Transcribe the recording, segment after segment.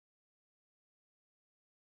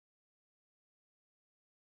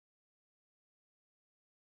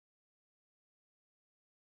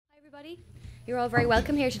everybody. You're all very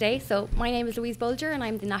welcome here today. So my name is Louise Bulger and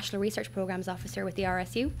I'm the National Research Programmes Officer with the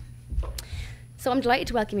RSU. So I'm delighted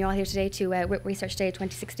to welcome you all here today to WIP Research Day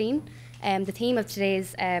 2016. The theme of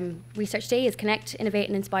today's Research Day is Connect, Innovate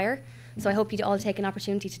and Inspire. So I hope you all take an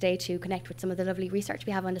opportunity today to connect with some of the lovely research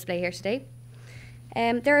we have on display here today.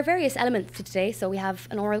 There are various elements to today. So we have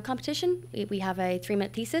an oral competition, we have a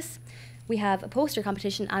 3-minute thesis, we have a poster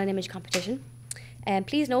competition and an image competition.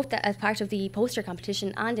 Please note that as part of the poster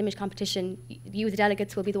competition and image competition, you, the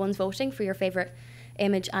delegates, will be the ones voting for your favourite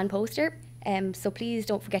image and poster. So please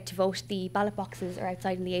don't forget to vote. The ballot boxes are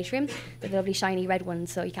outside in the atrium. They're the lovely shiny red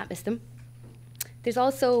ones, so you can't miss them. There's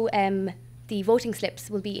also the voting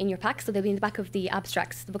slips will be in your pack, so they'll be in the back of the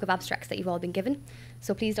abstracts, the book of abstracts that you've all been given.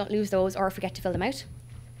 So please don't lose those or forget to fill them out.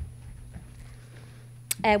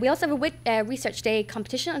 We also have a WIT Research Day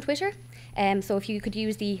competition on Twitter. So if you could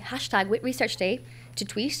use the hashtag WIT Research Day to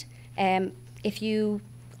tweet. If you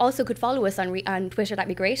also could follow us on Twitter, that'd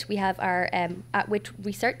be great. We have our @WIT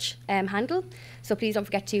Research handle. So please don't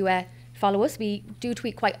forget to follow us. We do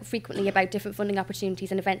tweet quite frequently about different funding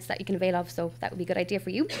opportunities and events that you can avail of, so that would be a good idea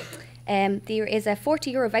for you. There is a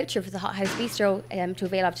 €40 voucher for the Hot House Bistro to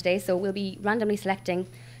avail of today, so we'll be randomly selecting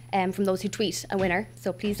from those who tweet a winner.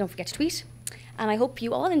 So please don't forget to tweet. And I hope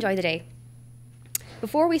you all enjoy the day.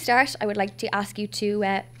 Before we start, I would like to ask you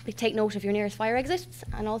to take note of your nearest fire exits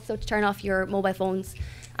and also to turn off your mobile phones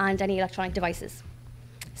and any electronic devices.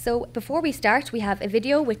 So before we start, we have a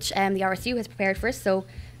video which the RSU has prepared for us, so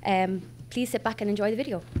please sit back and enjoy the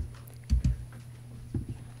video.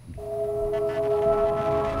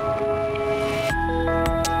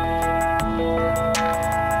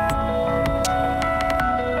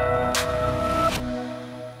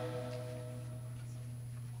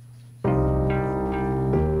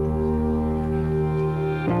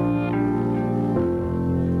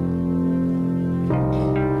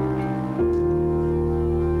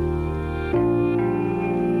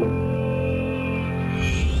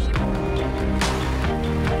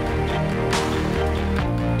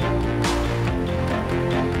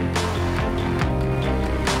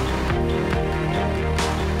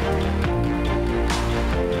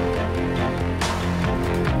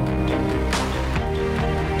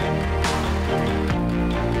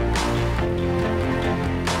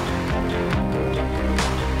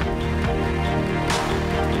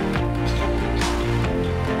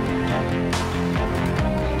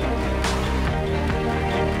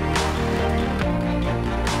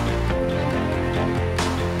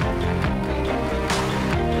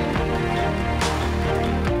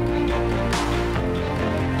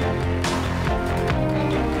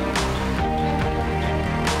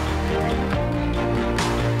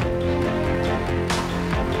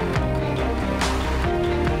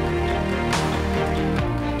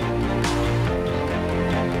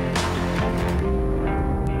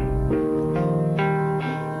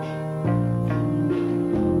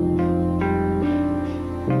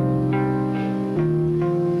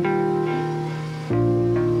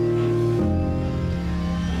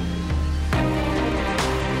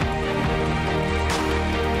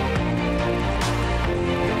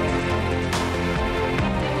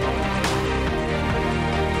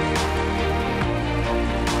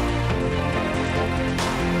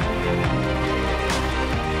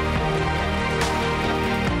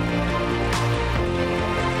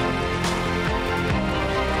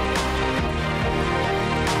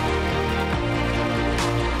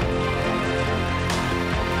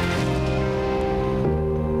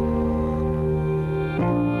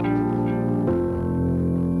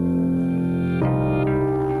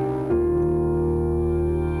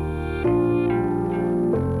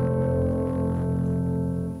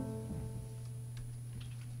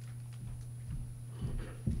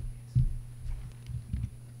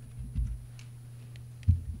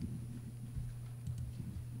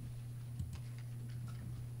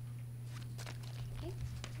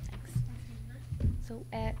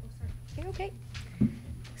 Okay.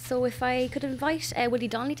 So if I could invite Willie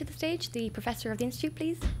Donnelly to the stage, the Professor of the Institute,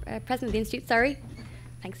 please. President of the Institute, sorry.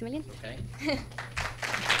 Thanks a million. Okay.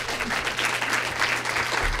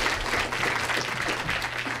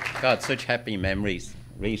 God, such happy memories.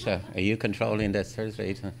 Rita, are you controlling this,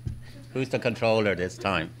 Rita? Who's the controller this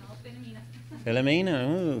time? Philomena.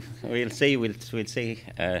 Ooh, we'll see. We'll see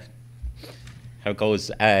how it goes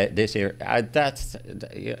this year.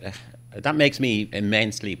 That makes me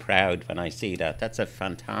immensely proud when I see that. That's a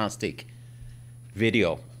fantastic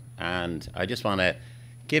video. And I just want to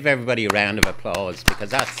give everybody a round of applause because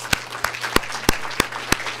that's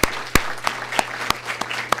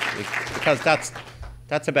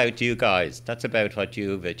about you guys. That's about what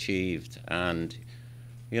you've achieved. And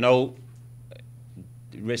You know,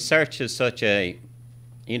 research is such a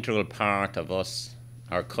integral part of us,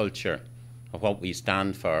 our culture, of what we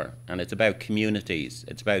stand for, and it's about communities,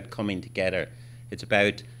 it's about coming together, it's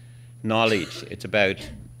about knowledge, it's about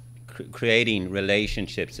creating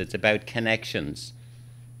relationships, it's about connections.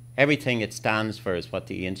 Everything it stands for is what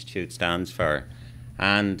the Institute stands for.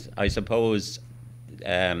 And I suppose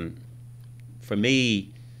for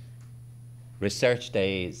me, Research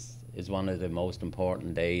Days is one of the most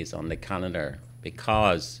important days on the calendar,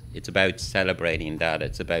 because it's about celebrating that,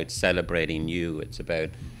 it's about celebrating you, it's about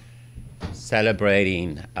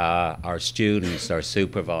celebrating our students, our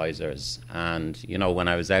supervisors. And you know, when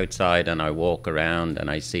I was outside and I walk around and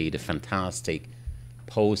I see the fantastic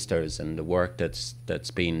posters and the work that's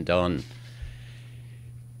been done,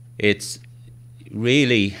 it's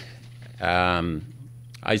really,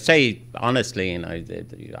 I say honestly, and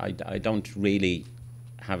I don't really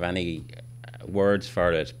have any words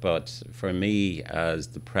for it, but for me as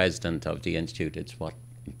the president of the Institute, it's what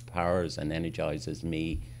empowers and energizes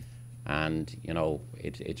me. And you know,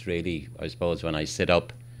 it's really, I suppose, when I sit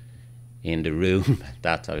up in the room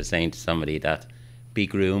that I was saying to somebody, that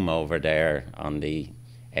big room over there on the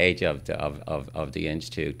edge of the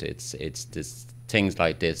Institute, it's this things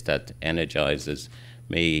like this that energizes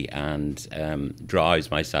me and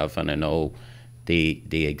drives myself, and I know the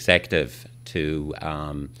executive to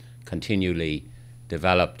continually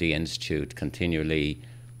develop the Institute, continually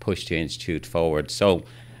push the Institute forward. So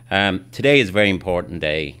today is a very important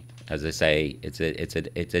day. As I say, it's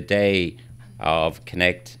a day of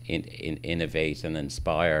connect, innovate, and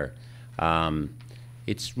inspire.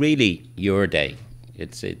 It's really your day.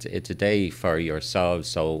 It's a day for yourselves.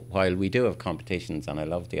 So while we do have competitions, and I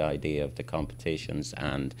love the idea of the competitions,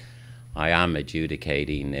 and I am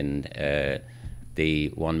adjudicating in the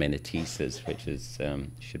 1 minute thesis, which is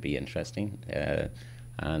should be interesting.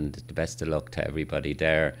 And the best of luck to everybody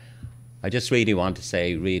there. I just really want to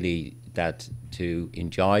say, really, that to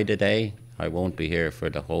enjoy the day. I won't be here for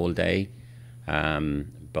the whole day,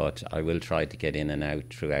 but I will try to get in and out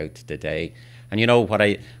throughout the day. And you know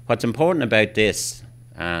what's important about this,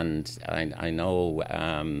 and I know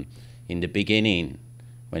in the beginning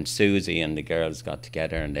when Susie and the girls got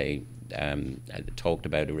together and they talked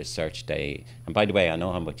about a research day. And by the way, I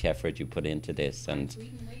know how much effort you put into this, and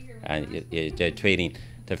they're tweeting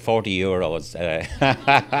the €40.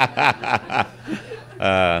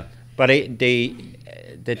 But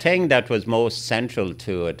the thing that was most central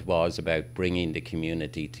to it was about bringing the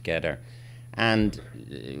community together. And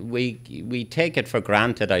we take it for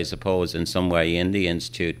granted, I suppose, in some way in the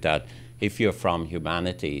Institute, that if you're from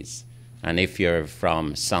humanities and if you're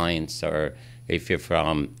from science or if you're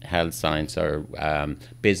from health science or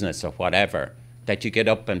business or whatever, that you get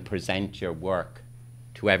up and present your work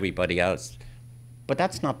to everybody else. But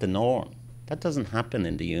that's not the norm. That doesn't happen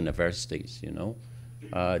in the universities, you know.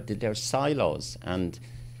 There are silos, and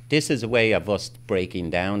this is a way of us breaking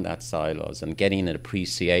down that silos and getting an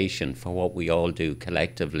appreciation for what we all do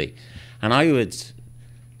collectively. And I would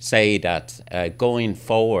say that going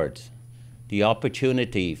forward, the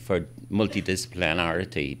opportunity for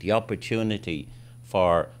multidisciplinarity, the opportunity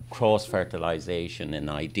for cross-fertilization in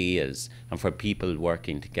ideas and for people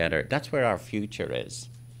working together, that's where our future is.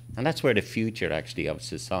 And that's where the future actually of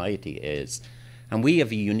society is. And we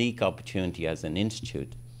have a unique opportunity as an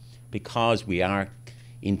institute, because we are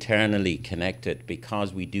internally connected,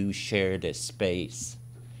 because we do share this space.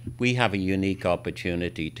 We have a unique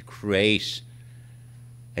opportunity to create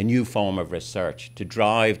a new form of research, to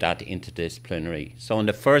drive that interdisciplinary. So in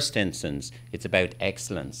the first instance, it's about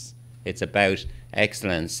excellence. It's about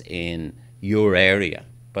excellence in your area.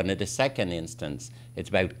 But in the second instance, it's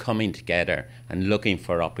about coming together and looking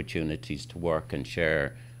for opportunities to work and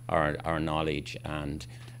share our knowledge and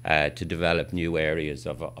to develop new areas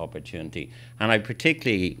of opportunity. And I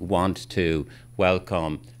particularly want to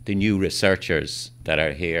welcome the new researchers that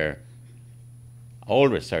are here, all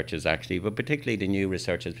researchers actually, but particularly the new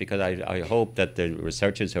researchers, because I hope that the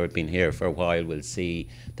researchers who have been here for a while will see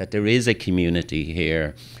that there is a community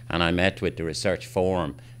here. And I met with the Research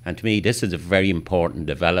Forum, and to me this is a very important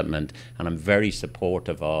development, and I'm very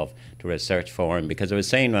supportive of the Research Forum, because I was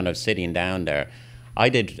saying when I was sitting down there, I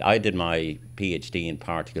did my PhD in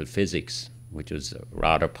particle physics, which was a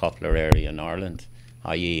rather popular area in Ireland,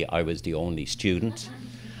 i.e. I was the only student.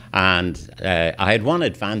 And I had one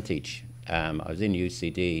advantage. I was in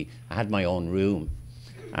UCD, I had my own room,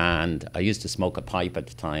 and I used to smoke a pipe at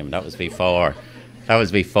the time. That was before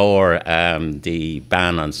the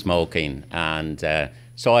ban on smoking, and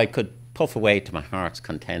so I could puff away to my heart's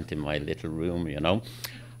content in my little room, you know.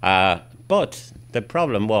 But the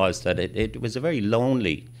problem was that it was a very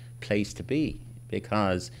lonely place to be,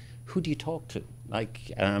 because who do you talk to?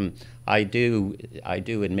 Like, I do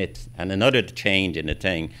admit, and another change in the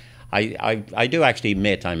thing, I do actually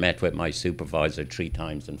admit I met with my supervisor 3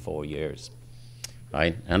 times in 4 years,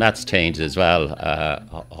 right? And that's changed as well,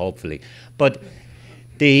 hopefully. But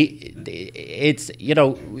it's, you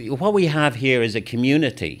know, what we have here is a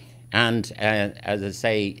community. And as I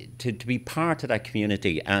say, to be part of that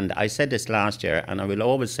community, and I said this last year, and I will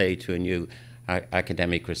always say to a new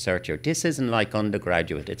academic researcher, this isn't like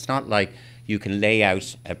undergraduate. It's not like you can lay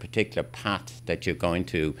out a particular path that you're going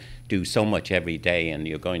to do so much every day and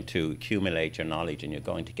you're going to accumulate your knowledge and you're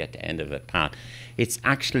going to get to the end of a path. It's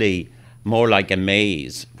actually more like a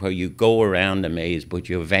maze where you go around the maze, but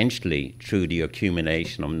you eventually, through the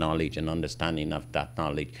accumulation of knowledge and understanding of that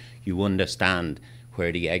knowledge, you understand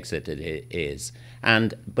where the exit is.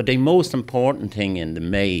 But the most important thing in the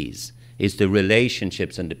maze is the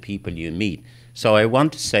relationships and the people you meet. So I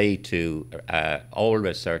want to say to all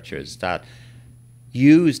researchers that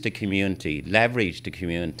use the community, leverage the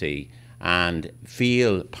community, and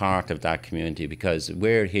feel part of that community, because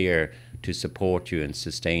we're here to support you and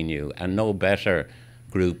sustain you, and no better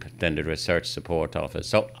group than the Research Support Office.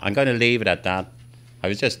 So I'm going to leave it at that. I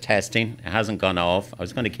was just testing. It hasn't gone off. I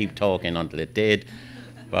was going to keep talking until it did.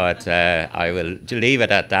 But I will leave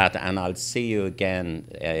it at that, and I'll see you again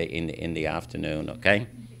in the afternoon, okay?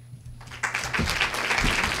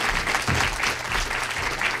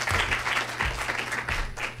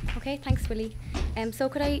 Okay, thanks, Willie. So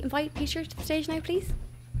could I invite Peter to the stage now, please?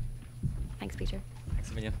 Thanks, Peter.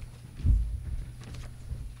 Thanks a million.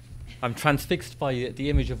 I'm transfixed by the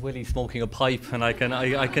image of Willie smoking a pipe, and I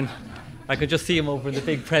can just see him over in the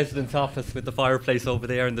big president's office with the fireplace over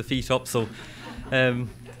there and the feet up. So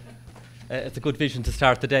it's a good vision to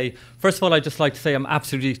start the day. First of all, I'd just like to say I'm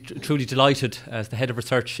absolutely, truly delighted as the Head of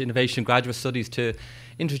Research, Innovation, Graduate Studies to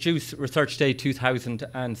introduce Research Day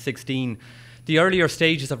 2016. The earlier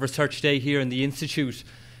stages of Research Day here in the Institute,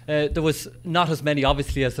 there was not as many,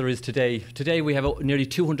 obviously, as there is today. Today we have nearly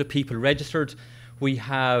 200 people registered. We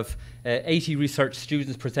have 80 research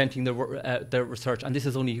students presenting their research, and this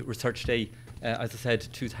is only Research Day, as I said,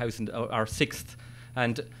 our 6th.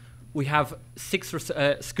 And we have 6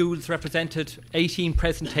 schools represented, 18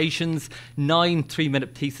 presentations, 9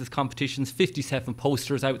 3-minute thesis competitions, 57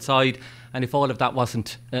 posters outside, and if all of that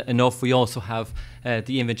wasn't enough, we also have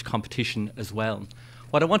the image competition as well.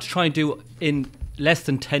 What I want to try and do in less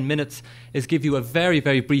than 10 minutes is give you a very,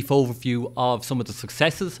 very brief overview of some of the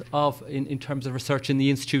successes in terms of research in the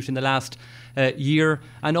Institute in the last year,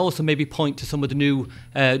 and also maybe point to some of the new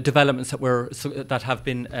developments that have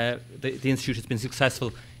been the Institute has been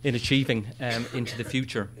successful in achieving into the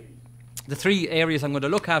future. The 3 areas I'm going to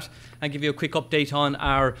look at and give you a quick update on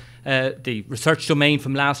are the research domain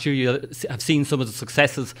from last year. You have seen some of the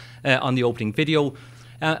successes on the opening video.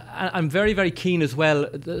 I'm very, very keen as well.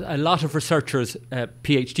 A lot of researchers,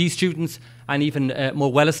 PhD students, and even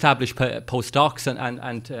more well-established postdocs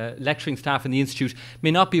and lecturing staff in the Institute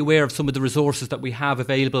may not be aware of some of the resources that we have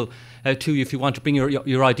available to you if you want to bring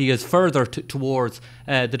your ideas further towards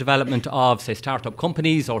the development of, say, startup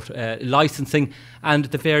companies or licensing, and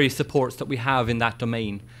the various supports that we have in that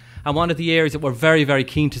domain. And one of the areas that we're very, very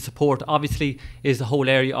keen to support, obviously, is the whole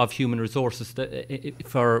area of human resources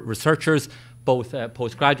for researchers, both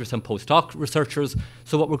postgraduates and postdoc researchers.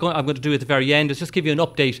 So what I'm going to do at the very end is just give you an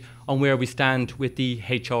update on where we stand with the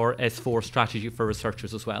HRS4 strategy for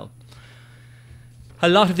researchers as well. A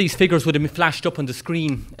lot of these figures would have been flashed up on the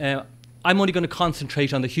screen. I'm only going to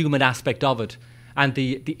concentrate on the human aspect of it and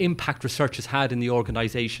the impact research has had in the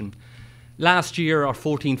organisation. Last year, or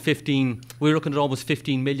 14-15, we were looking at almost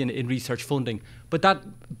 15 million in research funding. But that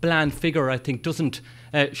bland figure, I think, doesn't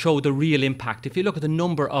show the real impact. If you look at the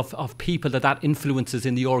number of people that influences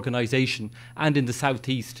in the organisation and in the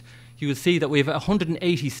Southeast, you will see that we have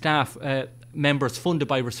 180 staff members funded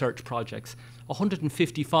by research projects.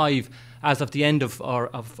 155 as of the end of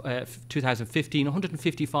 2015,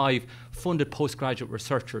 155 funded postgraduate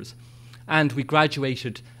researchers. And we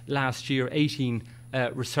graduated last year 18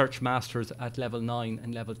 research masters at level 9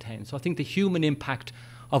 and level 10. So I think the human impact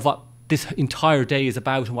of what this entire day is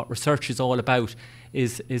about and what research is all about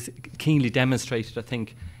is keenly demonstrated, I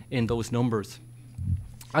think, in those numbers.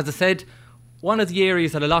 As I said, one of the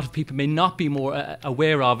areas that a lot of people may not be more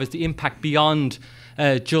aware of is the impact beyond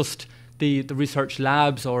just the research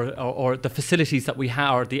labs or the facilities that we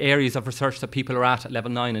have, or the areas of research that people are at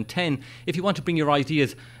level 9 and 10. If you want to bring your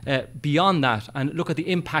ideas beyond that and look at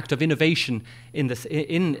the impact of innovation in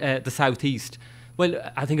the Southeast, well,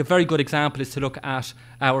 I think a very good example is to look at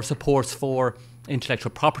our supports for intellectual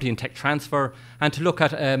property and tech transfer, and to look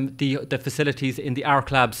at the facilities in the ARC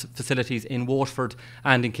Labs facilities in Waterford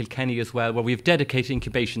and in Kilkenny as well, where we have dedicated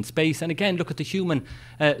incubation space, and again look at the human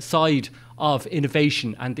side of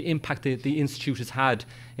innovation and the impact that the Institute has had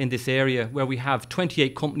in this area, where we have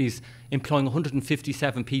 28 companies employing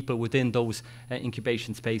 157 people within those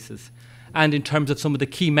incubation spaces. And in terms of some of the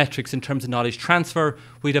key metrics in terms of knowledge transfer,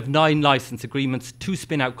 we'd have 9 license agreements, 2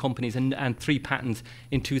 spin-out companies and 3 patents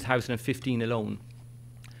in 2015 alone.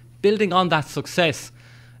 Building on that success,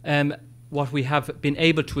 what we have been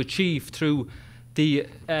able to achieve through the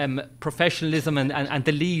professionalism and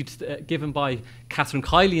the lead given by Catherine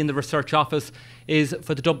Kiley in the research office is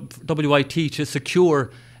for the WIT to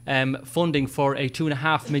secure funding for a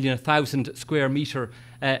 2,500,000 square metre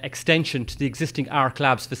extension to the existing ARC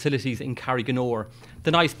Labs facilities in Carriganore.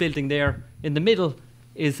 The nice building there in the middle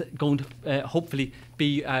is going to hopefully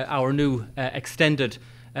be our new extended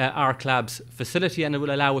ARC Labs facility, and it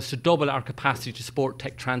will allow us to double our capacity to support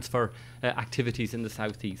tech transfer activities in the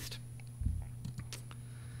southeast.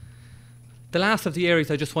 The last of the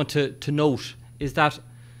areas I just want to note is that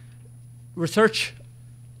research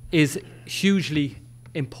is hugely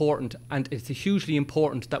important, and it's hugely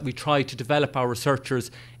important that we try to develop our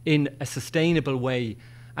researchers in a sustainable way,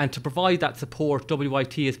 and to provide that support,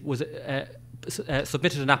 WIT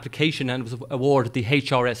submitted an application and was awarded the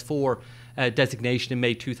HRS4 designation in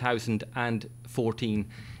May 2014.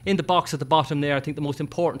 In the box at the bottom there, I think the most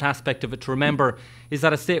important aspect of it to remember is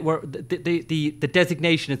that the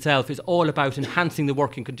designation itself is all about enhancing the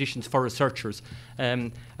working conditions for researchers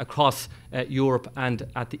across Europe and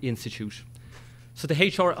at the Institute. So the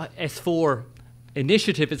HRS4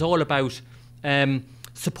 initiative is all about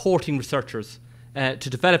supporting researchers to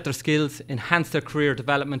develop their skills, enhance their career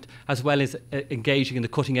development, as well as engaging in the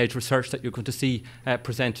cutting edge research that you're going to see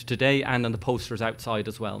presented today and on the posters outside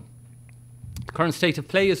as well. The current state of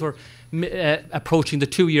play is we're approaching the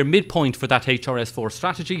 2-year midpoint for that HRS4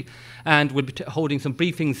 strategy, and we'll be holding some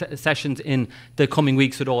briefing sessions in the coming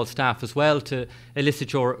weeks with all staff as well to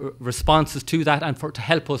elicit your responses to that and to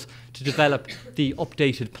help us to develop the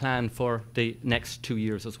updated plan for the next 2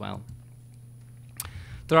 years as well.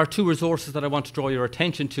 There are 2 resources that I want to draw your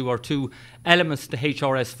attention to, or 2 elements to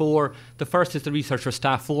HRS4. The first is the Researcher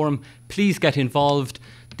Staff Forum. Please get involved.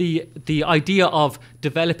 The idea of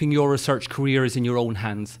developing your research career is in your own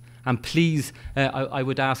hands. And please, I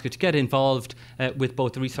would ask you to get involved with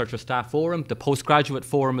both the Researcher Staff Forum, the Postgraduate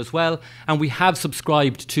Forum as well. And we have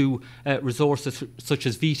subscribed to resources such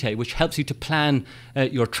as Vitae, which helps you to plan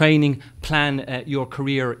your training, plan your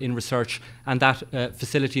career in research, and that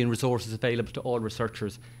facility and resources available to all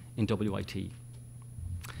researchers in WIT.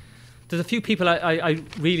 There's a few people I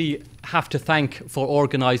really have to thank for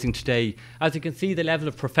organising today. As you can see, the level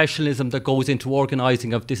of professionalism that goes into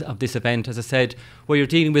organising of this event, as I said, where you're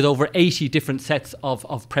dealing with over 80 different sets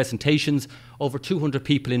of presentations, over 200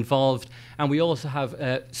 people involved, and we also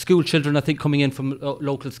have school children, I think, coming in from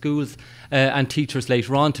local schools and teachers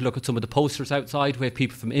later on to look at some of the posters outside. We have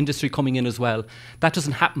people from industry coming in as well. That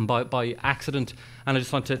doesn't happen by accident, and I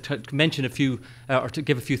just want to mention a few, or to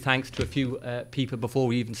give a few thanks to a few people before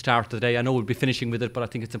we even start today. I know we'll be finishing with it, but I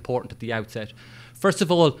think it's important at the outset. First of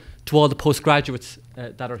all, to all the postgraduates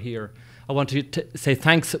that are here, I want to say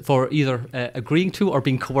thanks for either agreeing to or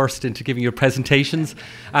being coerced into giving your presentations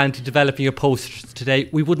and to developing your posters today.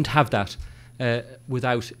 We wouldn't have that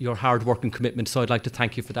without your hard work and commitment, so I'd like to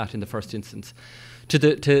thank you for that in the first instance. To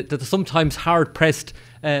the sometimes hard-pressed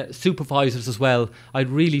supervisors as well, I'd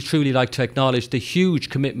really truly like to acknowledge the huge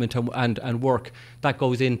commitment and work that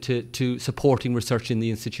goes into supporting research in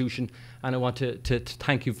the institution, and I want to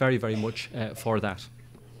thank you very, very much for that.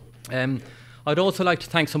 I'd also like to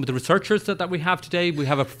thank some of the researchers that we have today. We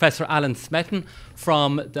have a Professor Alan Smeaton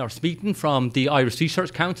from the Irish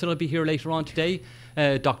Research Council will be here later on today.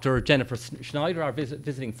 Dr. Jennifer Schneider, our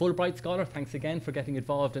visiting Fulbright scholar. Thanks again for getting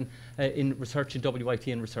involved in research in WIT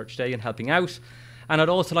and Research Day and helping out. And I'd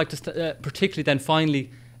also like to particularly then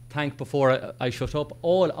finally thank, before I shut up,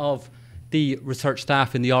 all of the research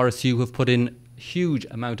staff in the RSU who have put in a huge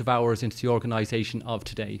amount of hours into the organisation of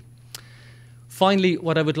today. Finally,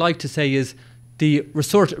 what I would like to say is the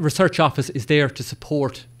research office is there to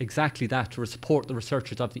support exactly that, to support the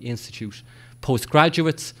researchers of the Institute,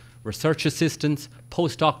 postgraduates, research assistants,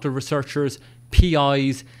 postdoctoral researchers,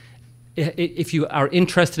 PIs. If you are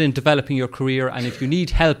interested in developing your career and if you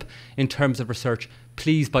need help in terms of research,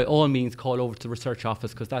 please by all means call over to the research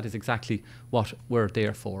office, because that is exactly what we're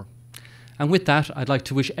there for. And with that, I'd like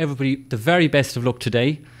to wish everybody the very best of luck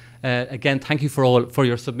today. Again, thank you for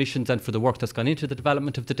your submissions and for the work that's gone into the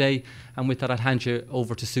development of the day. And with that, I'll hand you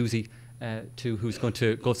over to Susie to who's going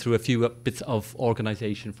to go through a few bits of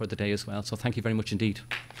organisation for the day as well. So thank you very much indeed.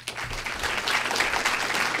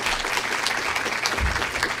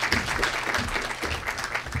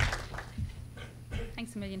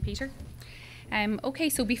 Thanks a million, Peter. Okay,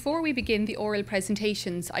 so before we begin the oral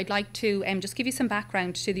presentations, I'd like to just give you some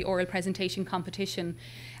background to the oral presentation competition.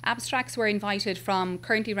 Abstracts were invited from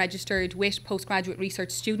currently registered WIT postgraduate research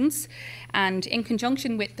students, and in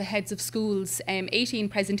conjunction with the heads of schools, 18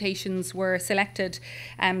 presentations were selected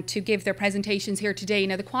to give their presentations here today.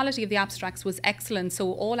 Now, the quality of the abstracts was excellent,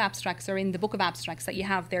 so all abstracts are in the book of abstracts that you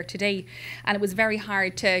have there today, and it was very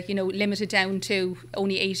hard to, limit it down to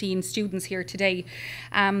only 18 students here today.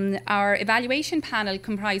 Our evaluation panel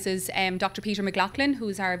comprises Dr. Peter McLaughlin,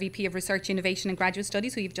 who's our VP of Research, Innovation and Graduate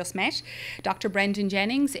Studies, who you've just met. Dr. Brendan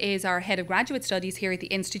Jennings is our Head of Graduate Studies here at the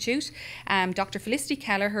Institute. Dr. Felicity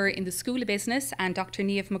Kelleher in the School of Business, and Dr.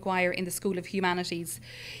 Niamh Maguire in the School of Humanities.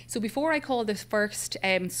 So before I call the first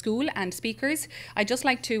school and speakers, I'd just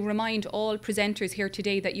like to remind all presenters here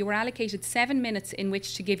today that you were allocated 7 minutes in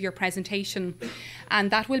which to give your presentation, and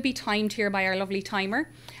that will be timed here by our lovely timer.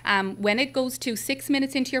 When it goes to 6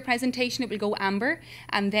 minutes into your presentation, it will go amber,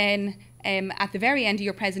 and then at the very end of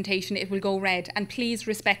your presentation it will go red, and please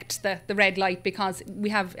respect the red light because we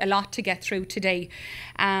have a lot to get through today.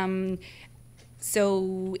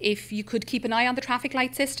 So if you could keep an eye on the traffic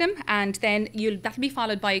light system, and then that'll be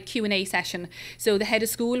followed by a Q&A session. So the head of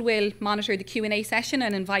school will monitor the Q&A session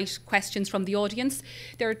and invite questions from the audience.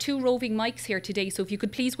 There are 2 roving mics here today, so if you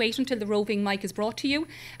could please wait until the roving mic is brought to you,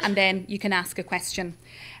 and then you can ask a question.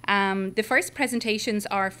 The first presentations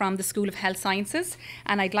are from the School of Health Sciences,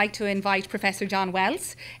 and I'd like to invite Professor John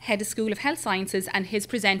Wells, Head of School of Health Sciences, and his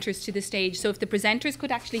presenters to the stage. So if the presenters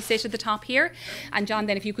could actually sit at the top here, and John,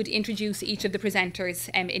 then if you could introduce each of the presenters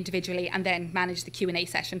individually and then manage the Q&A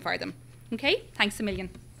session for them. Okay, thanks a million.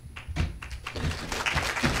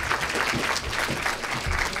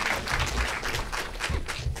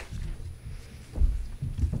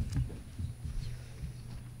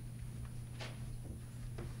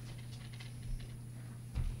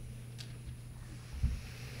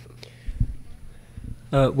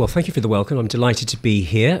 Well, thank you for the welcome. I'm delighted to be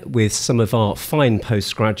here with some of our fine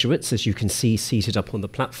postgraduates, as you can see, seated up on the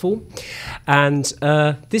platform. And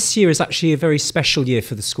this year is actually a very special year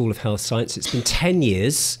for the School of Health Science. It's been 10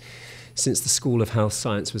 years since the School of Health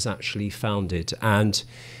Science was actually founded, and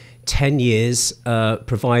 10 years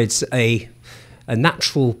provides a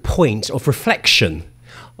natural point of reflection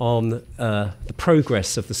on the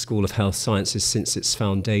progress of the School of Health Sciences since its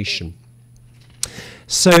foundation.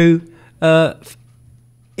 So,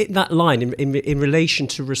 in that line, in relation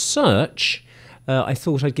to research, I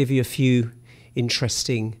thought I'd give you a few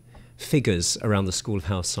interesting figures around the School of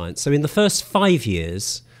Health Science. So in the first 5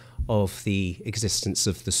 years of the existence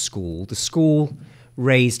of the school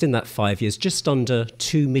raised in that 5 years just under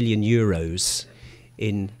 €2 million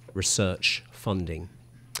in research funding.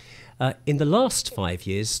 In the last 5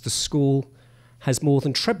 years, the school has more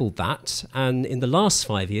than trebled that, and in the last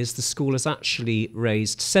 5 years, the school has actually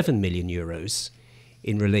raised €7 million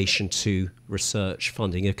in relation to research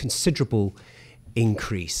funding, a considerable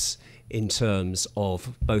increase in terms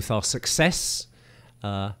of both our success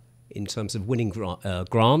in terms of winning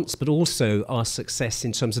grants, but also our success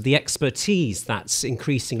in terms of the expertise that's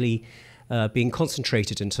increasingly being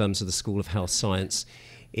concentrated in terms of the School of Health Science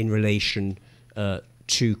in relation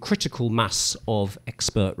to critical mass of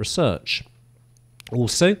expert research.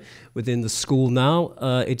 Also, within the school now,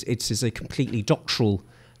 it is a completely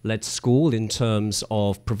doctoral-led school in terms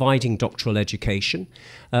of providing doctoral education,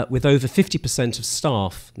 with over 50% of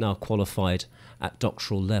staff now qualified at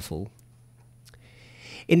doctoral level.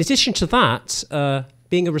 In addition to that,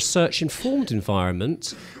 being a research-informed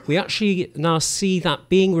environment, we actually now see that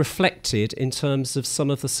being reflected in terms of some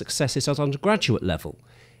of the successes at undergraduate level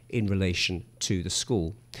in relation to the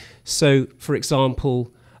school. So, for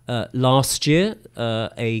example, last year,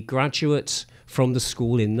 a graduate from the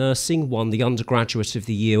school in nursing won the Undergraduate of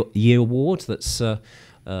the Year Award that's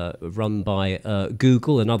run by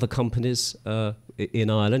Google and other companies in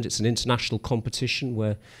Ireland. It's an international competition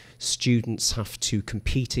where students have to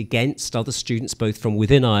compete against other students, both from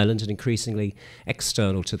within Ireland and increasingly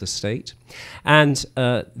external to the state. And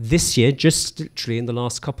this year, just literally in the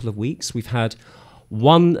last couple of weeks, we've had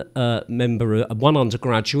one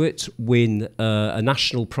undergraduate win a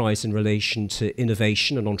national prize in relation to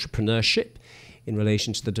innovation and entrepreneurship, in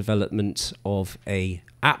relation to the development of an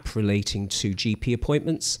app relating to GP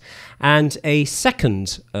appointments, and a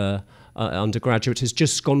second undergraduate has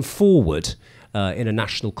just gone forward in a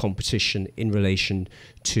national competition in relation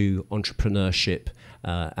to entrepreneurship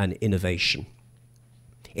and innovation.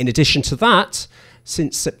 In addition to that,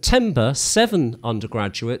 since September, 7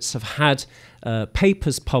 undergraduates have had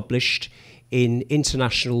papers published in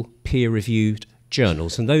international peer-reviewed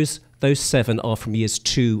journals, and those 7 are from years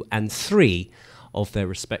 2 and 3 of their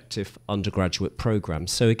respective undergraduate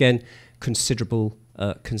programs. So again, considerable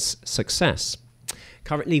success.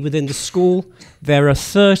 Currently within the school, there are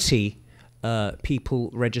 30 people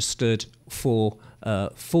registered for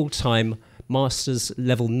full-time Masters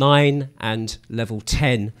Level 9 and Level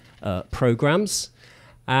 10 programs.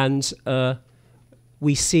 And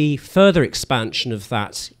we see further expansion of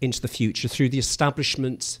that into the future through the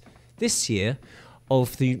establishment this year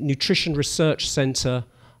of the Nutrition Research Centre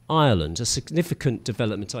Ireland, a significant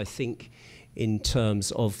development, I think, in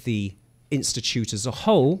terms of the institute as a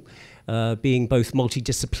whole, being both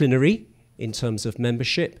multidisciplinary in terms of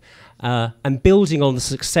membership and building on the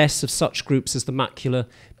success of such groups as the Macular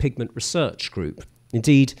Pigment Research Group.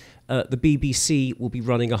 Indeed, the BBC will be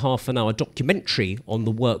running a half-an-hour documentary on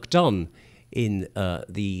the work done in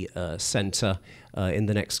the centre in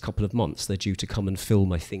the next couple of months. They're due to come and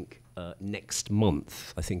film, I think, next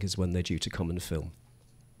month, I think is when they're due to come and film.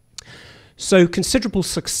 So considerable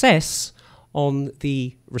success on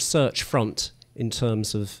the research front in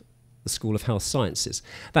terms of the School of Health Sciences.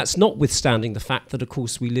 That's notwithstanding the fact that, of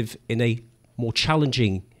course, we live in a more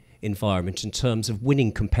challenging environment in terms of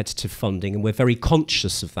winning competitive funding, and we're very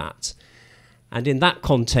conscious of that. And in that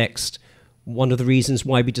context, one of the reasons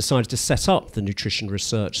why we decided to set up the Nutrition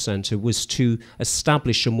Research Centre was to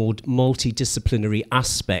establish a more multidisciplinary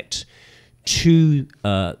aspect to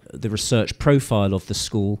the research profile of the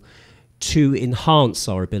school to enhance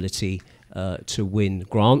our ability to win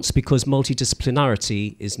grants, because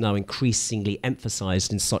multidisciplinarity is now increasingly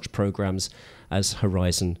emphasised in such programmes as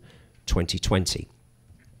Horizon 2020.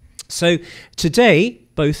 So today,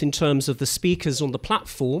 both in terms of the speakers on the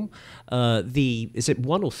platform, is it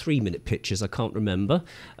 1 or 3 minute pitches? I can't remember.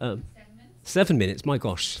 7 minutes. 7 minutes, my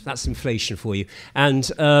gosh, that's inflation for you. And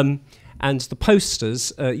the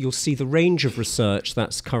posters, you'll see the range of research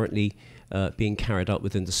that's currently being carried out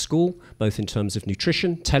within the school, both in terms of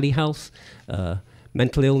nutrition, telehealth,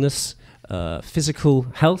 mental illness, physical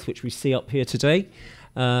health, which we see up here today,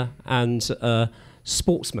 and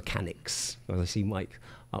sports mechanics. Well, I see Mike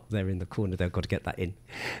up there in the corner there, I've got to get that in.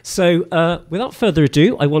 So without further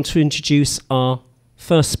ado, I want to introduce our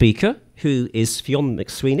first speaker, who is Fionn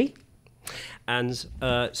McSweeney. And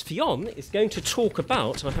Fionn is going to talk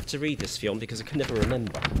about, I have to read this, Fionn, because I can never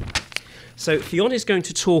remember. So Fionn is going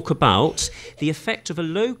to talk about the effect of a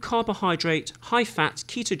low carbohydrate, high fat,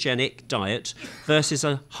 ketogenic diet versus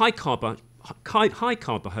a high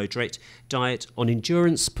carbohydrate diet on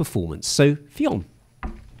endurance performance. So Fionn.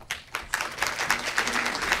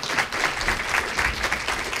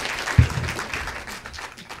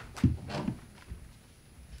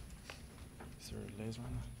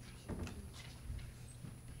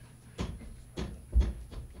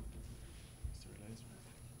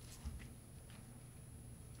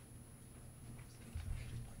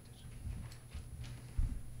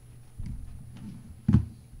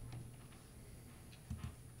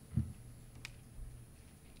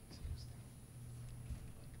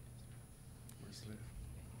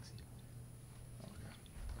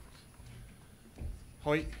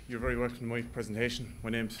 Hi, you're very welcome to my presentation. My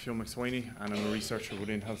name is Fionn McSweeney and I'm a researcher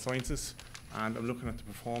within health sciences, and I'm looking at the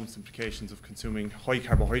performance implications of consuming high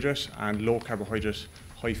carbohydrate and low carbohydrate,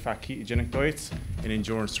 high fat ketogenic diets in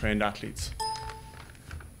endurance trained athletes.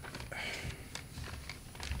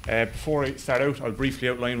 Before I start out, I'll briefly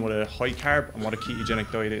outline what a high carb and what a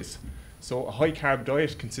ketogenic diet is. So a high carb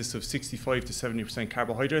diet consists of 65 to 70%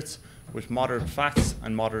 carbohydrates with moderate fats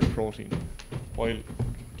and moderate protein, while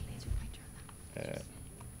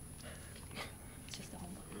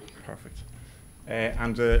perfect.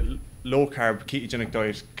 And the low-carb ketogenic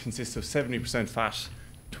diet consists of 70% fat,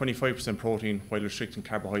 25% protein, while restricting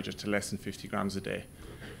carbohydrate to less than 50 grams a day.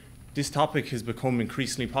 This topic has become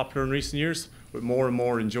increasingly popular in recent years, with more and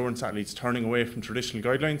more endurance athletes turning away from traditional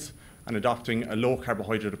guidelines and adopting a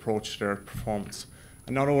low-carbohydrate approach to their performance.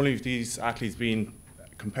 And not only have these athletes been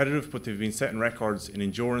competitive, but they've been setting records in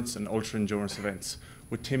endurance and ultra-endurance events,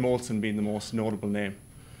 with Tim Olsen being the most notable name.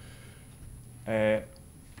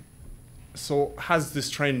 So has this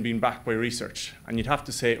trend been backed by research? And you'd have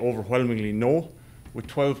to say overwhelmingly no, with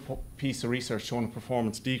 12 pieces of research showing a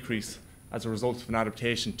performance decrease as a result of an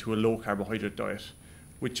adaptation to a low carbohydrate diet,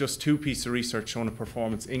 with just 2 pieces of research showing a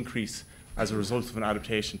performance increase as a result of an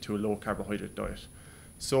adaptation to a low carbohydrate diet.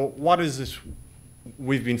 So what is it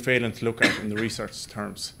we've been failing to look at in the research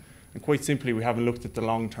terms? And quite simply, we haven't looked at the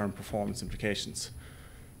long-term performance implications.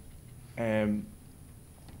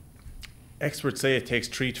 experts say it takes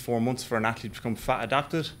 3 to 4 months for an athlete to become fat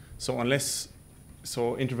adapted.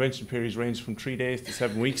 So intervention periods range from 3 days to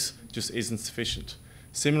 7 weeks just isn't sufficient.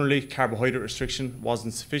 Similarly, carbohydrate restriction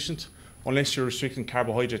wasn't sufficient. Unless you're restricting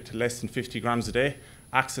carbohydrate to less than 50 grams a day,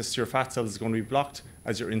 access to your fat cells is going to be blocked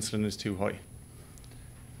as your insulin is too high.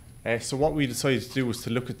 So what we decided to do was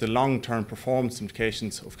to look at the long-term performance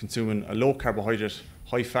implications of consuming a low-carbohydrate,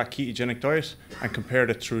 high-fat ketogenic diet and compare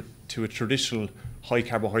it to a traditional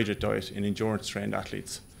high-carbohydrate diet in endurance-trained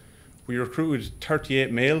athletes. We recruited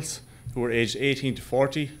 38 males who were aged 18 to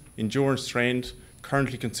 40, endurance-trained,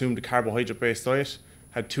 currently consumed a carbohydrate-based diet,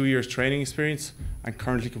 had 2 years training experience, and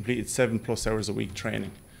currently completed 7+ hours a week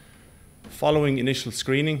training. Following initial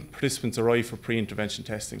screening, participants arrived for pre-intervention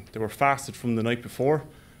testing. They were fasted from the night before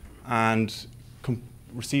and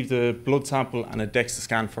received a blood sample and a DEXA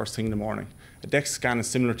scan first thing in the morning. A DEXA scan is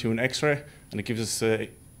similar to an X-ray, and it gives us an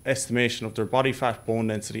estimation of their body fat, bone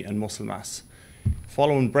density, and muscle mass.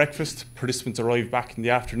 Following breakfast, participants arrived back in the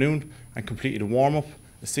afternoon and completed a warm-up,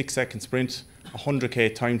 a 6-second sprint, a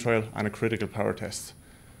 100k time trial, and a critical power test.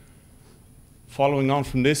 Following on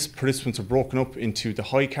from this, participants are broken up into the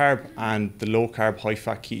high carb and the low carb, high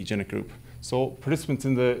fat ketogenic group. So participants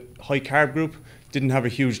in the high carb group didn't have a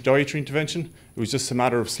huge dietary intervention. It was just a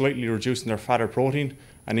matter of slightly reducing their fat or protein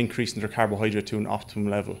and increasing their carbohydrate to an optimum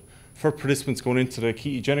level. For participants going into the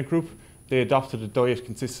ketogenic group, they adopted a diet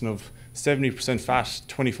consisting of 70% fat,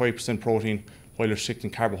 25% protein, while restricting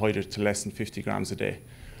carbohydrate to less than 50 grams a day.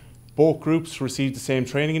 Both groups received the same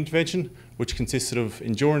training intervention, which consisted of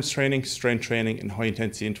endurance training, strength training, and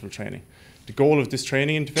high-intensity interval training. The goal of this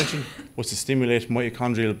training intervention was to stimulate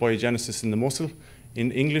mitochondrial biogenesis in the muscle.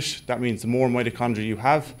 In English, that means the more mitochondria you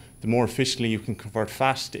have, the more efficiently you can convert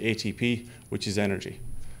fat to ATP, which is energy.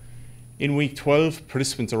 In week 12,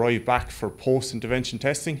 participants arrived back for post-intervention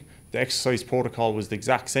testing. The exercise protocol was the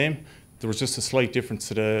exact same. There was just a slight difference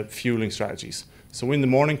to the fueling strategies. So in the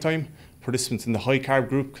morning time, participants in the high carb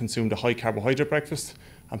group consumed a high carbohydrate breakfast,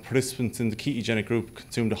 and participants in the ketogenic group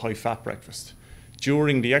consumed a high fat breakfast.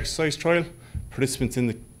 During the exercise trial, participants in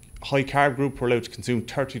the high carb group were allowed to consume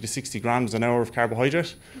 30 to 60 grams an hour of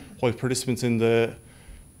carbohydrate, while participants in the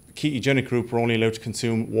ketogenic group were only allowed to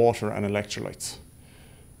consume water and electrolytes.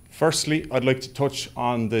 Firstly, I'd like to touch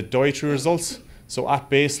on the dietary results. So at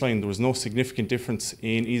baseline, there was no significant difference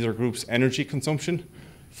in either group's energy consumption.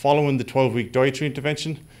 Following the 12-week dietary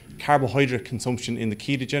intervention, carbohydrate consumption in the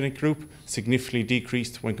ketogenic group significantly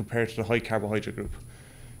decreased when compared to the high carbohydrate group.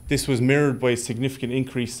 This was mirrored by a significant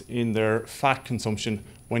increase in their fat consumption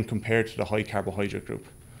when compared to the high carbohydrate group.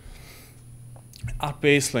 At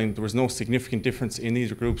baseline, there was no significant difference in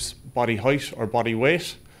either group's body height or body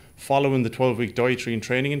weight. Following the 12-week dietary and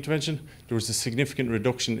training intervention, there was a significant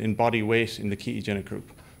reduction in body weight in the ketogenic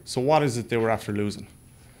group. So what is it they were after losing?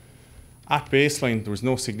 At baseline, there was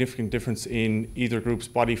no significant difference in either group's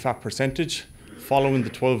body fat percentage. Following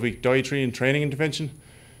the 12-week dietary and training intervention,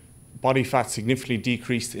 body fat significantly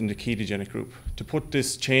decreased in the ketogenic group. To put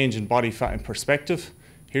this change in body fat in perspective,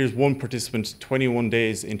 here's one participant 21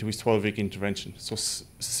 days into his 12-week intervention. So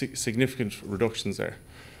significant reductions there.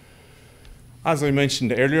 As I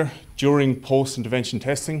mentioned earlier, during post-intervention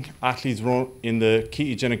testing, athletes in the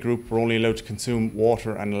ketogenic group were only allowed to consume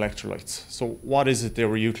water and electrolytes. So what is it they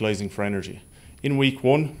were utilising for energy? In week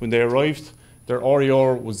 1, when they arrived, their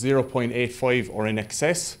RER was 0.85 or in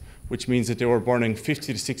excess, which means that they were burning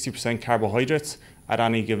 50 to 60% carbohydrates at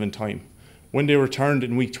any given time. When they returned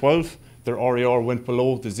in week 12, their RER went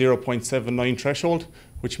below the 0.79 threshold,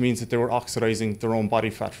 which means that they were oxidising their own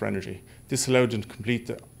body fat for energy. This allowed them to complete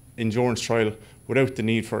the endurance trial without the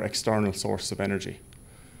need for external sources of energy.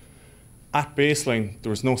 At baseline, there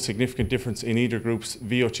was no significant difference in either group's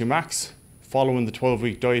VO2 max. Following the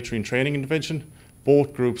 12-week dietary and training intervention,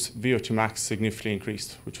 both groups' VO2 max significantly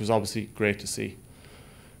increased, which was obviously great to see.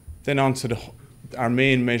 Then on to our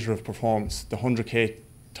main measure of performance, the 100k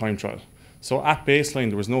time trial. So at baseline,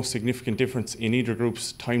 there was no significant difference in either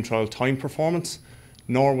group's time trial time performance,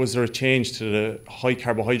 nor was there a change to the high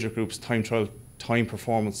carbohydrate group's time trial time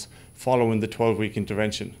performance following the 12-week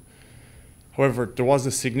intervention. However, there was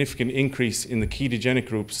a significant increase in the ketogenic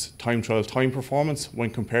group's time trial time performance when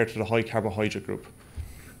compared to the high carbohydrate group.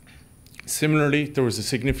 Similarly, there was a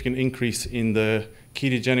significant increase in the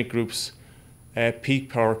ketogenic group's peak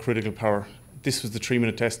power, critical power. This was the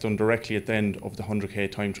 3-minute test done directly at the end of the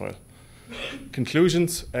 100k time trial.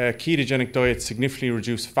 Conclusions: ketogenic diet significantly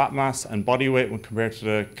reduced fat mass and body weight when compared to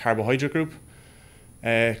the carbohydrate group.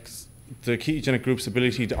 The ketogenic group's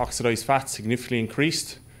ability to oxidize fat significantly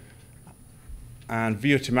increased, and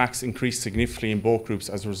VO2 max increased significantly in both groups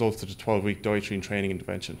as a result of the 12-week dietary and training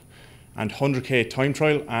intervention. and 100k time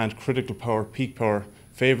trial and critical power, peak power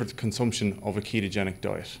favour the consumption of a ketogenic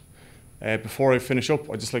diet. Before I finish up,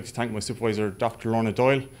 I'd just like to thank my supervisor, Dr. Lorna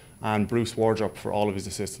Doyle, and Bruce Wardrop for all of his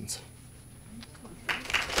assistance.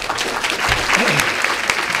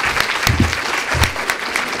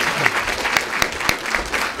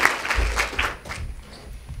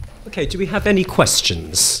 Okay, do we have any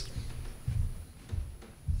questions?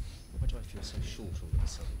 Why do I feel so short all of a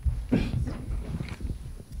sudden?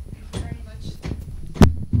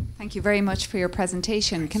 Thank you very much for your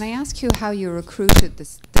presentation. Can I ask you how you recruited the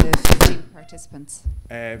 15 participants?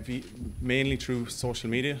 Mainly through social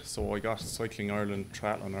media. So I got Cycling Ireland,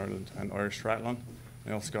 Triathlon Ireland and Irish Triathlon.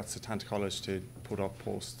 I also got Setanta College to put up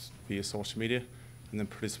posts via social media, and then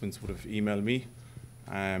participants would have emailed me,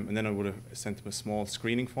 and then I would have sent them a small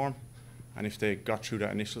screening form, and if they got through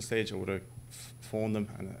that initial stage, I would have phoned them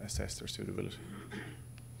and assessed their suitability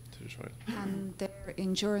to the trial. And their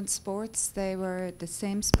endurance sports, they were the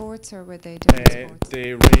same sports or were they different sports?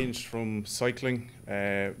 They ranged from cycling,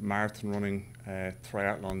 marathon running,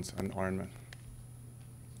 triathlons and Ironman.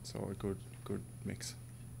 So a good mix.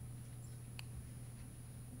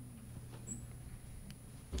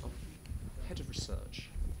 Head of Research.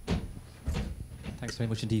 Thanks very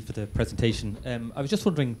much indeed for the presentation. I was just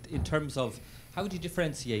wondering, in terms of how do you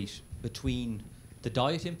differentiate between the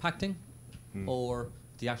diet impacting or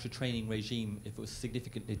the actual training regime, if it was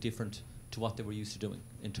significantly different to what they were used to doing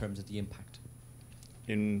in terms of the impact?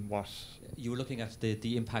 In what? You were looking at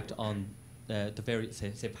the impact on the various,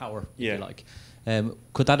 say power, yeah. if you like.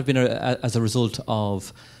 Could that have been as a result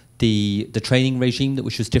of the training regime that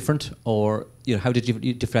which was different, or how did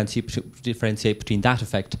you differentiate between that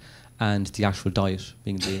effect and the actual diet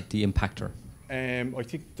being the impactor? I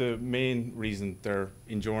think the main reason their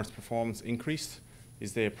endurance performance increased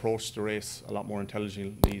is they approached the race a lot more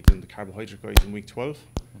intelligently than the carbohydrate guys in week 12.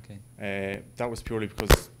 Okay. That was purely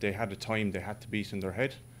because they had a time they had to beat in their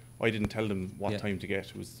head. I didn't tell them what time to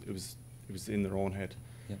get. It was in their own head.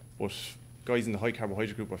 Yeah. But guys in the high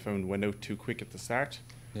carbohydrate group I found went out too quick at the start.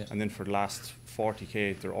 Yeah. And then for the last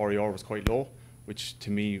 40k their RER was quite low, which to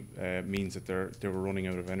me means that they were running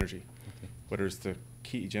out of energy. Okay. Whereas the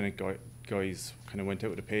ketogenic guys kind of went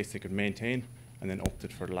out at a pace they could maintain and then upped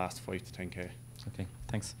it for the last 5 to 10k. Okay,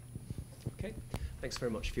 thanks. Okay, thanks very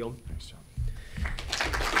much, Fionn. Thanks, John.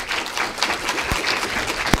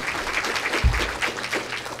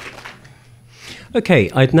 Okay,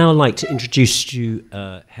 I'd now like to introduce you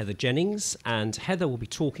Heather Jennings, and Heather will be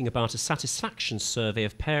talking about a satisfaction survey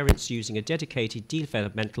of parents using a dedicated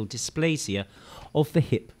developmental dysplasia of the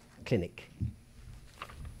hip clinic.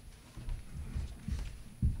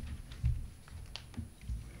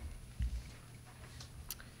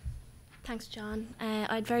 Thanks, John.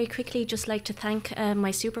 I'd very quickly just like to thank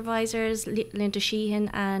my supervisors, Linda Sheehan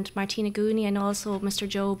and Martina Gooney, and also Mr.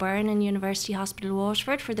 Joe Byrne in University Hospital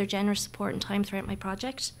Waterford for their generous support and time throughout my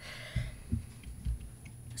project.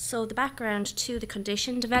 So the background to the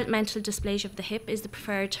condition, developmental dysplasia of the hip is the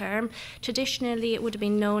preferred term. Traditionally, it would have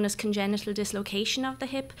been known as congenital dislocation of the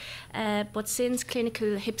hip, but since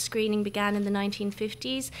clinical hip screening began in the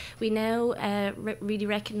 1950s, we now really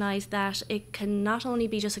recognise that it can not only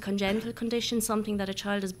be just a congenital condition, something that a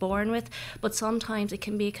child is born with, but sometimes it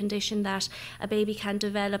can be a condition that a baby can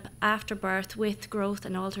develop after birth with growth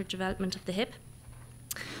and altered development of the hip.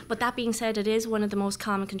 But that being said, it is one of the most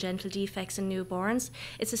common congenital defects in newborns.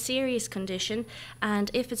 It's a serious condition,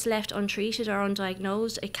 and if it's left untreated or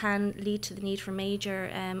undiagnosed, it can lead to the need for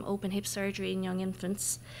major open hip surgery in young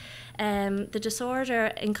infants. The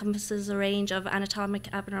disorder encompasses a range of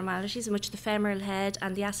anatomic abnormalities in which the femoral head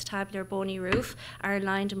and the acetabular bony roof are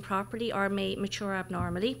aligned improperly or may mature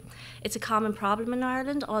abnormally. It's a common problem in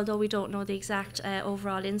Ireland, although we don't know the exact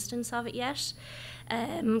overall instance of it yet.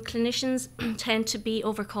 Clinicians tend to be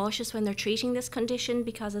overcautious when they're treating this condition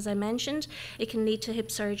because, as I mentioned, it can lead to hip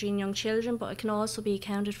surgery in young children, but it can also be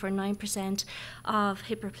accounted for 9% of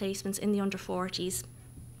hip replacements in the under 40s.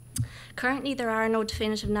 Currently, there are no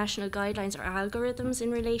definitive national guidelines or algorithms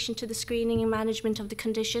in relation to the screening and management of the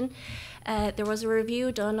condition. There was a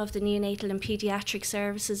review done of the neonatal and paediatric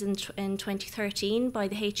services in 2013 by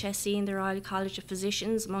the HSE and the Royal College of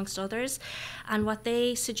Physicians, amongst others. And what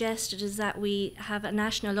they suggested is that we have a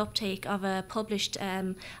national uptake of a published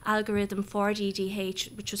algorithm for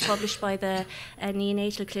DDH, which was published by the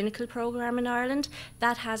Neonatal Clinical Programme in Ireland.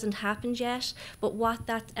 That hasn't happened yet, but what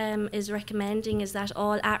that is recommending is that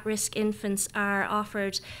all at-risk infants are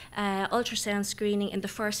offered ultrasound screening in the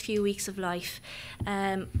first few weeks of life.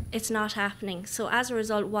 It's not happening. So as a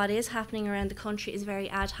result, what is happening around the country is very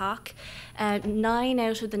ad hoc. 9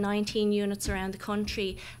 out of the 19 units around the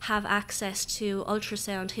country have access to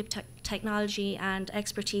ultrasound hip technology and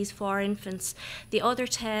expertise for infants. The other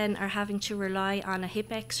 10 are having to rely on a hip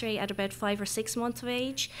x-ray at about 5 or 6 months of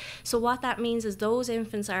age. So what that means is those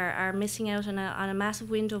infants are missing out on a massive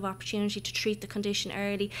window of opportunity to treat the condition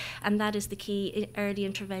early, and that is the key. Early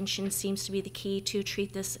intervention seems to be the key to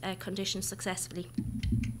treat this condition successfully.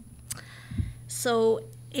 So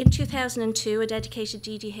in 2002, a dedicated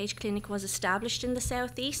DDH clinic was established in the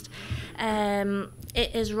southeast. It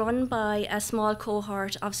is run by a small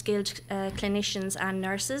cohort of skilled clinicians and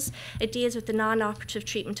nurses. It deals with the non-operative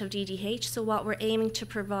treatment of DDH, so what we're aiming to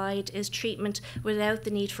provide is treatment without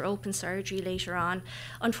the need for open surgery later on.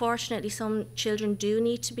 Unfortunately, some children do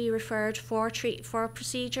need to be referred for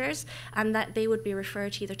procedures, and that they would be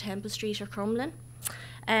referred to either Temple Street or Crumlin.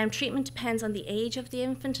 Treatment depends on the age of the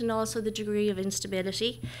infant and also the degree of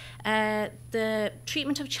instability. The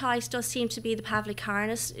treatment of choice does seem to be the Pavlik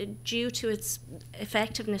harness due to its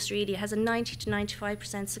effectiveness really. It has a 90 to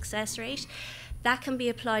 95% success rate. That can be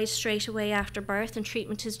applied straight away after birth, and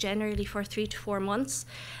treatment is generally for 3 to 4 months.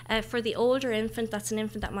 For the older infant, that's an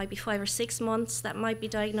infant that might be 5 or 6 months, that might be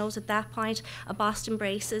diagnosed at that point, a Boston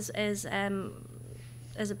brace is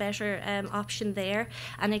a better option there,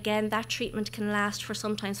 and again that treatment can last for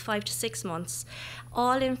sometimes 5 to 6 months.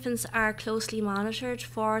 All infants are closely monitored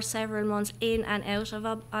for several months in and out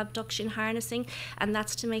of abduction harnessing, and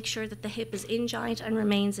that's to make sure that the hip is in joint and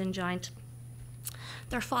remains in joint.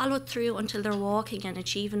 They're followed through until they're walking and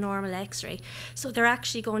achieve a normal x-ray, so they're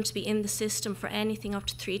actually going to be in the system for anything up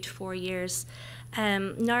to 3 to 4 years.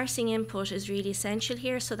 Nursing input is really essential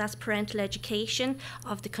here, so that's parental education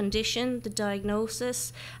of the condition, the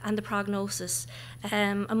diagnosis and the prognosis.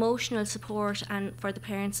 Emotional support and for the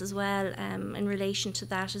parents as well in relation to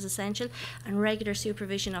that is essential, and regular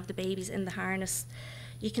supervision of the babies in the harness.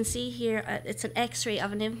 You can see here it's an x-ray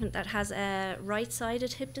of an infant that has a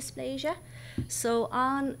right-sided hip dysplasia. So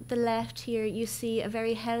on the left here you see a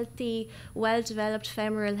very healthy, well-developed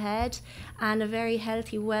femoral head and a very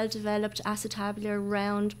healthy, well-developed acetabular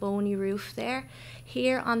round bony roof there.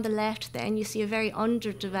 Here on the left then you see a very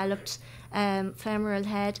underdeveloped femoral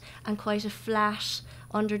head and quite a flat,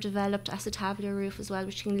 underdeveloped acetabular roof as well,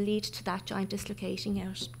 which can lead to that joint dislocating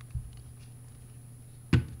out.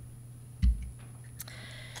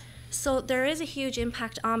 So there is a huge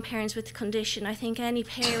impact on parents with the condition. I think any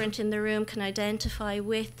parent in the room can identify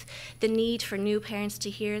with the need for new parents to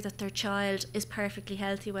hear that their child is perfectly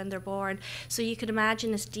healthy when they're born. So you could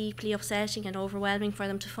imagine it's deeply upsetting and overwhelming for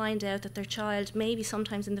them to find out that their child, maybe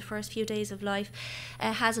sometimes in the first few days of life,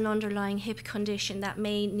 has an underlying hip condition that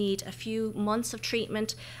may need a few months of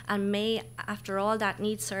treatment and may, after all that,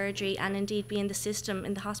 need surgery and indeed be in the system,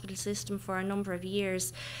 in the hospital system for a number of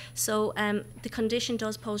years. So the condition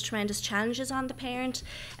does pose tremendous challenges on the parent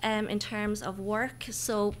in terms of work.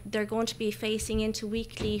 So they're going to be facing into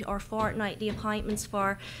weekly or fortnightly appointments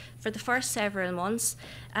for the first several months.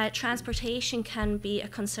 Transportation can be a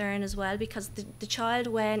concern as well, because the child,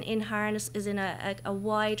 when in harness, is in a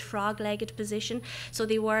wide frog-legged position, so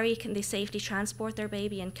they worry, can they safely transport their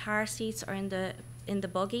baby in car seats or in the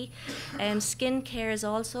buggy. Skin care is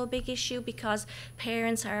also a big issue, because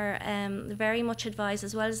parents are very much advised,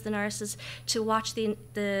 as well as the nurses, to watch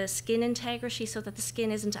the skin integrity so that the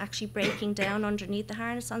skin isn't actually breaking down underneath the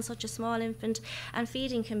harness on such a small infant. And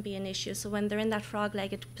feeding can be an issue, so when they're in that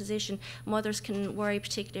frog-legged position, mothers can worry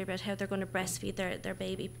particularly about how they're going to breastfeed their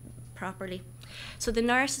baby properly. So the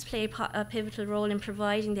nurses play a pivotal role in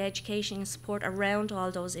providing the education and support around all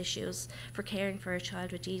those issues for caring for a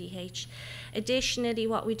child with DDH. Additionally,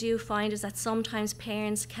 what we do find is that sometimes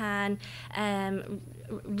parents can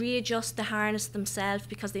readjust the harness themselves,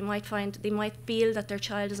 because they might feel that their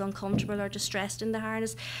child is uncomfortable or distressed in the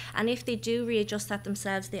harness, and if they do readjust that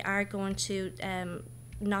themselves, they are going to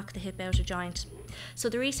knock the hip out of joint. So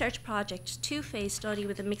the research project, two-phase study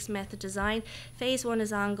with a mixed method design. Phase 1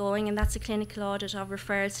 is ongoing, and that's a clinical audit of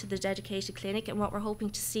referrals to the dedicated clinic, and what we're hoping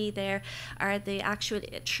to see there are the actual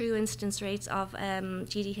true incidence rates of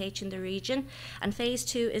DDH in the region. And phase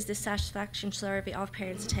 2 is the satisfaction survey of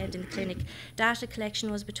parents attending the clinic. Data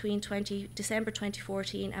collection was between December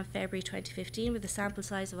 2014 and February 2015 with a sample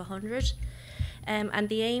size of 100. And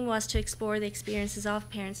the aim was to explore the experiences of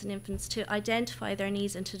parents and infants, to identify their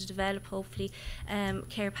needs and to develop, hopefully,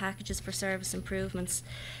 care packages for service improvements.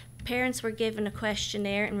 Parents were given a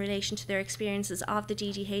questionnaire in relation to their experiences of the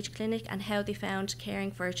DDH clinic and how they found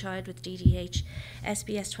caring for a child with DDH.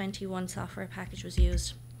 SBS 21 software package was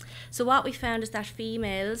used. So what we found is that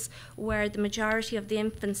females were the majority of the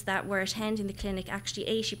infants that were attending the clinic. Actually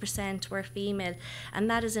 80% were female, and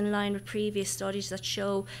that is in line with previous studies that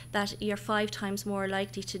show that you're 5 times more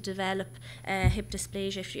likely to develop hip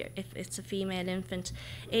dysplasia if it's a female infant.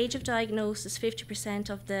 Age of diagnosis, 50%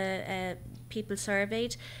 of the people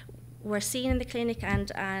surveyed were seen in the clinic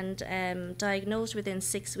and diagnosed within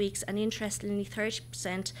 6 weeks, and interestingly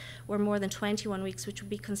 30% were more than 21 weeks, which would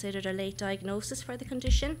be considered a late diagnosis for the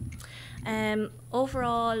condition.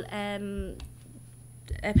 Overall,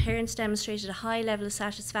 parents demonstrated a high level of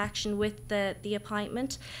satisfaction with the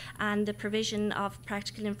appointment and the provision of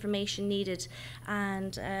practical information needed,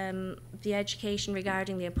 and the education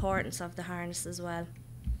regarding the importance of the harness as well.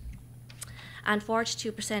 And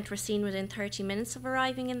 42% were seen within 30 minutes of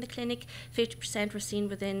arriving in the clinic, 50% were seen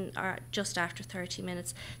within or just after 30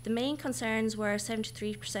 minutes. The main concerns were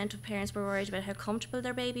 73% of parents were worried about how comfortable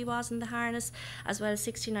their baby was in the harness, as well as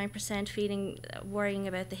 69% worrying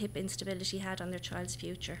about the hip instability had on their child's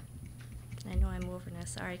future. I know I'm over now,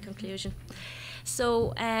 sorry, conclusion.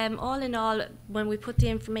 So all in all, when we put the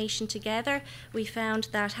information together, we found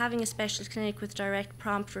that having a specialist clinic with direct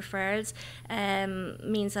prompt referrals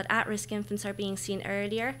means that at-risk infants are being seen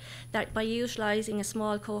earlier, that by utilising a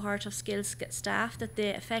small cohort of skilled staff, that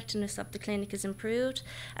the effectiveness of the clinic is improved,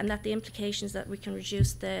 and that the implications that we can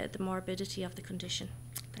reduce the morbidity of the condition.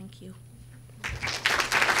 Thank you.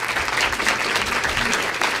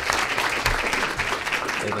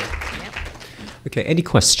 Okay, any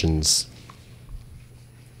questions?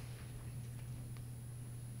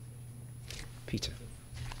 Peter.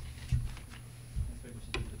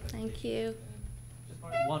 Thank you.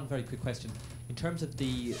 One very quick question. In terms of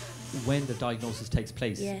when the diagnosis takes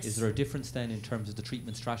place, yes. Is there a difference then in terms of the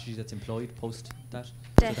treatment strategy that's employed post that?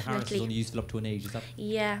 Definitely. So the harness is only useful up to an age, is that?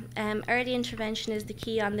 Yeah, early intervention is the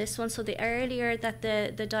key on this one. So the earlier that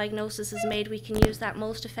the diagnosis is made, we can use that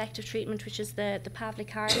most effective treatment, which is the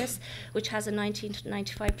Pavlik harness, which has a 19 to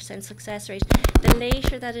 95% success rate. The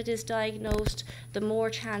later that it is diagnosed, the more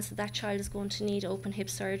chance that child is going to need open hip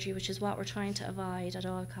surgery, which is what we're trying to avoid at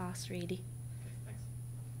all costs, really.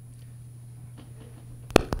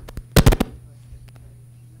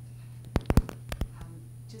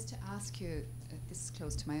 Just to ask you, this is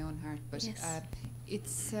close to my own heart, but yes.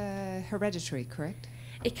 It's hereditary, correct?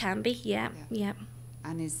 It can be, yeah.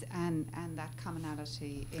 And that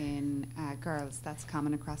commonality in girls, that's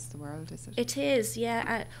common across the world, is it? It is,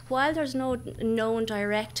 yeah. While there's no known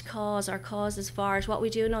direct cause or causes for it, what we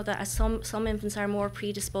do know that some infants are more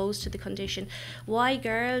predisposed to the condition. Why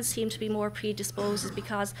girls seem to be more predisposed is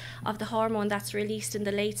because of the hormone that's released in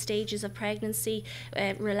the late stages of pregnancy,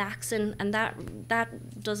 relaxin, and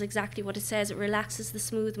that does exactly what it says. It relaxes the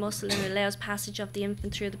smooth muscle and allows passage of the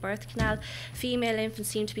infant through the birth canal. Female infants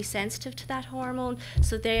seem to be sensitive to that hormone,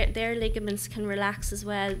 so their ligaments can relax as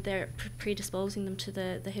well. They're predisposing them to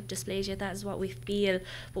the hip dysplasia. That is what we feel,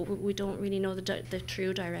 but we don't really know the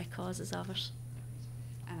true direct causes of it.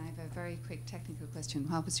 And I have a very quick technical question.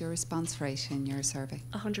 What was your response rate in your survey?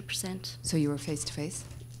 100%. So you were face-to-face?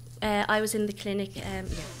 I was in the clinic, yeah,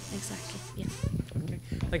 exactly, yeah. Okay.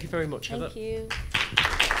 Thank you very much, Heather. Thank you.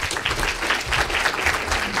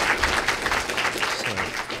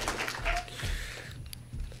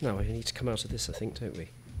 Now we need to come out of this, I think, don't we?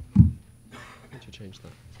 Need to change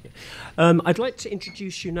that. Yeah. I'd like to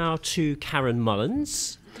introduce you now to Karen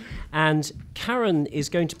Mullins. And Karen is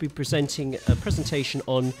going to be presenting a presentation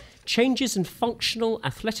on changes in functional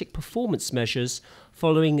athletic performance measures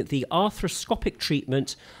following the arthroscopic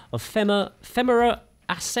treatment of femora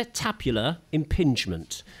acetabular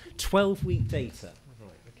impingement. 12-week data. Right,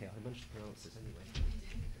 okay, I managed to pronounce it anyway.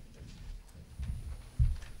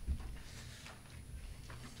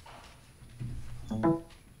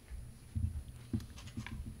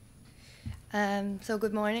 So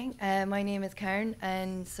good morning, my name is Karen,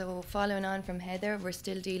 and so following on from Heather, we're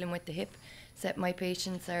still dealing with the hip, except my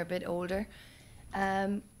patients are a bit older.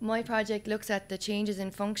 My project looks at the changes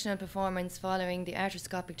in functional performance following the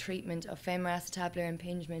arthroscopic treatment of femoroacetabular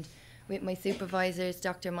impingement with my supervisors,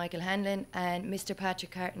 Dr. Michael Hanlon and Mr.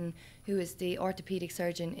 Patrick Carton, who is the orthopaedic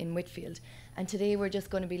surgeon in Whitfield. And today we're just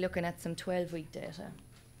going to be looking at some 12-week data.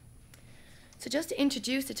 So just to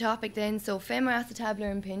introduce the topic then, so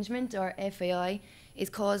femoroacetabular impingement, or FAI, is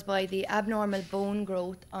caused by the abnormal bone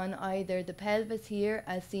growth on either the pelvis here,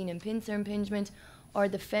 as seen in pincer impingement, or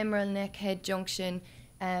the femoral neck-head junction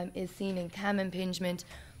is seen in cam impingement.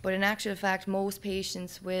 But in actual fact, most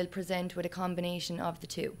patients will present with a combination of the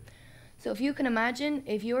two. So if you can imagine,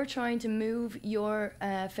 if you're trying to move your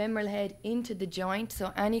femoral head into the joint,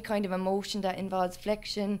 so any kind of a motion that involves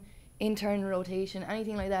flexion, internal rotation,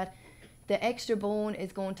 anything like that, the extra bone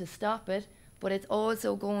is going to stop it, but it's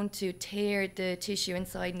also going to tear the tissue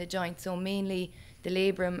inside in the joint, so mainly the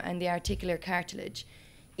labrum and the articular cartilage.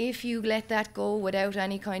 If you let that go without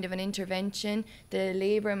any kind of an intervention, the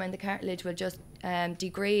labrum and the cartilage will just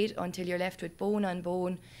degrade until you're left with bone on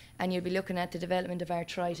bone, and you'll be looking at the development of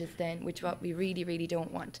arthritis then, which what we really, really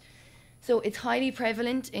don't want. So it's highly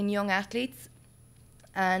prevalent in young athletes,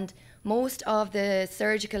 and most of the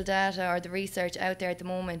surgical data or the research out there at the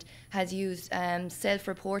moment has used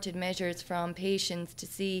self-reported measures from patients to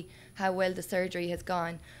see how well the surgery has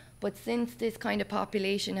gone. But since this kind of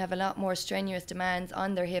population have a lot more strenuous demands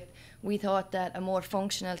on their hip, we thought that a more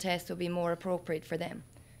functional test would be more appropriate for them.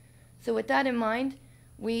 So with that in mind,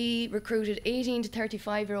 we recruited 18 to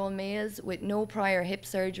 35-year-old males with no prior hip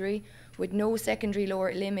surgery, with no secondary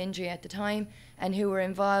lower limb injury at the time, and who were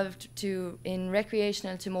involved in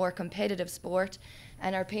recreational to more competitive sport,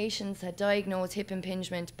 and our patients had diagnosed hip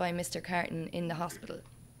impingement by Mr. Carton in the hospital.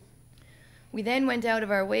 We then went out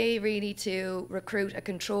of our way really to recruit a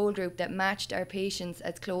control group that matched our patients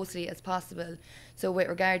as closely as possible. So with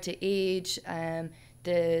regard to age,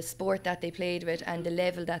 the sport that they played with, and the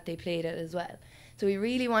level that they played at as well. So we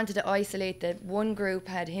really wanted to isolate that one group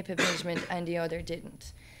had hip impingement and the other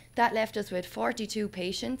didn't. That left us with 42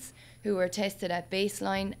 patients who were tested at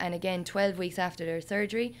baseline and again 12 weeks after their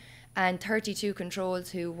surgery, and 32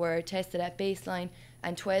 controls who were tested at baseline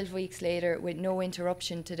and 12 weeks later with no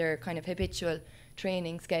interruption to their kind of habitual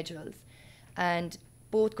training schedules. And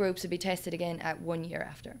both groups would be tested again at 1 year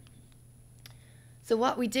after. So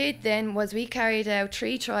what we did then was we carried out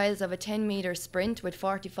 3 trials of a 10-metre sprint with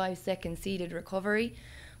 45-second seated recovery.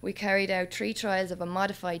 We carried out 3 trials of a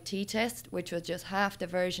modified T-test, which was just half the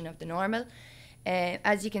version of the normal.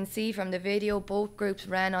 As you can see from the video, both groups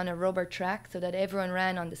ran on a rubber track so that everyone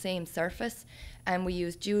ran on the same surface, and we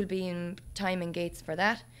used dual beam timing gates for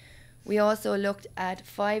that. We also looked at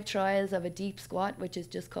 5 trials of a deep squat, which is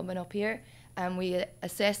just coming up here, and we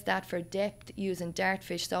assessed that for depth using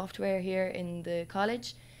Dartfish software here in the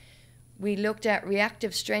college. We looked at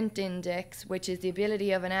reactive strength index, which is the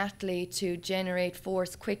ability of an athlete to generate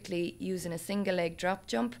force quickly using a single leg drop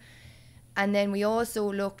jump. And then we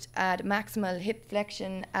also looked at maximal hip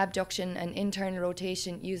flexion, abduction and internal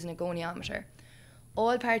rotation using a goniometer.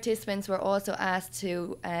 All participants were also asked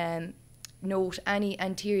to note any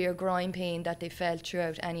anterior groin pain that they felt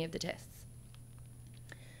throughout any of the tests.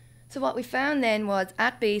 So what we found then was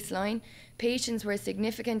at baseline, patients were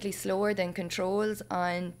significantly slower than controls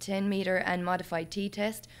on 10-metre and modified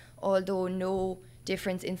T-test, although no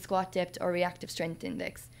difference in squat depth or reactive strength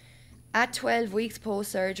index. At 12 weeks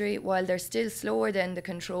post-surgery, while they're still slower than the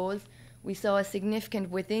controls, we saw a significant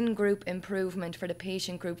within-group improvement for the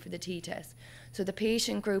patient group for the T-test. So the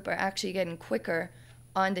patient group are actually getting quicker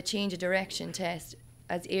on the change of direction test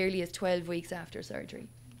as early as 12 weeks after surgery.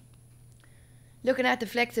 Looking at the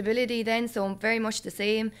flexibility then, so very much the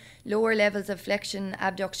same, lower levels of flexion,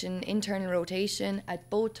 abduction, internal rotation at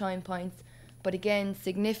both time points, but again,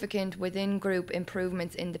 significant within-group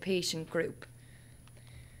improvements in the patient group.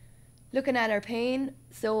 Looking at our pain,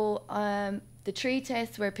 so the 3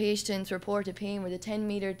 tests where patients reported pain were the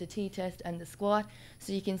 10-metre, the T-test and the squat.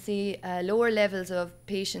 So you can see lower levels of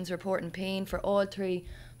patients reporting pain for all 3,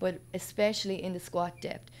 but especially in the squat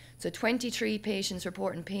depth. So 23 patients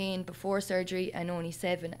reporting pain before surgery and only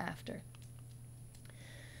 7 after.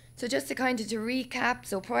 So just to kind of to recap,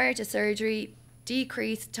 so prior to surgery,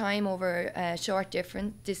 decreased time over short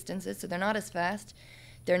distances, so they're not as fast.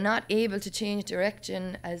 They're not able to change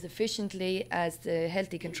direction as efficiently as the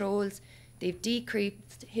healthy controls. They've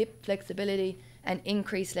decreased hip flexibility and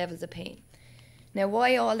increased levels of pain. Now,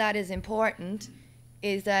 why all that is important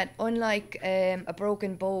is that unlike a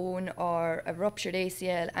broken bone or a ruptured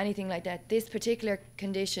ACL, anything like that, this particular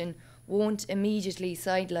condition won't immediately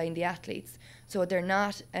sideline the athletes. So they're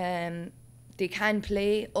not, they can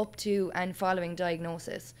play up to and following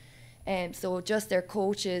diagnosis. So just their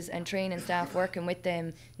coaches and training staff working with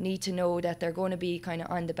them need to know that they're going to be kind of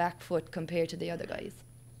on the back foot compared to the other guys.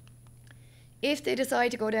 If they decide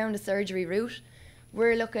to go down the surgery route,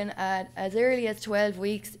 we're looking at as early as 12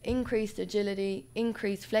 weeks, increased agility,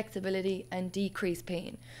 increased flexibility and decreased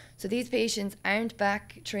pain. So these patients aren't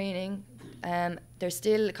back training, they're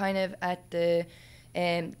still kind of at the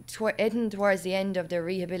heading towards the end of their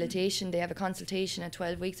rehabilitation. They have a consultation at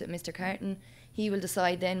 12 weeks with Mr. Carton. He will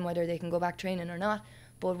decide then whether they can go back training or not,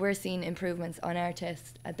 but we're seeing improvements on our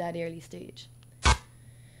tests at that early stage.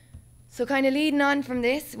 So kind of leading on from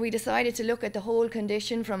this, we decided to look at the whole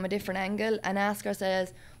condition from a different angle and ask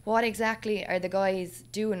ourselves, what exactly are the guys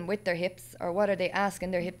doing with their hips, or what are they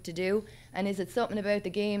asking their hip to do, and is it something about the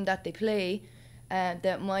game that they play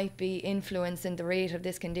that might be influencing the rate of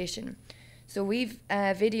this condition. So we've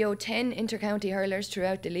videoed 10 inter-county hurlers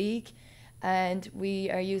throughout the league, and we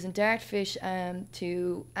are using Dartfish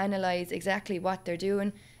to analyse exactly what they're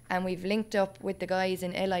doing, and we've linked up with the guys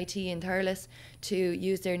in LIT and Thurles to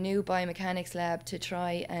use their new biomechanics lab to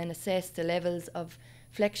try and assess the levels of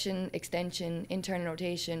flexion, extension, internal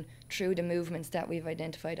rotation through the movements that we've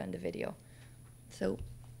identified on the video. So,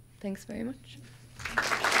 thanks very much.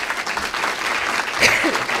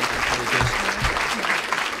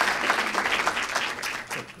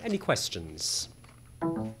 Any questions?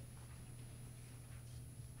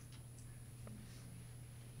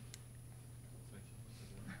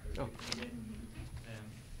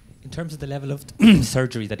 In terms of the level of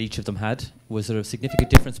surgery that each of them had, was there a significant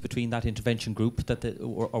difference between that intervention group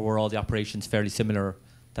or were all the operations fairly similar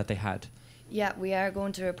that they had? Yeah, we are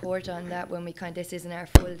going to report on that when we this isn't our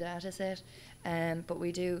full data set, but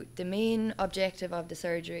we do, the main objective of the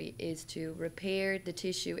surgery is to repair the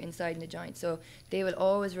tissue inside the joint. So they will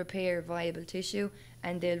always repair viable tissue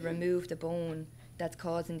and they'll remove the bone that's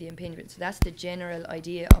causing the impingement. So that's the general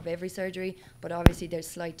idea of every surgery, but obviously there's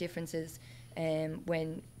slight differences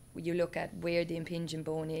when you look at where the impinging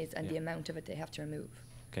bone is and the amount of it they have to remove.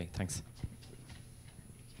 Okay, thanks.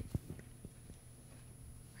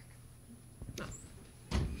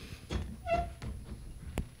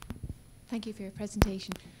 Thank you for your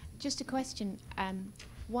presentation. Just a question,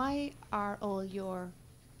 why are all your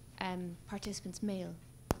participants male?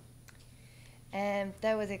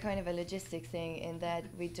 That was a kind of a logistics thing in that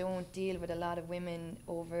we don't deal with a lot of women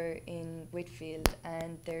over in Whitfield,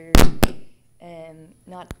 and they're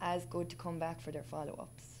not as good to come back for their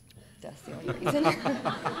follow-ups. That's the only reason.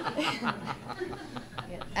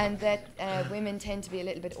 Yeah. And that women tend to be a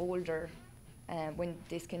little bit older when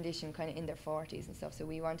this condition kind of in their 40s and stuff. So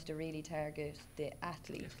we wanted to really target the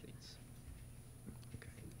athletes. Okay.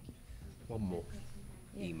 One more.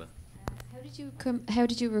 Yeah. Ema. How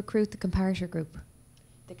did you recruit the comparator group?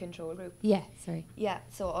 The control group? Yeah, sorry. Yeah,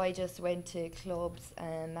 so I just went to clubs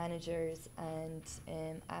and managers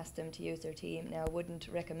and asked them to use their team. Now, I wouldn't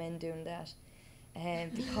recommend doing that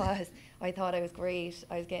because I thought I was great.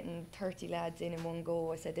 I was getting 30 lads in one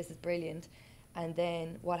go. I said, this is brilliant. And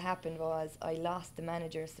then what happened was I lost the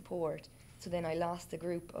manager's support. So then I lost a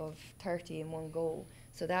group of 30 in one go.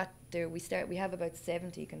 So that we have about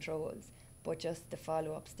 70 controls, but just the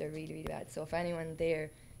follow-ups, they're really, really bad. So if anyone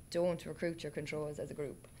there, don't recruit your controls as a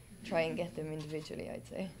group. Try and get them individually, I'd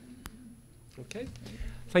say. Okay.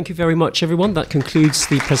 Thank you very much, everyone. That concludes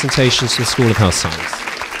the presentations from the School of Health Science.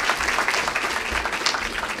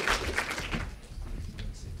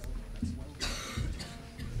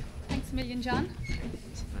 Thanks a million, John.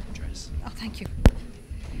 Oh, thank you.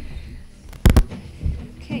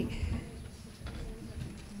 Okay.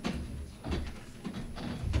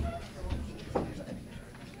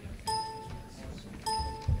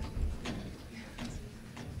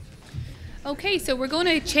 Okay, so we're going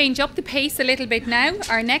to change up the pace a little bit now.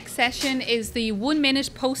 Our next session is the 1-minute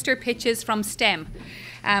poster pitches from STEM.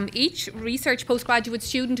 Each research postgraduate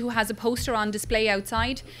student who has a poster on display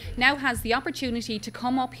outside now has the opportunity to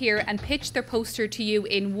come up here and pitch their poster to you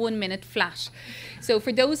in 1 minute flat. So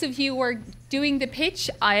for those of you who are doing the pitch,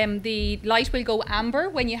 the light will go amber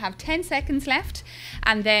when you have 10 seconds left,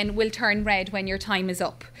 and then will turn red when your time is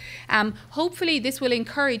up. Hopefully this will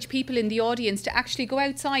encourage people in the audience to actually go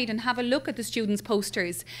outside and have a look at the students'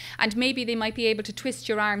 posters, and maybe they might be able to twist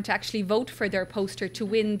your arm to actually vote for their poster to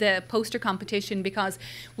win the poster competition, because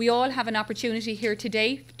we all have an opportunity here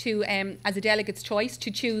today to, as a delegate's choice,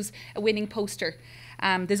 to choose a winning poster.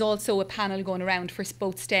 There's also a panel going around for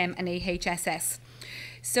both STEM and AHSS.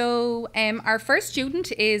 So our first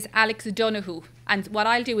student is Alex Donoghue, and what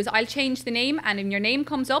I'll do is I'll change the name, and when your name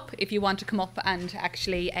comes up, if you want to come up and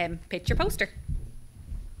actually pitch your poster.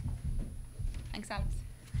 Thanks, Alex.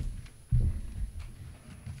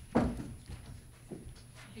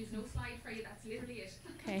 There's no slide for you, that's literally it.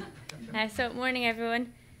 Okay, so morning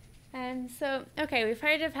everyone. Okay, we've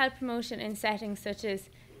heard of health promotion in settings such as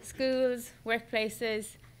schools,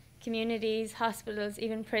 workplaces, communities, hospitals,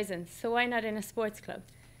 even prisons. So why not in a sports club?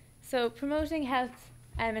 So promoting health,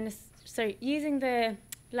 using the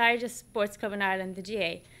largest sports club in Ireland, the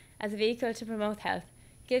GA, as a vehicle to promote health,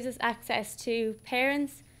 gives us access to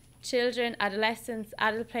parents, children, adolescents,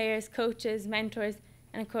 adult players, coaches, mentors,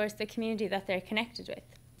 and of course the community that they're connected with.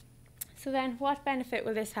 So then what benefit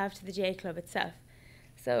will this have to the GA Club itself?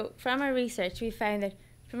 So from our research, we found that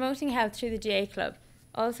promoting health through the GA Club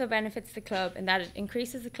also benefits the club in that it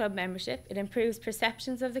increases the club membership, it improves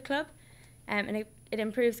perceptions of the club, and it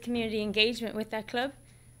improves community engagement with that club.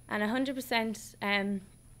 And 100%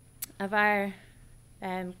 of our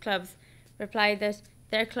clubs replied that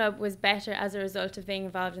their club was better as a result of being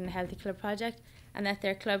involved in the Healthy Club project and that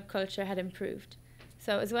their club culture had improved.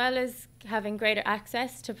 So as well as having greater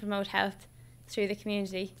access to promote health through the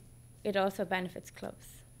community, it also benefits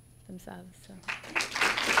clubs themselves. So.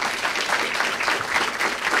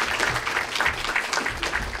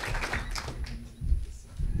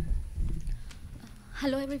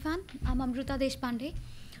 Hello everyone, I'm Amruta Deshpande.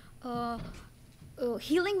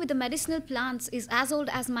 Healing with the medicinal plants is as old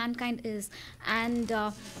as mankind is, and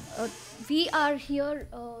we are here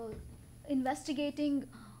investigating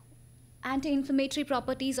anti-inflammatory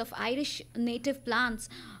properties of Irish native plants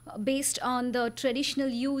based on the traditional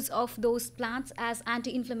use of those plants as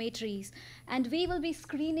anti-inflammatories. And we will be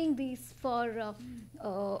screening these for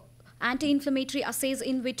anti-inflammatory assays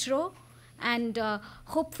in vitro, and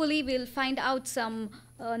hopefully we'll find out some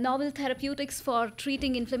novel therapeutics for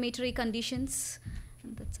treating inflammatory conditions.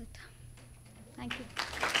 And that's it. Thank you.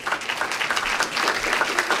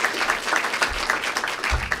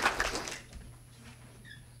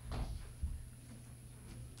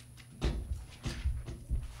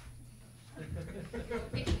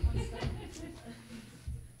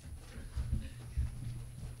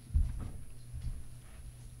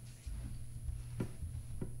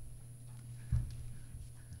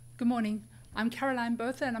 Good morning. I'm Caroline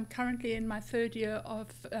Bertha, and I'm currently in my third year of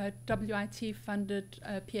WIT-funded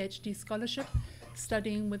PhD scholarship,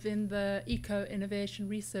 studying within the Eco Innovation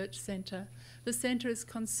Research Centre. The centre is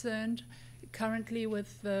concerned currently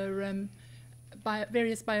with the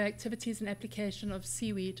various bioactivities and application of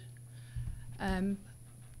seaweed.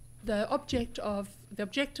 The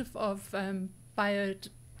objective of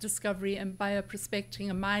biodiscovery and bioprospecting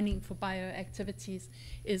and mining for bioactivities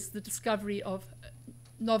is the discovery of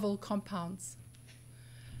novel compounds.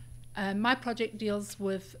 My project deals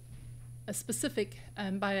with a specific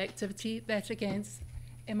bioactivity, that against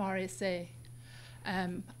MRSA.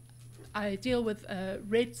 I deal with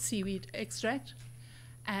red seaweed extract,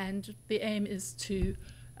 and the aim is to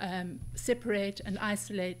separate and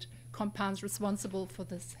isolate compounds responsible for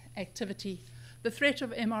this activity. The threat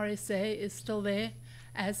of MRSA is still there,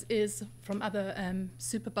 as is from other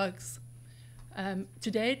superbugs.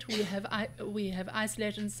 To date, we have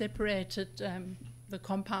isolated and separated the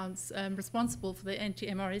compounds responsible for the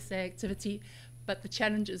anti-MRSA activity, but the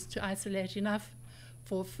challenge is to isolate enough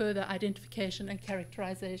for further identification and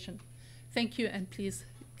characterization. Thank you, and please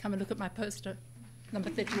come and look at my poster, number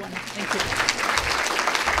 31. Thank you.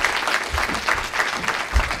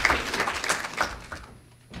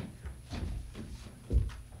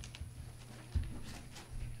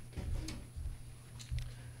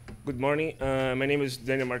 Good morning. My name is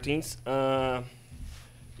Daniel Martins.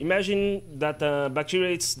 Imagine that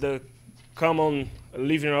bacteria is the common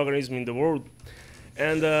living organism in the world,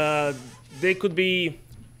 and they could be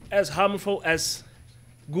as harmful as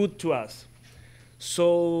good to us.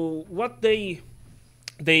 So what they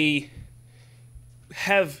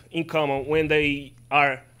have in common when they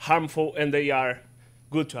are harmful and they are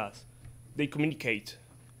good to us? They communicate.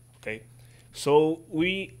 Okay. So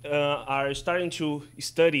we are starting to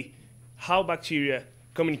study how bacteria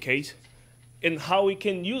communicate and how we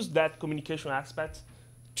can use that communication aspect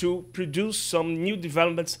to produce some new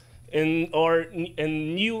developments and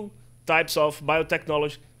new types of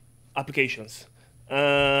biotechnology applications.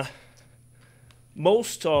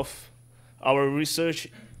 Most of our research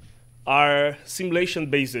are simulation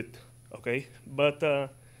based, okay? But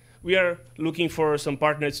we are looking for some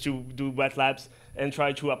partners to do wet labs and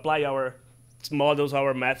try to apply our models,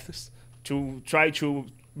 our methods, to try to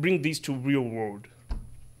bring these to real world.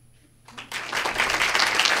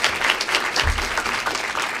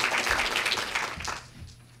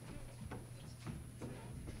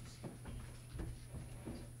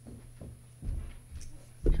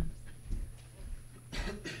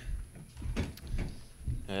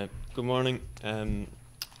 Good morning.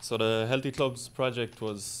 So the Healthy Clubs project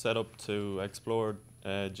was set up to explore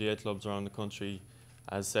GA clubs around the country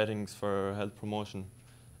as settings for health promotion.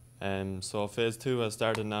 So phase 2 has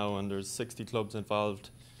started now, and there's 60 clubs involved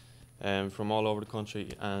from all over the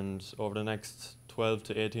country, and over the next 12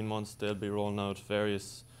 to 18 months they'll be rolling out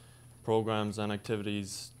various programs and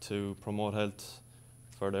activities to promote health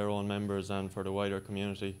for their own members and for the wider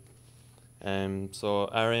community. So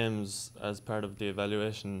our aims as part of the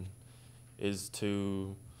evaluation is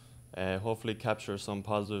to hopefully capture some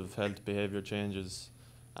positive health behaviour changes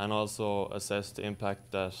and also assess the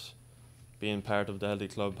impact that being part of the Healthy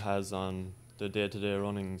Club has on the day-to-day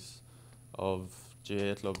runnings of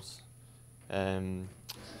GA clubs.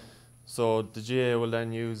 So the GA will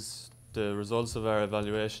then use the results of our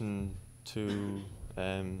evaluation to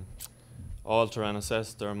alter and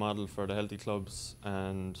assess their model for the healthy clubs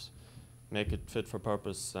and make it fit for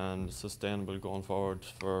purpose and sustainable going forward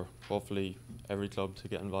for hopefully every club to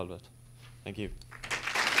get involved with. Thank you.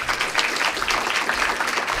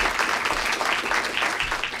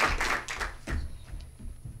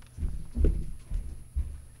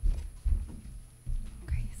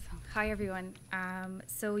 Hi everyone.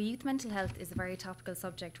 So youth mental health is a very topical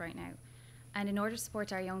subject right now, and in order to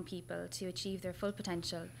support our young people to achieve their full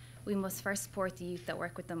potential, we must first support the youth that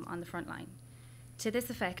work with them on the front line. To this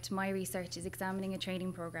effect, my research is examining a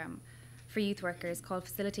training programme for youth workers called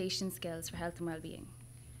Facilitation Skills for Health and Wellbeing.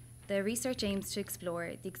 The research aims to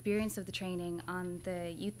explore the experience of the training on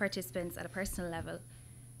the youth participants at a personal level,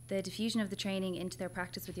 the diffusion of the training into their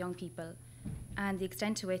practice with young people, and the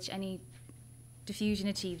extent to which any diffusion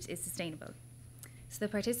achieved is sustainable. So the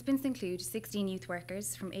participants include 16 youth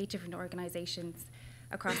workers from 8 different organisations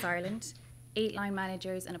across Ireland, 8 line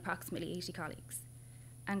managers and approximately 80 colleagues.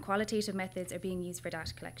 And qualitative methods are being used for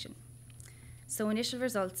data collection. So initial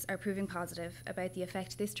results are proving positive about the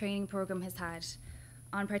effect this training programme has had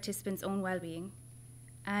on participants' own well-being,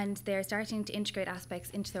 and they're starting to integrate aspects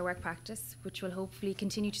into their work practice, which will hopefully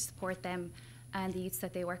continue to support them and the youths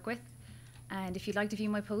that they work with. And if you'd like to view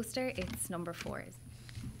my poster, it's number 4.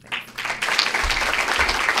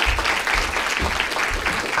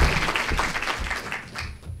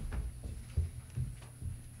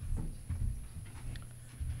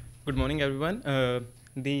 Good morning, everyone.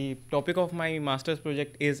 The topic of my master's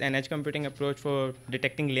project is an edge computing approach for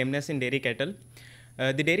detecting lameness in dairy cattle.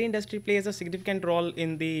 The dairy industry plays a significant role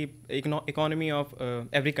in the economy of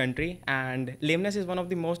every country, and lameness is one of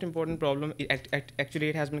the most important problems. Actually,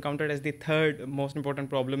 it has been counted as the 3rd most important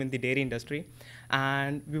problem in the dairy industry.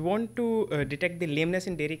 And we want to detect the lameness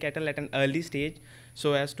in dairy cattle at an early stage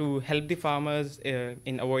so as to help the farmers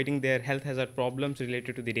in avoiding their health hazard problems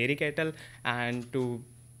related to the dairy cattle, and to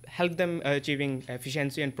help them achieving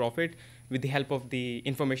efficiency and profit with the help of the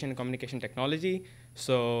information and communication technology.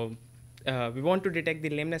 So we want to detect the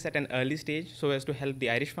lameness at an early stage so as to help the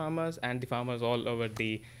Irish farmers and the farmers all over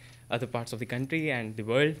the other parts of the country and the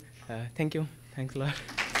world. Thank you. Thanks a lot.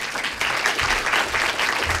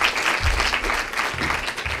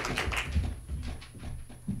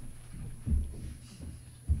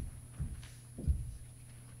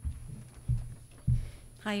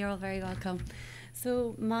 Hi, you're all very welcome.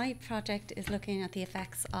 So my project is looking at the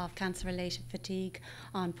effects of cancer-related fatigue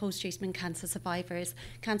on post-treatment cancer survivors.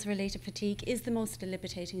 Cancer-related fatigue is the most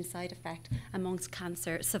debilitating side effect amongst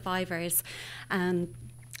cancer survivors,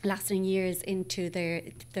 lasting years into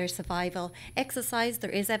their survival. Exercise,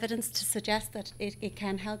 there is evidence to suggest that it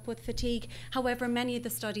can help with fatigue. However, many of the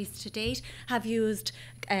studies to date have used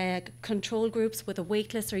control groups with a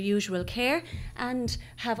waitlist or usual care, and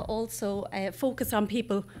have also focused on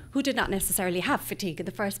people who did not necessarily have fatigue in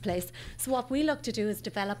the first place. So what we look to do is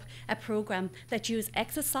develop a programme that use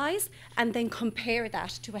exercise and then compare that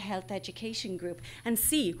to a health education group and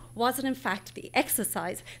see, was it in fact the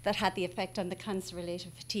exercise that had the effect on the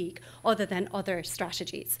cancer-related fatigue other than other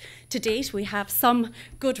strategies. To date, we have some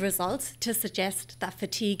good results to suggest that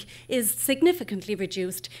fatigue is significantly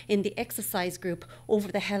reduced in the exercise group over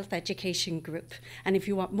the health education group. And if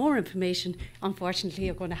you want more information, unfortunately,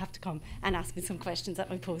 you're going to have to come and ask me some questions at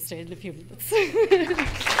my poster in a few minutes.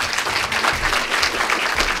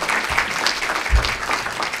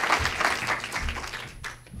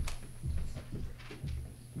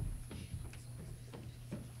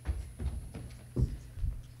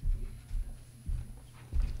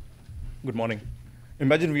 Good morning.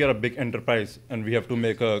 Imagine we are a big enterprise and we have to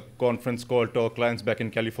make a conference call to our clients back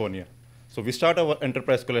in California. So we start our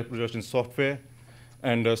enterprise collaboration software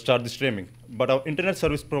and start the streaming. But our internet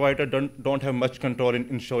service provider don't have much control in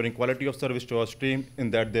ensuring quality of service to our stream, in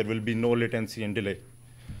that there will be no latency and delay.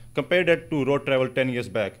 Compare that to road travel 10 years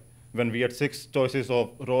back, when we had 6 choices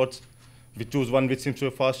of roads. We choose one which seems to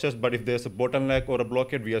be fastest, but if there's a bottleneck or a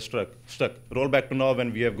blockade, we are stuck. Roll back to now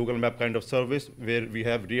when we have Google Map kind of service, where we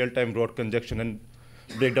have real-time road congestion and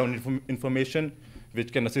breakdown information,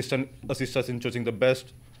 which can assist us in choosing the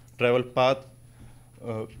best travel path.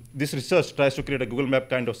 This research tries to create a Google Map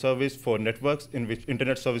kind of service for networks in which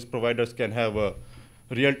internet service providers can have a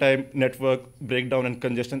real-time network breakdown and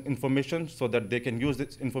congestion information so that they can use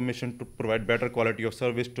this information to provide better quality of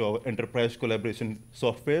service to our enterprise collaboration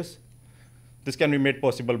softwares. This can be made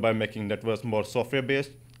possible by making networks more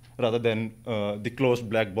software-based rather than the closed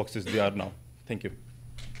black boxes they are now. Thank you.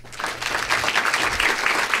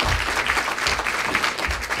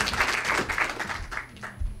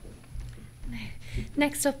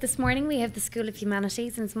 Next up this morning we have the School of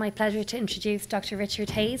Humanities, and it's my pleasure to introduce Dr.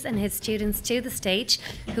 Richard Hayes and his students to the stage,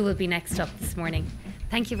 who will be next up this morning.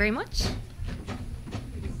 Thank you very much.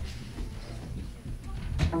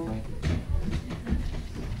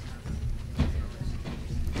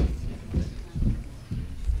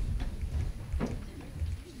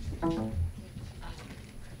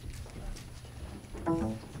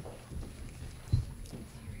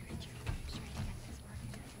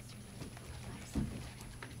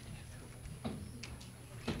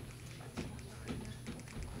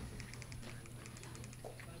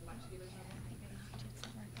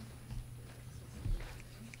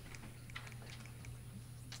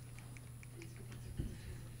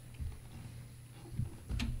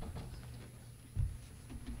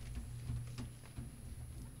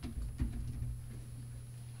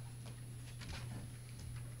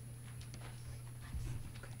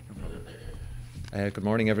 Good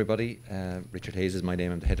morning, everybody. Richard Hayes is my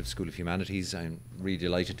name. I'm the head of School of Humanities. I'm really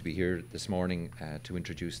delighted to be here this morning to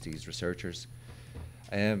introduce these researchers.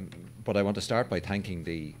 But I want to start by thanking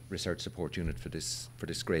the Research Support Unit for this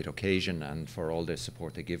great occasion and for all the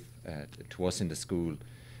support they give to us in the school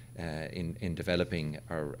in developing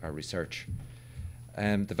our research.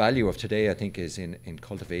 The value of today, I think, is in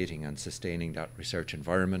cultivating and sustaining that research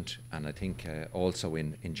environment, and I think also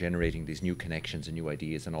in generating these new connections and new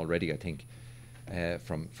ideas. And already, I think,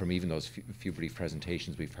 from even those few brief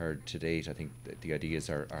presentations we've heard to date, I think the ideas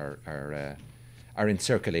are in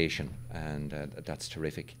circulation, and that's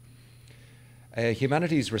terrific.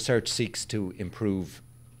 Humanities research seeks to improve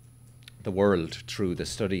the world through the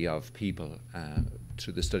study of people,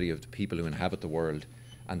 through the study of the people who inhabit the world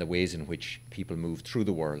and the ways in which people move through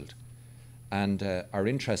the world. And our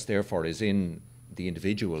interest, therefore, is in the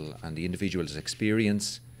individual and the individual's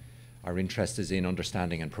experience. Our interest is in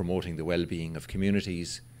understanding and promoting the well-being of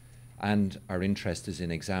communities, and our interest is in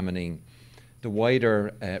examining the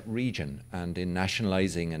wider region and in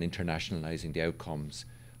nationalising and internationalising the outcomes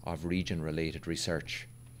of region-related research.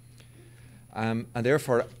 And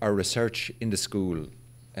therefore, our research in the school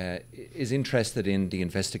is interested in the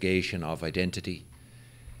investigation of identity.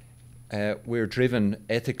 We're driven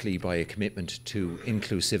ethically by a commitment to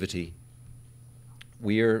inclusivity.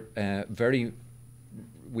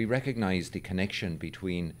 We recognise the connection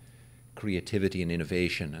between creativity and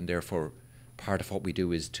innovation, and therefore part of what we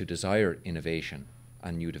do is to desire innovation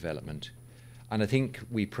and new development. And I think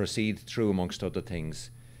we proceed through, amongst other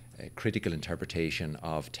things, critical interpretation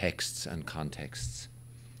of texts and contexts.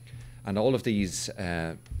 And all of these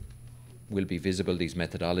will be visible, these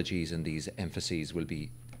methodologies and these emphases will be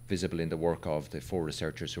visible in the work of the 4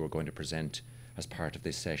 researchers who are going to present as part of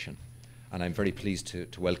this session. And I'm very pleased to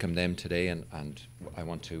welcome them today, and I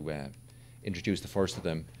want to introduce the first of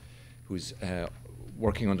them, who's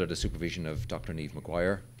working under the supervision of Dr. Niamh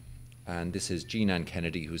Maguire. And this is Jean-Anne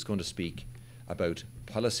Kennedy, who's going to speak about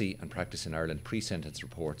policy and practice in Ireland, pre-sentence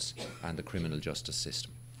reports and the criminal justice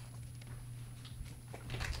system.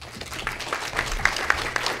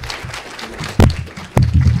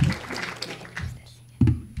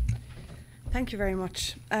 Thank you very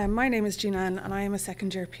much. My name is Jean-Anne, and I am a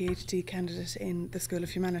second-year PhD candidate in the School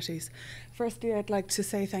of Humanities. Firstly, I'd like to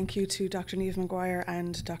say thank you to Dr. Niamh Maguire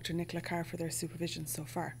and Dr. Nicola Carr for their supervision so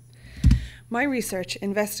far. My research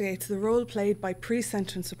investigates the role played by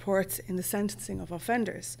pre-sentence reports in the sentencing of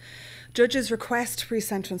offenders. Judges request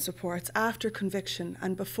pre-sentence reports after conviction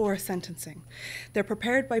and before sentencing. They're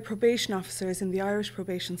prepared by probation officers in the Irish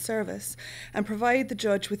Probation Service and provide the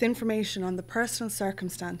judge with information on the personal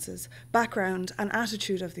circumstances, background and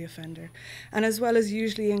attitude of the offender, and as well as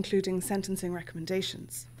usually including sentencing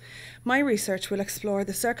recommendations. My research will explore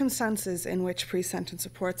the circumstances in which pre-sentence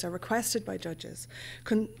reports are requested by judges,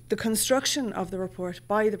 the construction of the report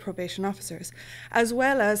by the probation officers, as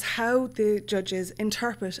well as how the judges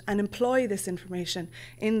interpret and employ this information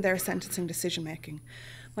in their sentencing decision-making.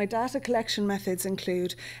 My data collection methods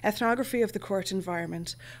include ethnography of the court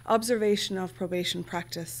environment, observation of probation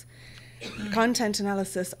practice, content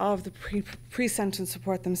analysis of the pre-sentence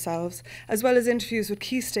report themselves, as well as interviews with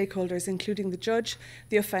key stakeholders, including the judge,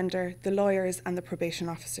 the offender, the lawyers, and the probation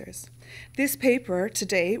officers. This paper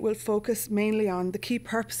today will focus mainly on the key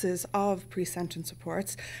purposes of pre-sentence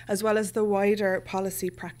reports, as well as the wider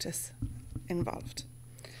policy practice involved.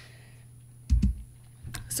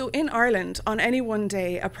 So in Ireland, on any one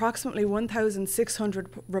day, approximately 1,600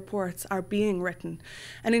 reports are being written.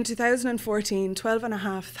 And in 2014,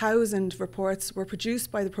 12,500 reports were produced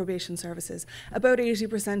by the probation services, about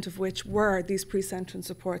 80% of which were these pre-sentence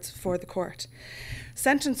reports for the court.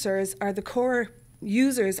 Sentencers are the core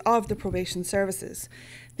users of the probation services.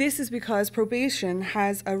 This is because probation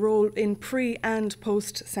has a role in pre- and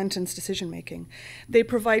post-sentence decision-making. They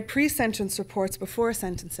provide pre-sentence reports before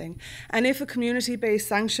sentencing, and if a community-based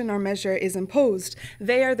sanction or measure is imposed,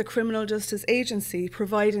 they are the criminal justice agency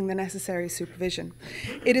providing the necessary supervision.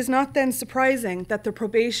 It is not then surprising that the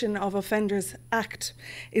Probation of Offenders Act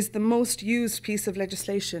is the most used piece of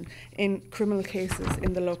legislation in criminal cases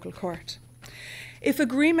in the local court. If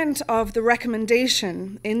agreement of the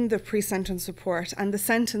recommendation in the pre-sentence report and the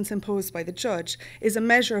sentence imposed by the judge is a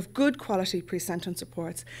measure of good quality pre-sentence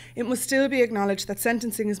reports, it must still be acknowledged that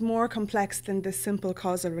sentencing is more complex than this simple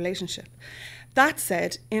causal relationship. That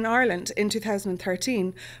said, in Ireland in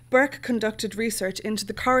 2013, Burke conducted research into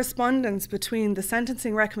the correspondence between the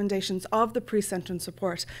sentencing recommendations of the pre-sentence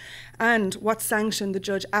report and what sanction the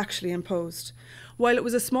judge actually imposed. While it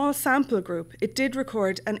was a small sample group, it did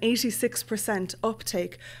record an 86%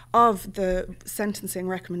 uptake of the sentencing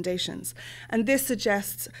recommendations. And this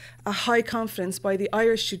suggests a high confidence by the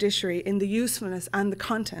Irish judiciary in the usefulness and the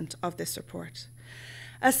content of this report.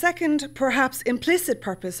 A second, perhaps implicit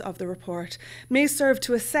purpose of the report may serve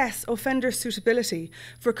to assess offender suitability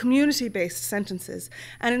for community-based sentences,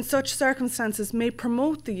 and in such circumstances may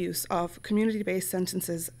promote the use of community-based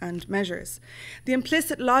sentences and measures. The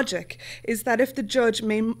implicit logic is that if the judge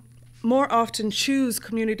may more often choose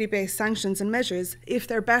community-based sanctions and measures if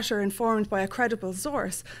they're better informed by a credible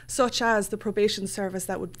source, such as the probation service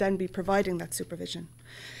that would then be providing that supervision.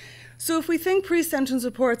 So if we think pre-sentence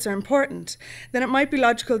reports are important, then it might be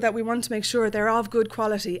logical that we want to make sure they're of good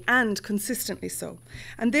quality and consistently so.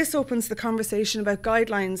 And this opens the conversation about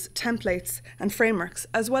guidelines, templates and frameworks,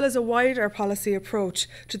 as well as a wider policy approach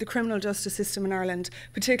to the criminal justice system in Ireland,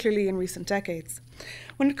 particularly in recent decades.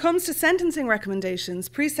 When it comes to sentencing recommendations,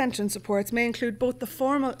 pre-sentence reports may include both the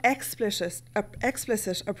formal explicit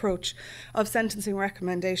approach of sentencing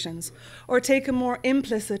recommendations or take a more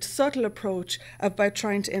implicit, subtle approach about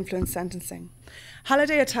trying to influence sentencing.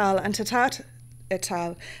 Halliday et al. And Tatat et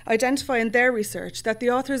al. Identify in their research that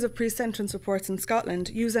the authors of pre-sentence reports in Scotland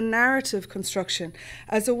use a narrative construction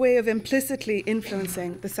as a way of implicitly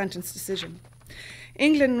influencing the sentence decision.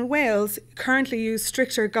 England and Wales currently use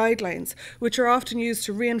stricter guidelines, which are often used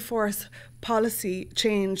to reinforce policy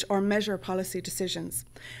change or measure policy decisions.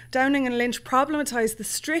 Downing and Lynch problematised the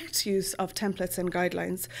strict use of templates and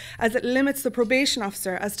guidelines as it limits the probation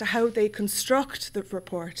officer as to how they construct the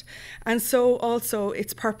report, and so also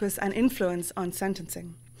its purpose and influence on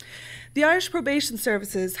sentencing. The Irish probation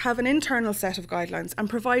services have an internal set of guidelines and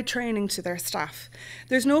provide training to their staff.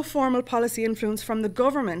 There's no formal policy influence from the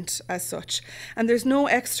government as such, and there's no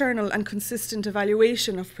external and consistent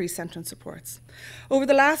evaluation of pre-sentence reports. Over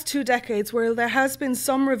the last 2 decades, while there has been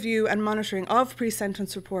some review and monitoring of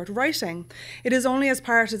pre-sentence report writing, it is only as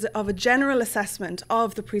part of a general assessment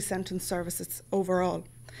of the pre-sentence services overall.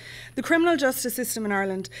 The criminal justice system in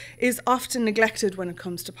Ireland is often neglected when it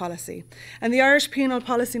comes to policy, and the Irish penal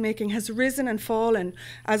policy making has risen and fallen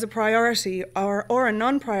as a priority or a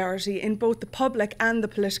non-priority in both the public and the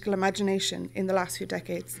political imagination in the last few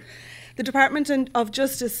decades. The Department of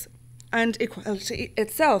Justice and Equality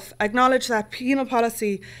itself acknowledge that penal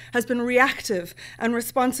policy has been reactive and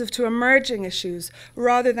responsive to emerging issues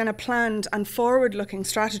rather than a planned and forward-looking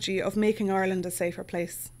strategy of making Ireland a safer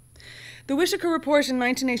place. The Whitaker Report in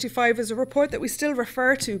 1985 is a report that we still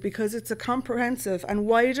refer to because it's a comprehensive and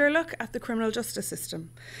wider look at the criminal justice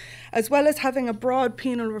system. As well as having a broad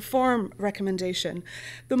penal reform recommendation,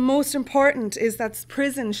 the most important is that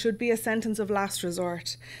prison should be a sentence of last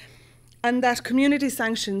resort, and that community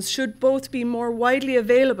sanctions should both be more widely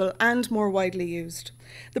available and more widely used.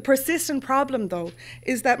 The persistent problem, though,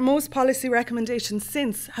 is that most policy recommendations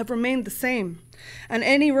since have remained the same, and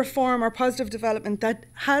any reform or positive development that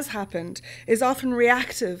has happened is often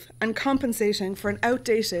reactive and compensating for an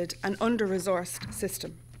outdated and under-resourced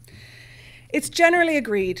system. It's generally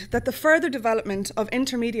agreed that the further development of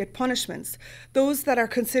intermediate punishments, those that are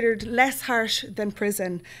considered less harsh than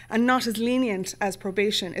prison and not as lenient as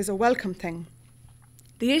probation, is a welcome thing.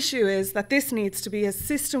 The issue is that this needs to be a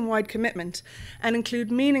system-wide commitment and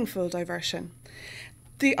include meaningful diversion.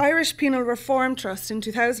 The Irish Penal Reform Trust in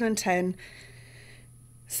 2010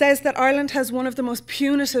 says that Ireland has one of the most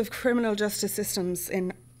punitive criminal justice systems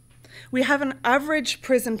in. We have an average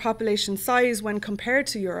prison population size when compared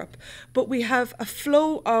to Europe, but we have a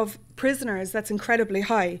flow of prisoners that's incredibly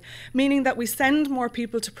high, meaning that we send more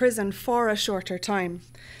people to prison for a shorter time.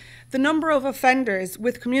 The number of offenders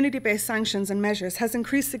with community-based sanctions and measures has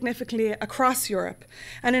increased significantly across Europe,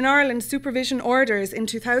 and in Ireland, supervision orders in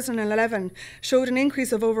 2011 showed an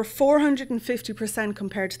increase of over 450%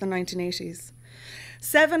 compared to the 1980s.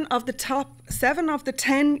 7 of the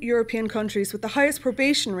 10 European countries with the highest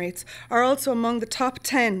probation rates are also among the top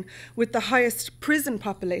 10 with the highest prison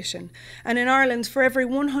population. And in Ireland, for every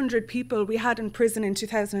 100 people we had in prison in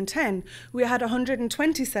 2010, we had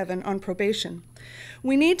 127 on probation.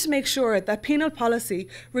 We need to make sure that penal policy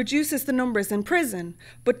reduces the numbers in prison,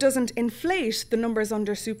 but doesn't inflate the numbers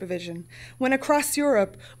under supervision, when across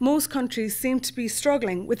Europe, most countries seem to be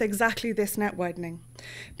struggling with exactly this net widening.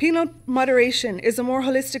 Penal moderation is a more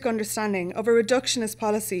holistic understanding of a reductionist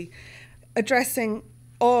policy addressing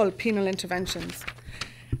all penal interventions.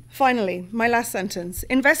 Finally, my last sentence.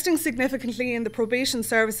 Investing significantly in the probation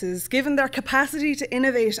services, given their capacity to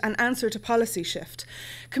innovate and answer to policy shift,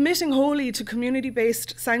 committing wholly to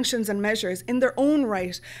community-based sanctions and measures in their own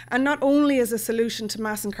right, and not only as a solution to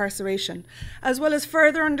mass incarceration, as well as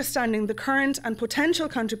further understanding the current and potential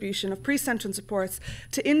contribution of pre-sentence reports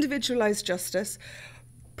to individualised justice,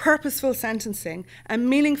 purposeful sentencing and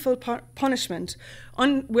meaningful punishment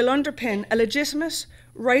will underpin a legitimate,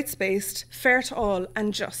 rights-based, fair to all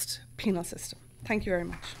and just penal system. Thank you very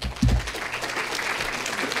much.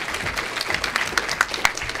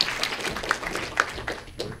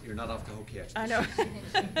 You're not off the hook yet. I know.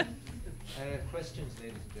 Questions,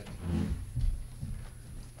 ladies and gentlemen?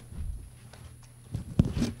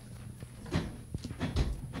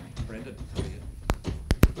 Brendan, how are you?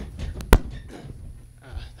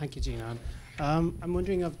 Thank you, Jean-Anne. I'm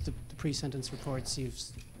wondering of the pre-sentence reports you've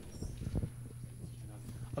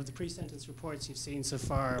seen so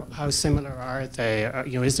far, how similar are they?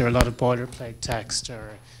 Is there a lot of boilerplate text,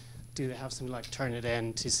 or do they have something like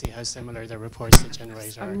Turnitin to see how similar the reports they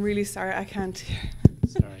generate are? I'm really sorry, I can't hear.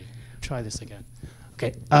 Sorry, try this again.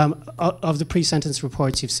 Okay, of the pre-sentence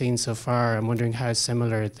reports you've seen so far, I'm wondering how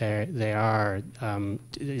similar they are.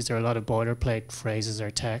 Is there a lot of boilerplate phrases or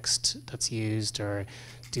text that's used, or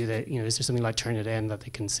do they, is there something like Turnitin that they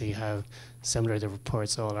can see how similar the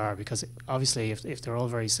reports all are? Because obviously, if they're all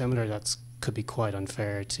very similar, that could be quite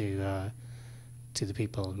unfair to the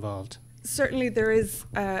people involved. Certainly there is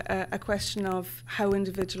a question of how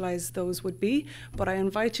individualised those would be, but I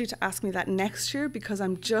invite you to ask me that next year, because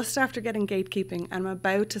I'm just after getting gatekeeping and I'm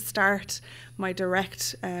about to start my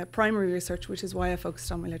direct primary research, which is why I focused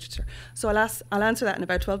on my literature. So I'll answer that in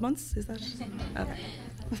about 12 months, is that?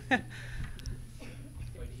 Okay.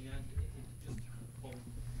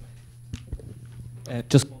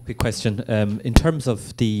 Just a quick question. In terms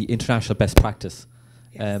of the international best practice,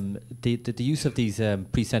 the use of these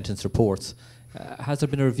pre-sentence reports, has there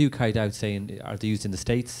been a review carried out saying, are they used in the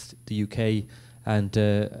States, the UK, and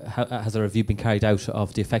has a review been carried out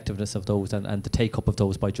of the effectiveness of those and the take-up of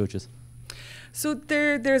those by judges? So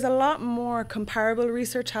there's a lot more comparable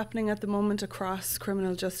research happening at the moment across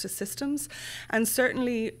criminal justice systems, and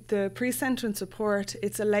certainly the pre-sentence report,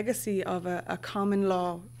 it's a legacy of a common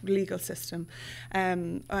law legal system,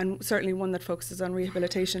 and certainly one that focuses on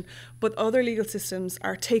rehabilitation. But other legal systems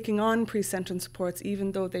are taking on pre-sentence reports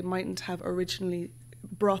even though they mightn't have originally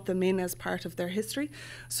brought them in as part of their history.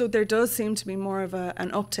 So there does seem to be more of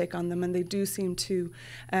an uptake on them, and they do seem to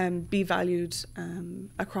be valued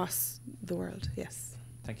across the world, yes.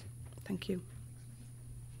 Thank you. Thank you.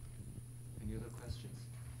 Any other questions?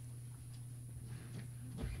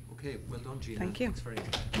 Okay, well done, Gina. Thank you. Thanks very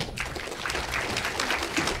much.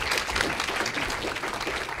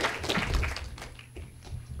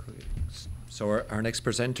 So our next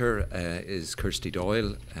presenter is Kirsty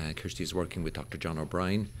Doyle. Kirsty is working with Dr. John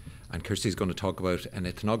O'Brien, and Kirsty is going to talk about an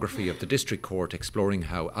ethnography of the District Court exploring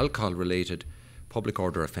how alcohol-related public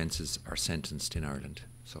order offences are sentenced in Ireland.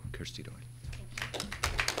 So, Kirsty Doyle.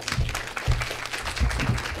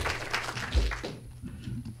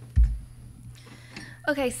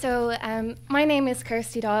 Okay, so my name is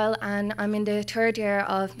Kirsty Doyle and I'm in the third year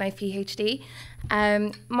of my PhD.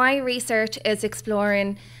 My research is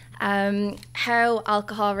exploring how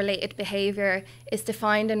alcohol-related behaviour is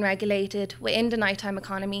defined and regulated within the nighttime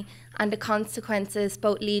economy and the consequences,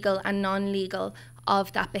 both legal and non-legal,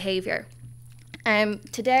 of that behaviour.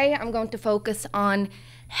 Today I'm going to focus on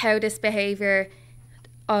how this behaviour,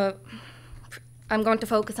 I'm going to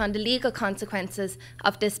focus on the legal consequences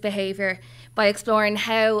of this behaviour by exploring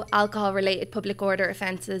how alcohol-related public order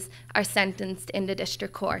offences are sentenced in the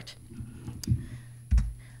District Court.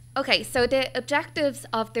 Okay, so the objectives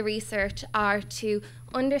of the research are to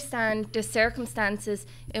understand the circumstances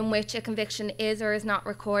in which a conviction is or is not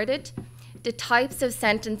recorded, the types of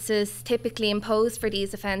sentences typically imposed for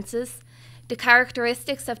these offences, the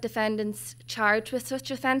characteristics of defendants charged with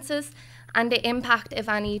such offences, and the impact, if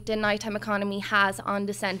any, the nighttime economy has on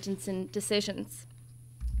the sentencing decisions.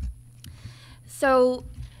 So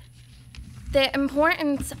the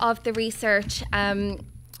importance of the research,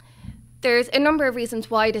 there's a number of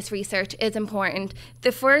reasons why this research is important.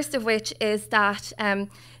 The first of which is that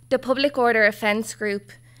the Public Order Offence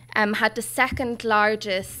Group had the second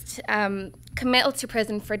largest committal to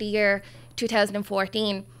prison for the year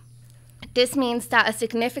 2014. This means that a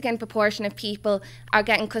significant proportion of people are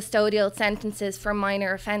getting custodial sentences for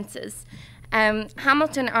minor offences.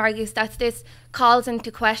 Hamilton argues that this calls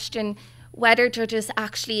into question whether judges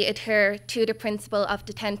actually adhere to the principle of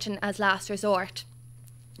detention as last resort.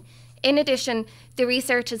 In addition, the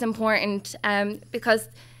research is important because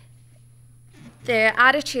the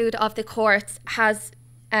attitude of the courts has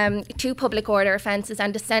to public order offences,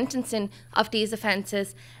 and the sentencing of these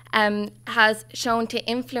offences has shown to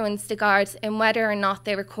influence the guards in whether or not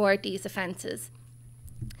they record these offences.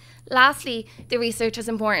 Lastly, the research is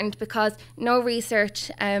important because no research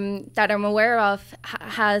that I'm aware of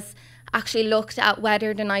has actually looked at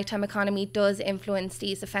whether the nighttime economy does influence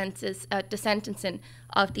these offences, the sentencing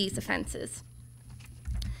of these offences.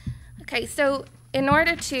 Okay, so in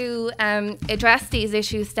order to address these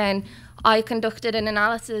issues then, I conducted an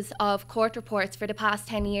analysis of court reports for the past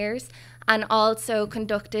 10 years and also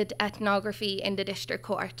conducted ethnography in the district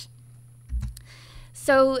court.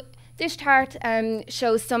 So this chart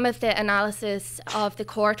shows some of the analysis of the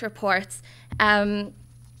court reports.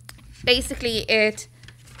 Basically, it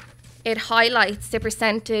highlights the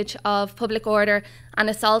percentage of public order and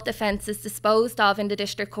assault offences disposed of in the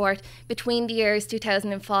district court between the years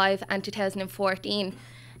 2005 and 2014.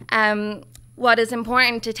 What is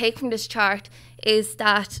important to take from this chart is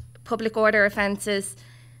that public order offences,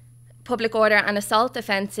 public order and assault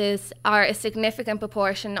offences are a significant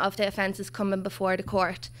proportion of the offences coming before the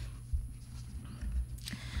court.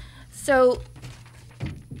 So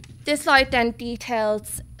this slide then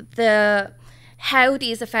details how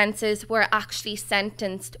these offences were actually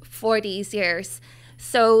sentenced for these years.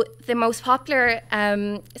 So the most popular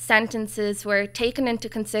sentences were taken into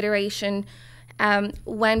consideration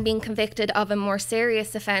when being convicted of a more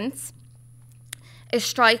serious offence, a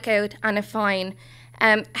strikeout and a fine.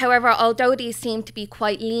 However, although these seem to be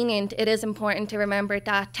quite lenient, it is important to remember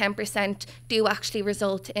that 10% do actually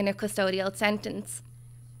result in a custodial sentence.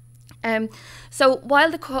 So while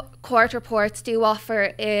the court reports do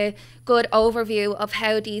offer a good overview of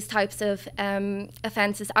how these types of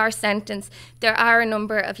offences are sentenced, there are a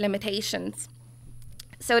number of limitations.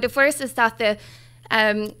 So the first is that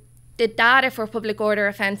the data for public order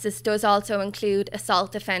offences does also include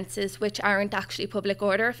assault offences, which aren't actually public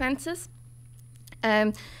order offences.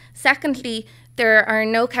 Secondly, there are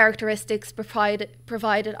no characteristics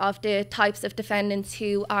provided of the types of defendants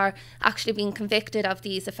who are actually being convicted of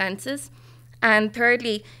these offences. And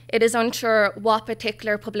thirdly, it is unsure what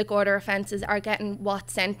particular public order offences are getting what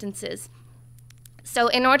sentences. So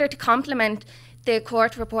in order to complement the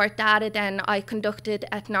court report data then, I conducted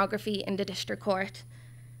ethnography in the district court.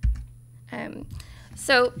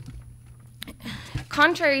 So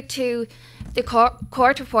contrary to the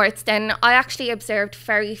court reports then, I actually observed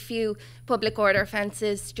very few public order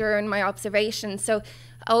offences during my observation. So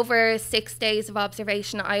over 6 days of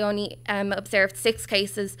observation, I only observed 6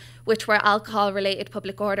 cases which were alcohol-related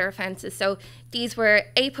public order offences. So these were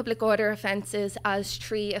 8 public order offences as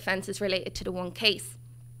 3 offences related to the one case.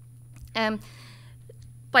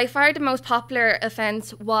 By far the most popular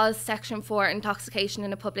offence was Section 4, intoxication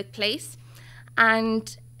in a public place.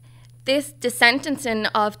 And the sentencing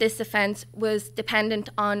of this offence was dependent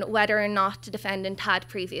on whether or not the defendant had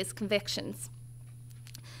previous convictions.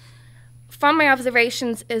 From my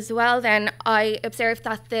observations as well then, I observed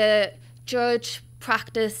that the judge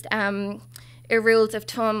practiced a rules of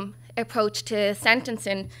thumb approach to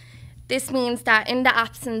sentencing. This means that in the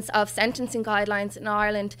absence of sentencing guidelines in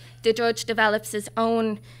Ireland, the judge develops his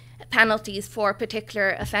own penalties for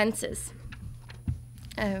particular offences.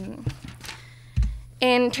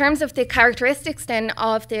 In terms of the characteristics then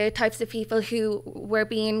of the types of people who were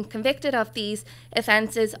being convicted of these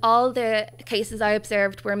offences, all the cases I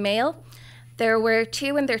observed were male. There were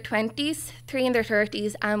 2 in their 20s, 3 in their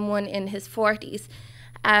 30s, and 1 in his 40s.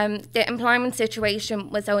 The employment situation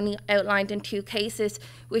was only outlined in 2 cases,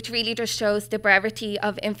 which really just shows the brevity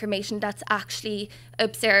of information that's actually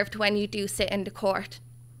observed when you do sit in the court.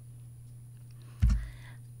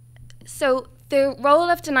 So the role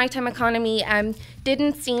of the nighttime economy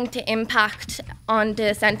didn't seem to impact on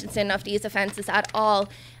the sentencing of these offences at all.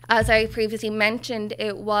 As I previously mentioned,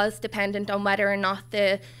 it was dependent on whether or not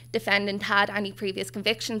the defendant had any previous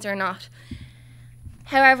convictions or not.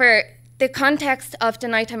 However, the context of the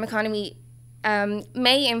nighttime economy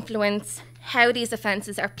may influence how these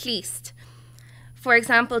offences are policed. For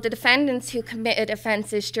example, the defendants who committed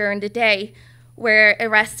offences during the day were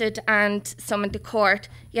arrested and summoned to court,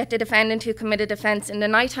 yet the defendant who committed offence in the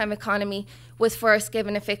nighttime economy was first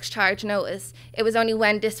given a fixed charge notice. It was only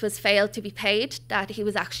when this was failed to be paid that he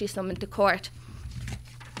was actually summoned to court.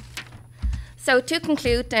 So to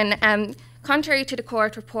conclude then, contrary to the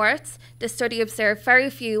court reports, the study observed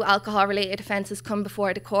very few alcohol-related offences come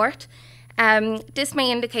before the court. This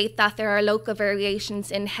may indicate that there are local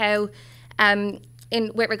variations in how,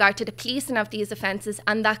 with regard to the policing of these offences,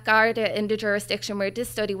 and that Garda, in the jurisdiction where this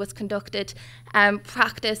study was conducted,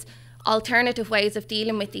 practice alternative ways of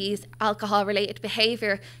dealing with these alcohol-related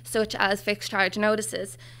behaviour, such as fixed charge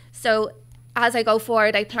notices. So as I go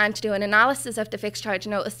forward, I plan to do an analysis of the fixed charge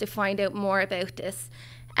notice to find out more about this.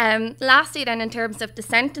 Lastly then, in terms of the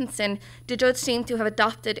sentencing, the judge seemed to have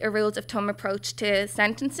adopted a rules of thumb approach to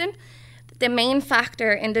sentencing. The main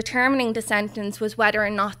factor in determining the sentence was whether or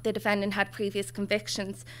not the defendant had previous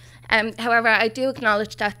convictions. However, I do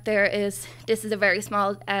acknowledge that this is a very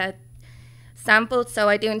small sample, so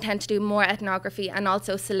I do intend to do more ethnography and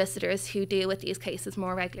also solicitors who deal with these cases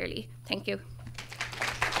more regularly. Thank you.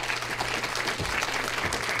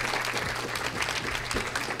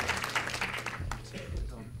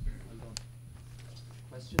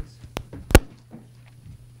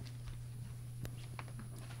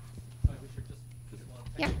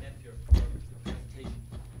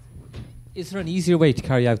 Is there an easier way to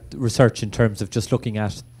carry out research in terms of just looking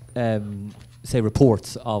at, say,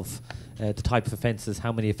 reports of the type of offences,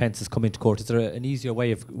 how many offences come into court? Is there an easier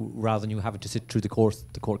way of, rather than you having to sit through the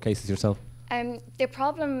court cases yourself? The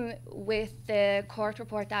problem with the court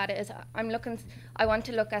report data is I want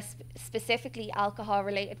to look at specifically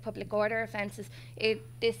alcohol-related public order offences.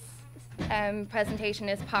 This presentation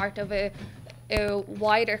is part of a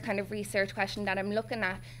wider kind of research question that I'm looking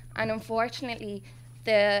at, and unfortunately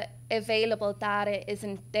the available data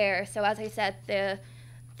isn't there. So as I said, the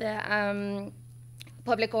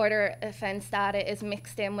public order offence data is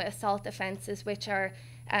mixed in with assault offences, which are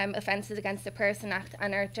offences against the Person Act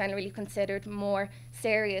and are generally considered more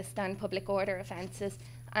serious than public order offences.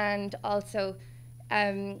 And also,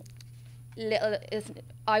 I'm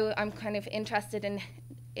kind of interested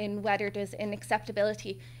in whether there's an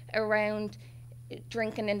acceptability around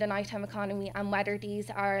drinking in the nighttime economy, and whether these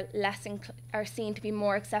are are seen to be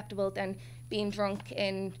more acceptable than being drunk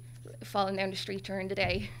in falling down the street during the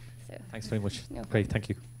day. So, thanks very much. No Great, thank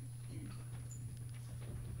you.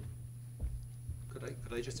 Could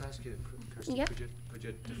I just ask you, Kirsty, yeah. could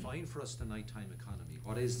you define for us the nighttime economy?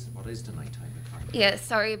 What is the nighttime economy? Yeah,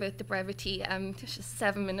 sorry about the brevity. It's just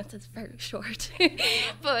 7 minutes. It's very short.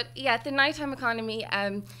 But yeah, the nighttime economy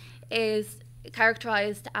is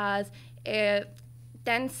characterised as a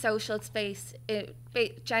dense social space,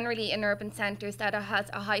 generally in urban centres, that has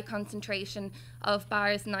a high concentration of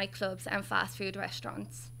bars, nightclubs and fast food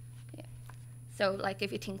restaurants. Yeah. So like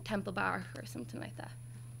if you think Temple Bar or something like that.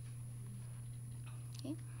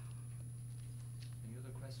 Okay. Any other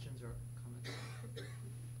questions or comments?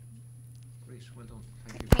 Great, well done.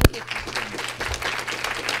 Thank you.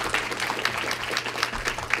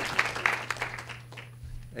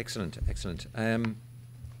 Excellent, excellent.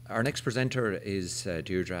 Our next presenter is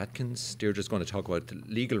Deirdre Atkins. Deirdre is going to talk about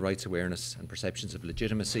legal rights awareness and perceptions of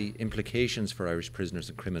legitimacy, implications for Irish prisoners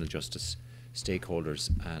and criminal justice stakeholders.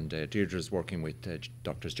 And Deirdre is working with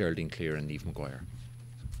Drs. Geraldine Cleere and Niamh Maguire.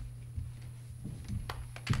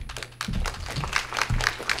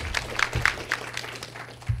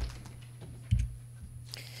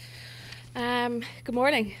 Good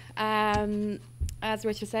morning. As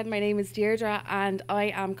Richard said, my name is Deirdre and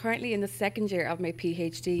I am currently in the second year of my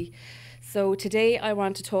PhD. So today I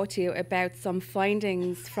want to talk to you about some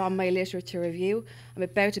findings from my literature review. I'm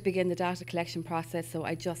about to begin the data collection process, so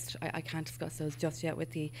I can't discuss those just yet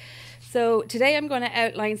with you. So today I'm going to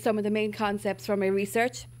outline some of the main concepts from my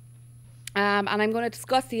research, and I'm going to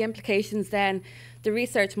discuss the implications then the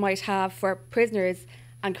research might have for prisoners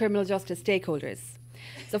and criminal justice stakeholders.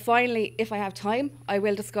 So finally, if I have time, I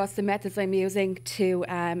will discuss the methods I'm using to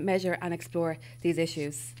measure and explore these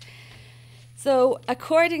issues. So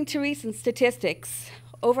according to recent statistics,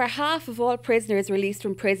 over half of all prisoners released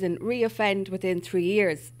from prison reoffend within 3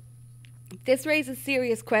 years. This raises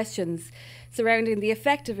serious questions surrounding the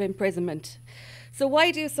effect of imprisonment. So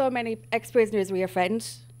why do so many ex-prisoners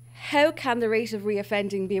reoffend? How can the rate of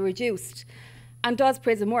reoffending be reduced? And does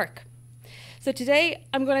prison work? So today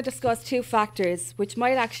I'm going to discuss two factors which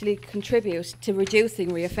might actually contribute to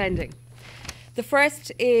reducing reoffending. The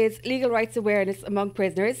first is legal rights awareness among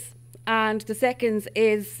prisoners, and the second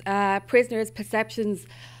is prisoners' perceptions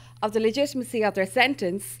of the legitimacy of their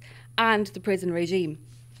sentence and the prison regime.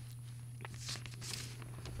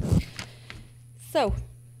 So,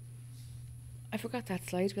 I forgot that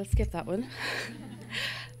slide, we'll skip that one.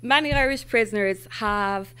 Many Irish prisoners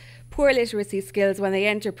have poor literacy skills when they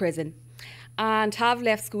enter prison and have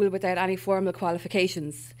left school without any formal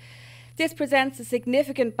qualifications. This presents a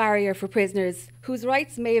significant barrier for prisoners whose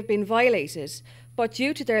rights may have been violated, but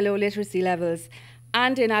due to their low literacy levels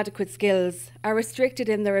and inadequate skills, are restricted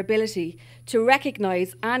in their ability to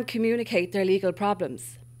recognise and communicate their legal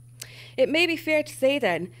problems. It may be fair to say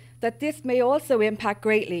then that this may also impact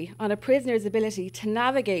greatly on a prisoner's ability to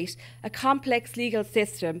navigate a complex legal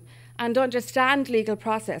system and understand legal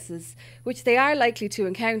processes, which they are likely to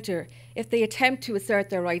encounter if they attempt to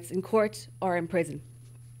assert their rights in court or in prison.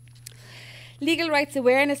 Legal rights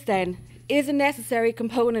awareness, then, is a necessary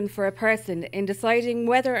component for a person in deciding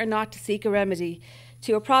whether or not to seek a remedy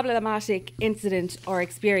to a problematic incident or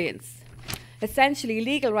experience. Essentially,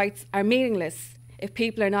 legal rights are meaningless if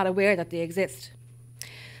people are not aware that they exist.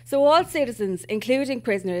 So all citizens, including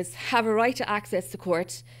prisoners, have a right to access to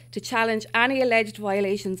court to challenge any alleged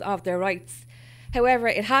violations of their rights. However,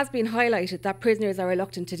 it has been highlighted that prisoners are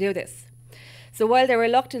reluctant to do this. So while their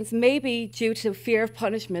reluctance may be due to fear of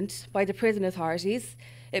punishment by the prison authorities,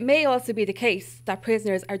 it may also be the case that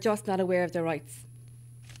prisoners are just not aware of their rights.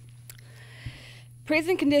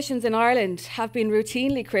 Prison conditions in Ireland have been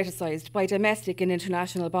routinely criticised by domestic and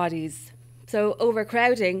international bodies. So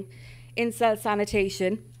overcrowding, in-cell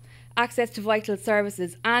sanitation, access to vital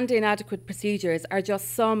services and inadequate procedures are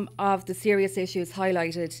just some of the serious issues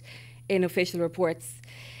highlighted in official reports.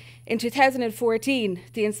 In 2014,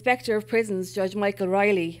 the Inspector of Prisons, Judge Michael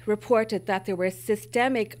Riley, reported that there were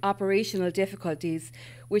systemic operational difficulties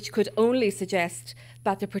which could only suggest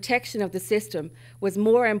that the protection of the system was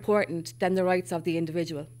more important than the rights of the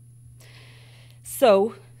individual.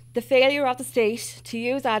 So, the failure of the state to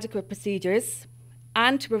use adequate procedures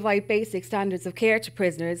and to provide basic standards of care to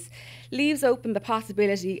prisoners leaves open the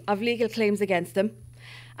possibility of legal claims against them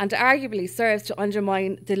and arguably serves to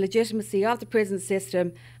undermine the legitimacy of the prison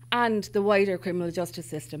system and the wider criminal justice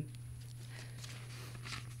system.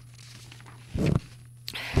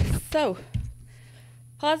 So,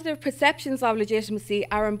 positive perceptions of legitimacy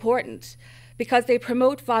are important because they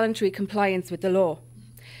promote voluntary compliance with the law.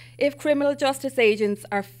 If criminal justice agents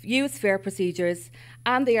use fair procedures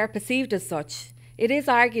and they are perceived as such, it is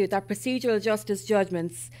argued that procedural justice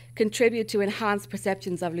judgments contribute to enhanced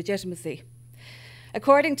perceptions of legitimacy.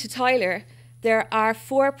 According to Tyler, there are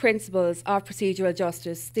 4 principles of procedural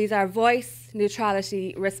justice. These are voice,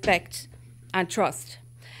 neutrality, respect, and trust.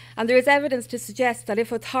 And there is evidence to suggest that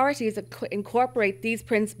if authorities incorporate these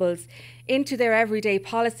principles into their everyday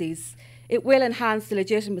policies, it will enhance the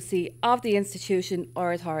legitimacy of the institution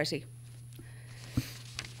or authority.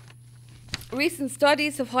 Recent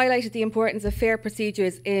studies have highlighted the importance of fair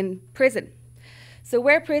procedures in prison. So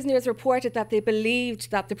where prisoners reported that they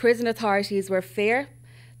believed that the prison authorities were fair,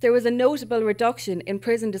 there was a notable reduction in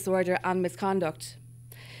prison disorder and misconduct.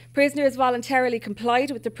 Prisoners voluntarily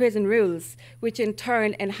complied with the prison rules, which in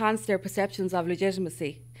turn enhanced their perceptions of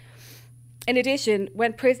legitimacy. In addition,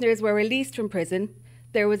 when prisoners were released from prison,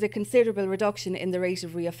 there was a considerable reduction in the rate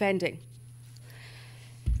of reoffending.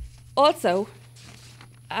 Also,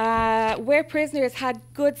 where prisoners had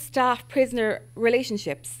good staff-prisoner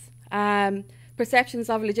relationships, perceptions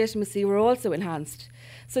of legitimacy were also enhanced.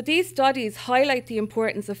 So these studies highlight the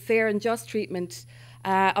importance of fair and just treatment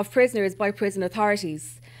of prisoners by prison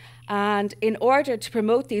authorities. And in order to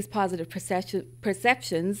promote these positive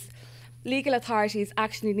perceptions, legal authorities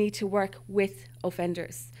actually need to work with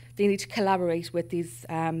offenders. They need to collaborate with these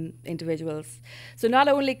individuals. So not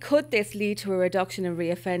only could this lead to a reduction in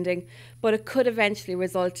reoffending, but it could eventually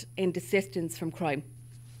result in desistance from crime.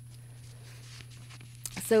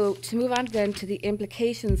 So to move on then to the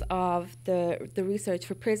implications of the research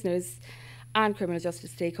for prisoners and criminal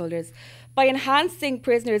justice stakeholders. By enhancing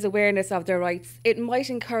prisoners' awareness of their rights, it might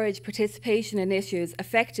encourage participation in issues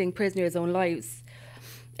affecting prisoners' own lives.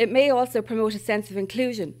 It may also promote a sense of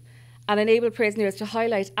inclusion and enable prisoners to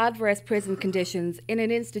highlight adverse prison conditions in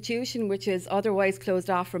an institution which is otherwise closed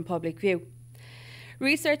off from public view.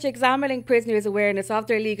 Research examining prisoners' awareness of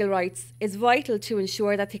their legal rights is vital to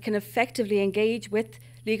ensure that they can effectively engage with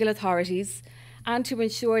legal authorities and to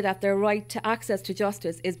ensure that their right to access to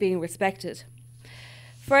justice is being respected.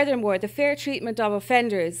 Furthermore, the fair treatment of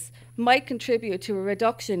offenders might contribute to a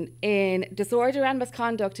reduction in disorder and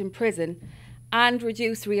misconduct in prison and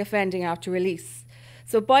reduce reoffending after release.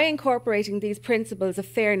 So by incorporating these principles of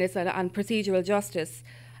fairness and procedural justice,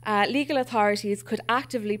 legal authorities could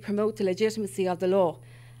actively promote the legitimacy of the law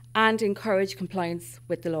and encourage compliance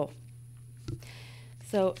with the law.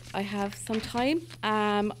 So I have some time.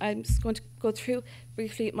 I'm just going to go through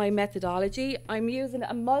briefly my methodology. I'm using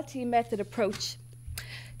a multi-method approach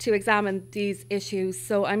to examine these issues.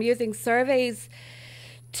 So I'm using surveys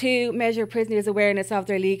to measure prisoners' awareness of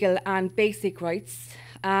their legal and basic rights.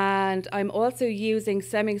 And I'm also using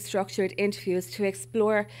semi-structured interviews to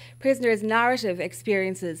explore prisoners' narrative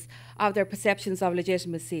experiences of their perceptions of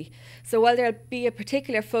legitimacy. So while there'll be a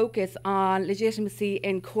particular focus on legitimacy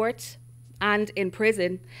in court and in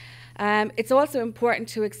prison, it's also important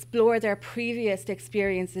to explore their previous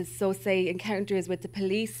experiences, so say encounters with the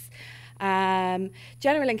police,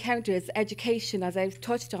 general encounters, education, as I've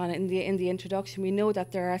touched on in the introduction. We know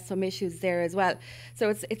that there are some issues there as well. So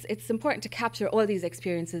it's important to capture all these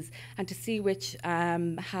experiences and to see which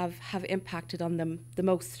have impacted on them the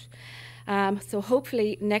most. So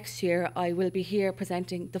hopefully next year I will be here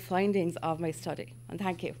presenting the findings of my study. And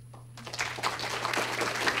thank you.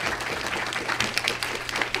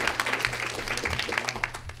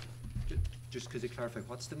 Just could you clarify,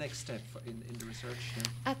 what's the next step in the research now?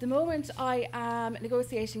 At the moment, I am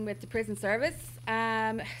negotiating with the prison service.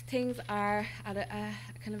 Things are at a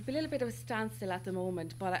kind of a little bit of a standstill at the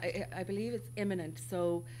moment, but I believe it's imminent.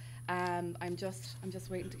 So I'm just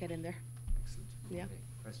waiting to get in there. Excellent. Yeah. Okay.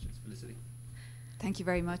 Questions, Felicity? Thank you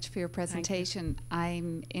very much for your presentation.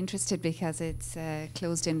 I'm interested because it's a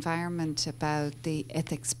closed environment about the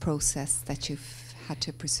ethics process that you've had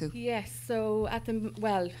to pursue. Yes. So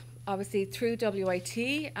obviously through WIT,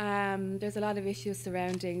 there's a lot of issues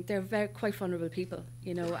surrounding. They're quite vulnerable people,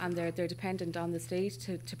 you know, and they're dependent on the state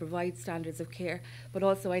to provide standards of care. But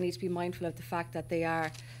also, I need to be mindful of the fact that they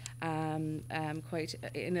are quite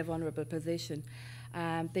in a vulnerable position.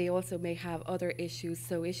 They also may have other issues,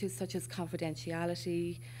 so issues such as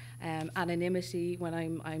confidentiality, anonymity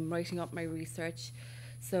when I'm writing up my research.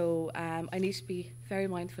 So I need to be very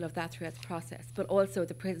mindful of that throughout the process. But also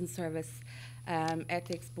the prison service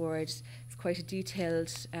ethics board, it's quite a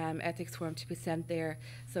detailed ethics form to be sent there.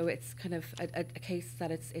 So it's kind of a case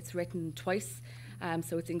that it's written twice.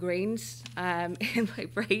 So it's ingrained in my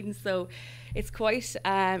brain. So it's quite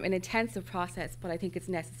an intensive process, but I think it's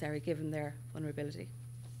necessary given their vulnerability.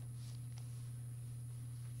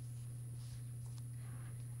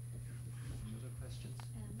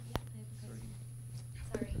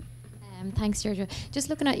 Thanks, Deirdre. Just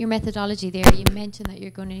looking at your methodology there, you mentioned that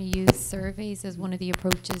you're going to use surveys as one of the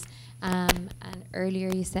approaches. And earlier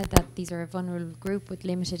you said that these are a vulnerable group with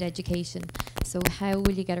limited education. So how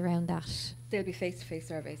will you get around that? They'll be face-to-face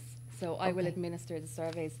surveys. So I will administer the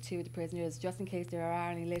surveys to the prisoners just in case there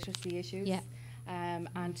are any literacy issues. Yeah.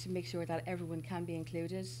 And to make sure that everyone can be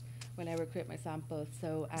included when I recruit my sample.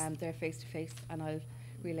 So they're face-to-face and I'll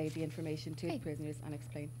relay the information to the prisoners and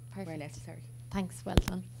explain where necessary. Thanks, well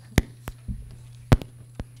done.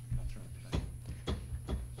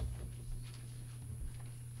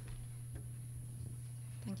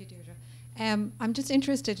 Thank you, Deirdre. I'm just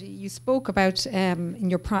interested, you spoke about in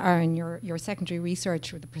your secondary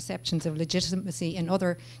research with the perceptions of legitimacy in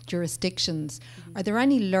other jurisdictions. Are there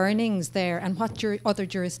any learnings there, and what other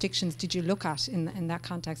jurisdictions did you look at in that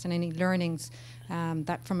context, and any learnings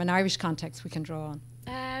that from an Irish context we can draw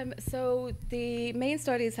on? So the main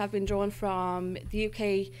studies have been drawn from the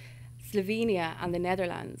UK, Slovenia and the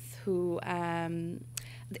Netherlands, who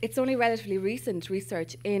it's only relatively recent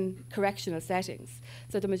research in correctional settings.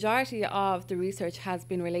 So the majority of the research has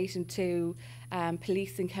been relating to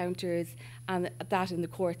police encounters and that in the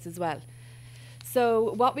courts as well.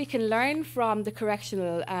 So what we can learn from the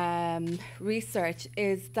correctional research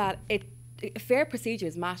is that fair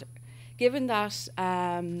procedures matter. Given that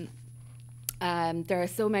there are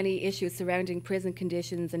so many issues surrounding prison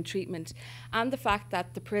conditions and treatment, and the fact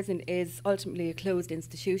that the prison is ultimately a closed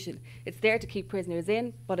institution. It's there to keep prisoners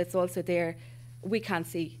in, but it's also there, we can't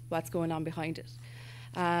see what's going on behind it.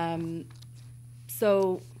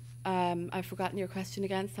 I've forgotten your question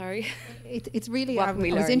again, sorry. It's really, I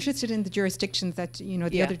was interested in the jurisdictions that,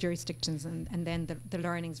 the other jurisdictions and then the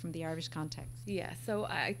learnings from the Irish context. Yeah, so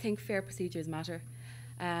I think fair procedures matter.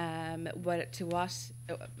 To what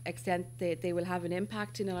extent they will have an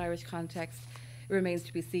impact in an Irish context remains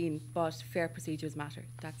to be seen, but fair procedures matter.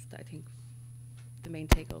 That's, I think, the main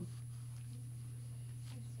take home.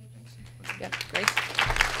 Yeah, great.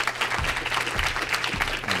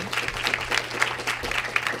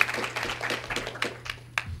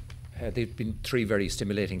 There have been 3 very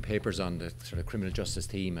stimulating papers on the sort of criminal justice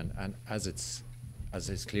theme, and as it's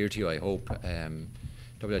clear to you, I hope,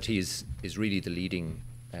 WIT is really the leading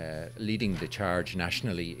the charge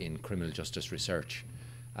nationally in criminal justice research,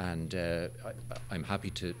 and I'm happy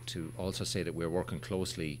to also say that we're working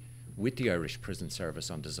closely with the Irish Prison Service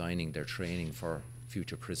on designing their training for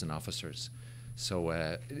future prison officers.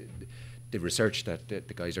 So the research that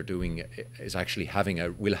the guys are doing is actually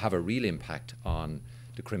will have a real impact on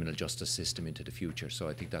the criminal justice system into the future. So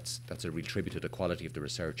I think that's a real tribute to the quality of the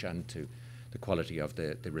research and to the quality of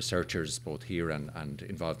the researchers both here and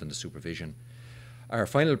involved in the supervision. Our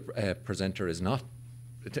final presenter is not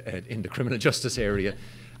in the criminal justice area.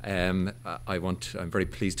 I'm very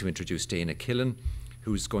pleased to introduce Dana Killen,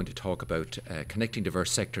 who's going to talk about connecting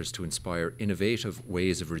diverse sectors to inspire innovative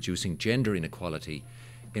ways of reducing gender inequality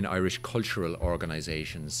in Irish cultural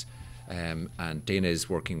organisations. And Dana is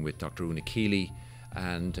working with Dr. Una Keeley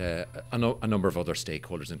and a number of other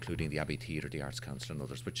stakeholders, including the Abbey Theatre, the Arts Council and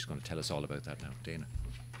others, but she's going to tell us all about that now. Dana.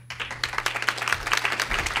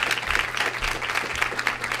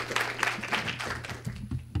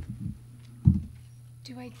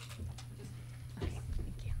 Do I? Okay,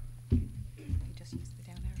 thank you. You just use the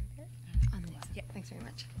down arrow there? On this. Yeah, thanks very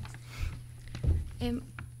much.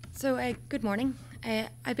 Good morning.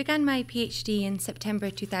 I began my PhD in September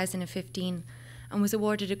 2015 and was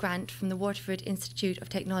awarded a grant from the Waterford Institute of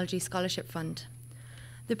Technology Scholarship Fund.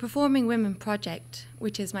 The Performing Women project,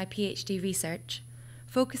 which is my PhD research,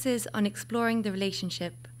 focuses on exploring the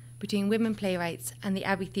relationship between women playwrights and the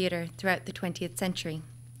Abbey Theatre throughout the 20th century.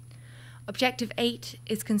 Objective 8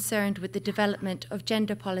 is concerned with the development of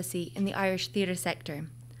gender policy in the Irish theatre sector,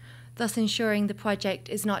 thus ensuring the project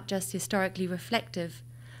is not just historically reflective,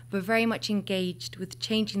 but very much engaged with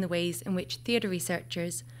changing the ways in which theatre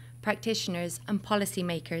researchers, practitioners and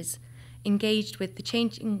policymakers engage with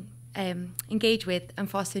and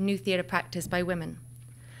foster new theatre practice by women.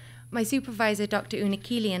 My supervisor, Dr. Una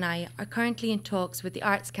Keeley, and I are currently in talks with the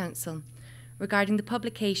Arts Council regarding the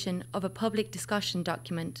publication of a public discussion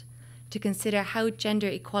document to consider how gender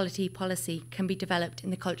equality policy can be developed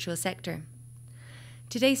in the cultural sector.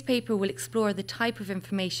 Today's paper will explore the type of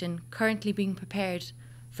information currently being prepared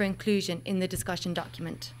for inclusion in the discussion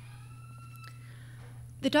document.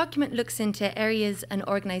 The document looks into areas and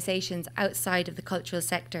organisations outside of the cultural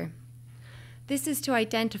sector. This is to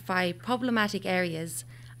identify problematic areas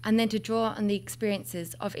and then to draw on the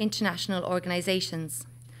experiences of international organisations,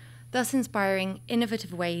 thus inspiring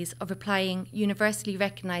innovative ways of applying universally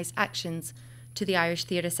recognised actions to the Irish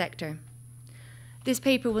theatre sector. This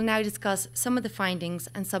paper will now discuss some of the findings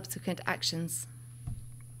and subsequent actions.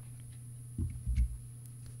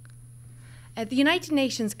 The United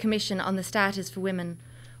Nations Commission on the Status for Women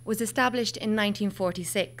was established in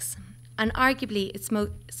 1946, and arguably its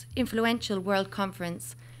most influential world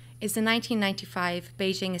conference is the 1995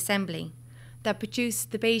 Beijing Assembly that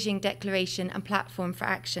produced the Beijing Declaration and Platform for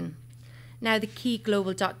Action, now the key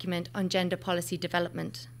global document on gender policy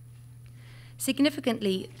development.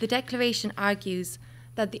 Significantly, the declaration argues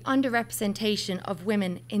that the underrepresentation of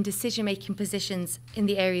women in decision-making positions in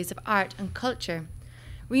the areas of art and culture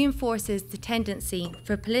reinforces the tendency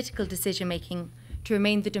for political decision-making to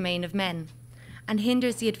remain the domain of men, and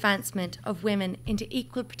hinders the advancement of women into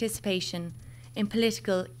equal participation in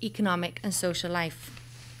political, economic and social life.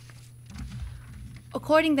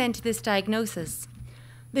 According then to this diagnosis,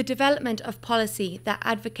 the development of policy that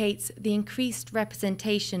advocates the increased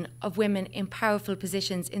representation of women in powerful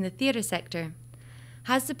positions in the theatre sector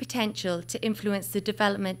has the potential to influence the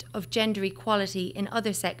development of gender equality in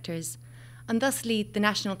other sectors and thus lead the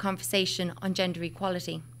national conversation on gender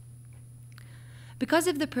equality. Because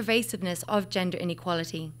of the pervasiveness of gender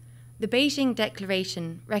inequality, the Beijing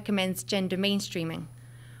Declaration recommends gender mainstreaming,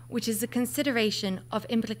 which is a consideration of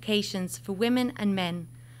implications for women and men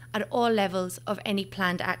at all levels of any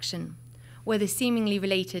planned action, whether seemingly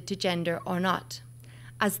related to gender or not,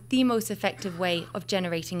 as the most effective way of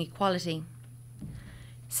generating equality.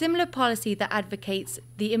 Similar policy that advocates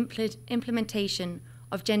the implementation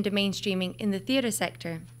of gender mainstreaming in the theatre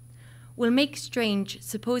sector will make strange,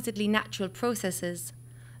 supposedly natural processes,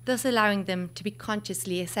 thus allowing them to be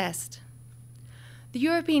consciously assessed. The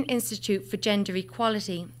European Institute for Gender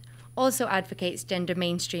Equality also advocates gender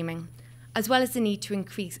mainstreaming, as well as the need to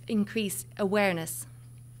increase awareness.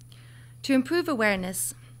 To improve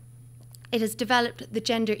awareness, it has developed the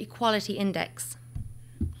Gender Equality Index.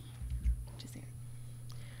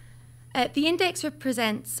 The index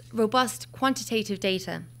represents robust quantitative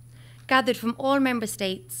data gathered from all member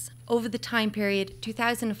states over the time period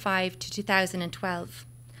 2005 to 2012,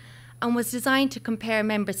 and was designed to compare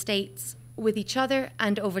member states with each other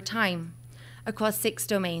and over time across 6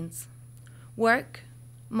 domains: work,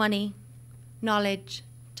 money, knowledge,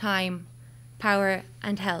 time, power,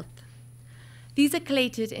 and health. These are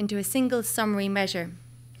collated into a single summary measure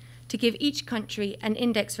to give each country an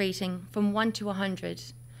index rating from 1 to 100,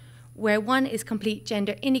 where 1 is complete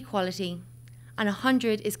gender inequality and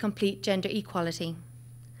 100 is complete gender equality.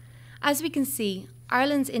 As we can see,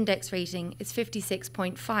 Ireland's index rating is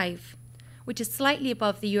 56.5, which is slightly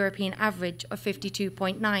above the European average of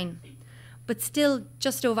 52.9, but still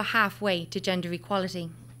just over halfway to gender equality,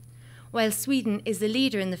 while Sweden is the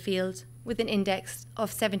leader in the field with an index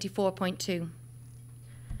of 74.2.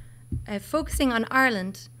 Focusing on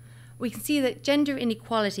Ireland, we can see that gender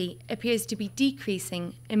inequality appears to be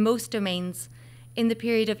decreasing in most domains in the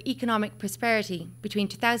period of economic prosperity between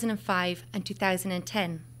 2005 and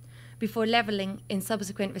 2010, before levelling in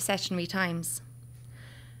subsequent recessionary times.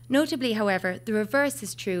 Notably, however, the reverse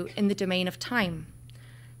is true in the domain of time,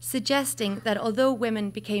 suggesting that although women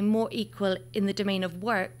became more equal in the domain of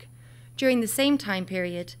work, during the same time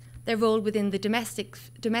period, their role within the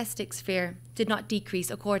domestic sphere did not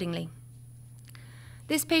decrease accordingly.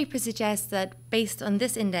 This paper suggests that, based on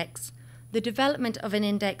this index, the development of an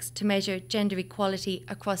index to measure gender equality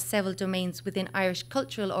across several domains within Irish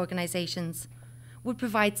cultural organisations would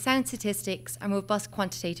provide sound statistics and robust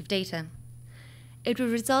quantitative data. It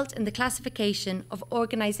would result in the classification of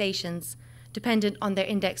organisations dependent on their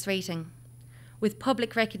index rating, with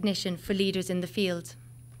public recognition for leaders in the field.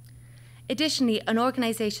 Additionally, an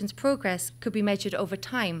organisation's progress could be measured over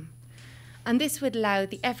time, and this would allow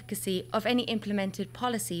the efficacy of any implemented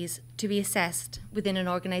policies to be assessed within an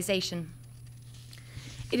organisation.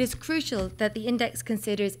 It is crucial that the index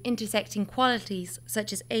considers intersecting qualities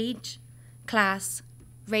such as age, class,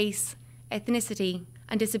 race, ethnicity,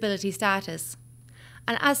 and disability status,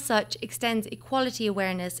 and as such extends equality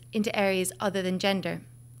awareness into areas other than gender.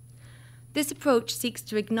 This approach seeks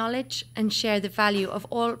to acknowledge and share the value of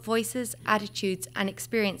all voices, attitudes, and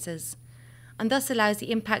experiences, and thus allows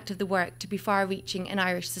the impact of the work to be far-reaching in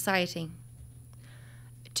Irish society.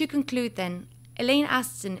 To conclude then, Elaine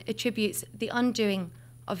Aston attributes the undoing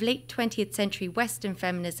of late 20th century Western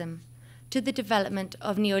feminism to the development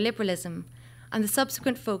of neoliberalism and the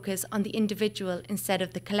subsequent focus on the individual instead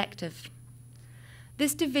of the collective.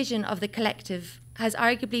 This division of the collective has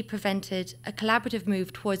arguably prevented a collaborative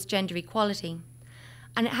move towards gender equality,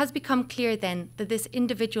 and it has become clear then that this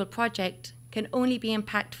individual project can only be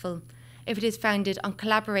impactful if it is founded on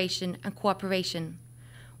collaboration and cooperation,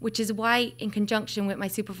 which is why, in conjunction with my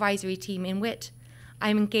supervisory team in WIT, I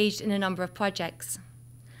am engaged in a number of projects.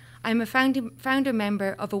 I am a founder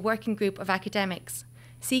member of a working group of academics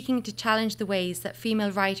seeking to challenge the ways that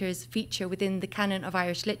female writers feature within the canon of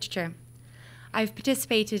Irish literature. I have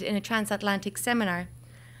participated in a transatlantic seminar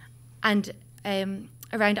and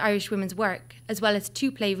around Irish women's work, as well as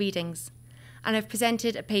 2 play readings, and I've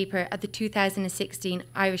presented a paper at the 2016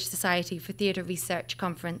 Irish Society for Theatre Research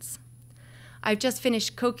Conference. I've just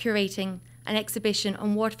finished co-curating an exhibition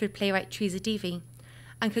on Waterford playwright Teresa Deevy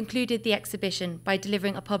and concluded the exhibition by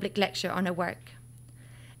delivering a public lecture on her work.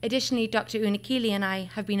 Additionally, Dr. Una Keeley and I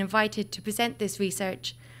have been invited to present this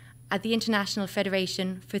research at the International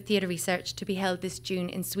Federation for Theatre Research to be held this June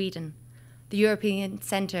in Sweden, the European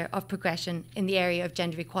Centre of Progression in the area of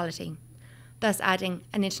gender equality, thus adding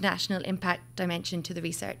an international impact dimension to the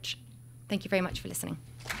research. Thank you very much for listening.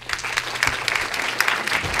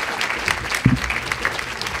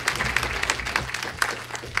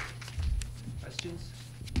 Questions?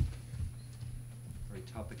 Very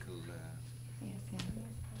topical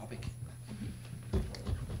topic.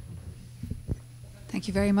 Thank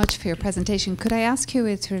you very much for your presentation. Could I ask you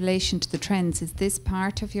with relation to the trends, is this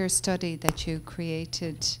part of your study that you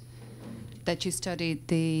created, that you studied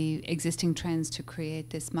the existing trends to create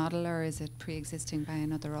this model, or is it pre-existing by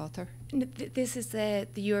another author? This is the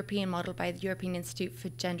European model by the European Institute for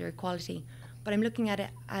Gender Equality, but I'm looking at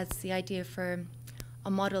it as the idea for a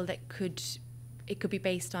model that could be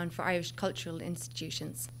based on for Irish cultural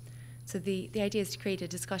institutions. So the idea is to create a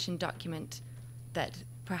discussion document that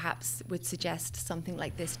perhaps would suggest something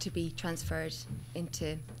like this to be transferred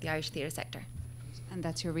into the Irish theatre sector. And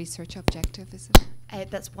that's your research objective, is it?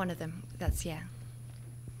 That's one of them. That's, yeah.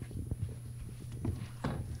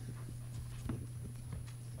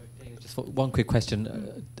 Just one quick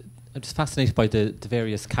question. I'm just fascinated by the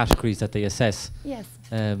various categories that they assess. Yes.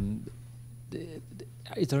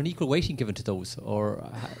 Is there an equal weighting given to those, or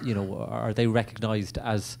are they recognised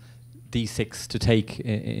as these 6 to take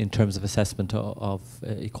in terms of assessment of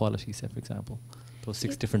equality, say, for example, those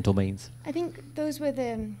 6 different domains? I think those were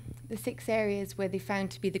the 6 areas where they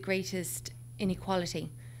found to be the greatest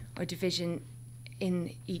inequality or division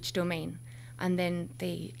in each domain. And then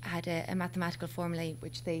they had a mathematical formula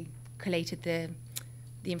which they collated the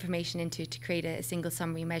information into to create a single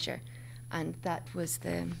summary measure. And that was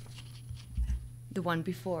the one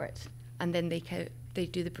before it. And then they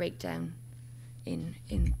do the breakdown in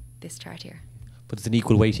this chart here. But it's an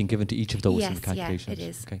equal weighting given to each of those in Yes, the calculation. yeah, it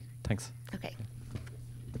is. Okay, thanks. Okay.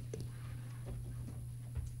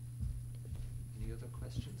 Any other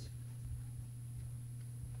questions?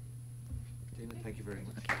 Dana, thank you very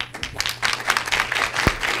much.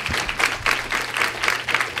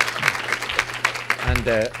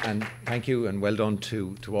 And thank you and well done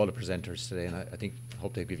to all the presenters today. And I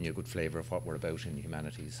hope they've given you a good flavour of what we're about in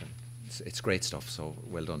humanities. And it's great stuff, so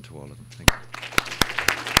well done to all of them. Thank you.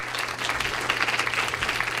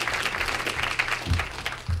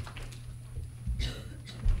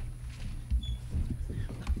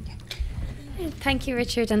 Thank you,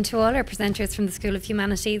 Richard, and to all our presenters from the School of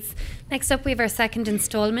Humanities. Next up, we have our second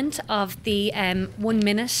instalment of the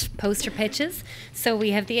 1-minute poster pitches. So we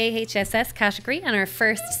have the AHSS category, and our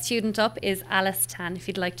first student up is Alice Tan. If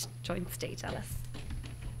you'd like to join the stage, Alice.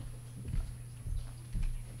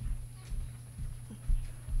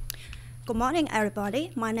 Good morning,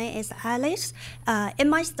 everybody. My name is Alice. In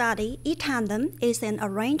my study, e-tandem is an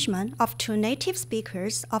arrangement of two native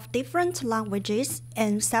speakers of different languages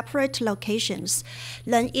in separate locations,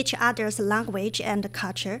 learn each other's language and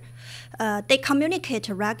culture. They communicate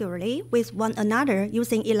regularly with one another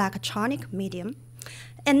using electronic medium.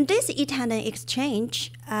 In this e-tandem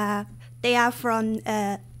exchange, they are from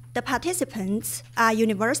the participants are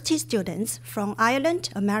university students from Ireland,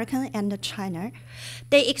 America, and China.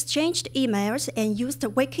 They exchanged emails and used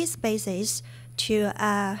Wikispaces to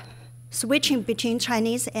switching between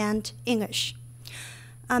Chinese and English.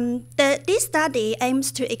 This study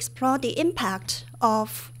aims to explore the impact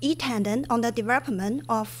of e-tandem on the development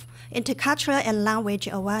of intercultural and language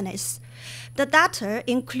awareness. The data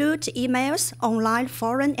include emails, online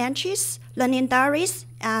forum entries, learning diaries,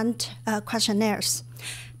 and questionnaires.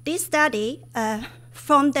 This study,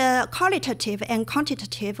 from the qualitative and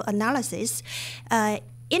quantitative analysis,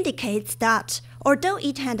 indicates that although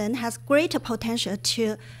e-tandem has greater potential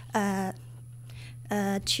to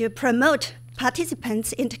promote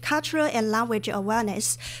participants' intercultural and language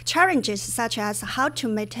awareness, challenges such as how to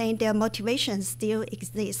maintain their motivation still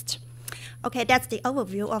exist. Okay, that's the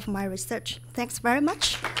overview of my research. Thanks very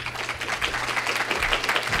much.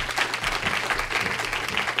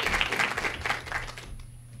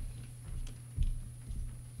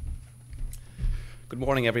 Good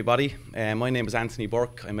morning, everybody. My name is Anthony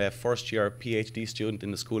Burke. I'm a first-year PhD student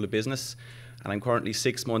in the School of Business, and I'm currently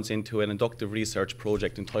 6 months into an inductive research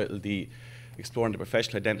project entitled Exploring the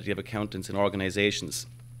Professional Identity of Accountants in Organisations.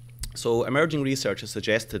 So emerging research has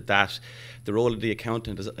suggested that the role of the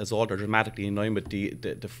accountant has altered dramatically in line with the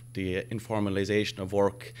informalisation of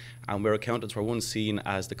work, and where accountants were once seen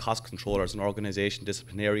as the cost controllers and organisation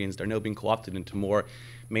disciplinarians, they're now being co-opted into more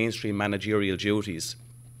mainstream managerial duties.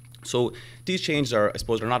 So these changes are, I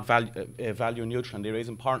suppose, they're not value neutral, and they raise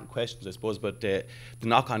important questions, I suppose, but the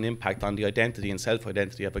knock-on impact on the identity and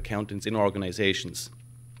self-identity of accountants in organisations.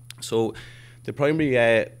 So the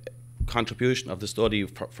primary contribution of the study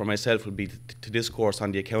for myself will be to discourse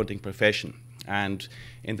on the accounting profession, and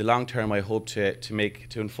in the long term I hope to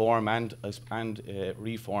inform and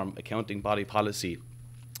reform accounting body policy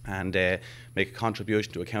and make a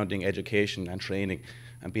contribution to accounting education and training.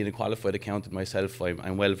 And being a qualified accountant myself,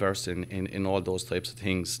 I'm well versed in all those types of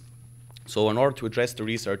things. So in order to address the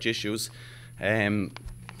research issues, didn't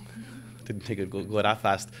think it'd go that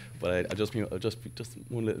fast, but I just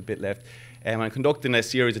one little bit left. I'm conducting a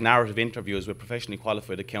series of narrative interviews with professionally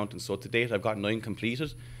qualified accountants. So to date, I've got 9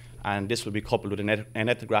 completed, and this will be coupled with an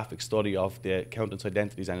ethnographic study of the accountants'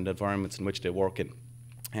 identities and the environments in which they work in.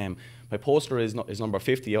 My poster is number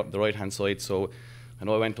 50 out on the right-hand side, so I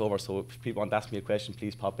know I went over, so if people want to ask me a question,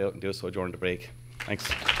 please pop out and do so during the break. Thanks.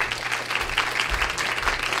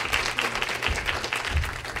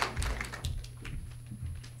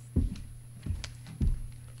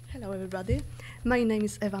 Hello, everybody. My name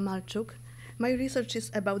is Ewa Malczuk. My research is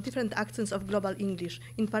about different accents of global English,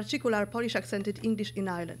 in particular Polish-accented English in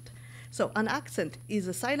Ireland. So an accent is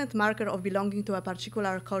a silent marker of belonging to a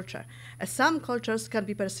particular culture, as some cultures can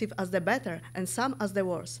be perceived as the better and some as the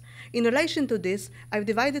worse. In relation to this, I've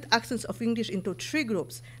divided accents of English into 3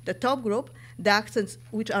 groups. The top group, the accents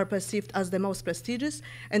which are perceived as the most prestigious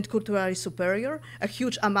and culturally superior. A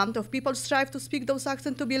huge amount of people strive to speak those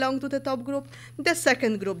accents to belong to the top group. The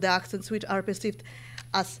second group, the accents which are perceived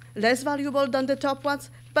as less valuable than the top ones,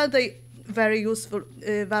 but they very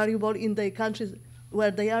valuable in the countries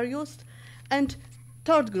where they are used. And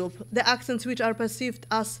third group, the accents which are perceived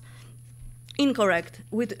as incorrect,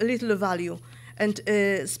 with little value, and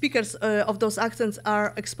speakers of those accents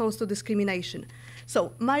are exposed to discrimination.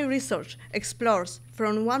 So my research explores,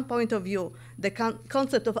 from one point of view, the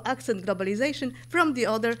concept of accent globalization, from the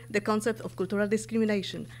other, the concept of cultural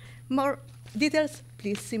discrimination. More details,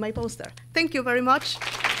 please see my poster. Thank you very much.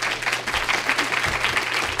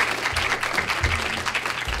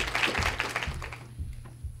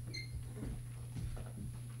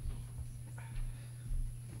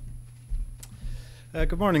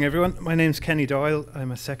 Good morning, everyone. My name's Kenny Doyle.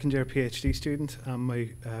 I'm a second-year PhD student, and my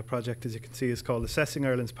project, as you can see, is called Assessing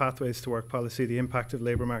Ireland's Pathways to Work Policy, the Impact of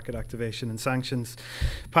Labour Market Activation and Sanctions.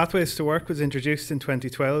 Pathways to Work was introduced in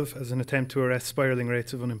 2012 as an attempt to arrest spiralling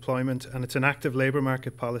rates of unemployment, and it's an active labour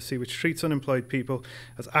market policy which treats unemployed people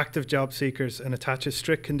as active job seekers and attaches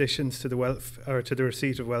strict conditions to the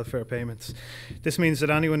receipt of welfare payments. This means that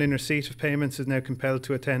anyone in receipt of payments is now compelled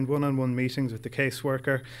to attend one-on-one meetings with the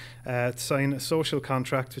caseworker, sign a social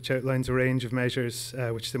contract which outlines a range of measures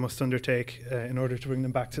which they must undertake in order to bring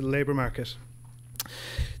them back to the labour market.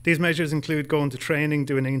 These measures include going to training,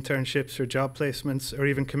 doing internships or job placements, or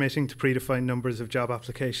even committing to predefined numbers of job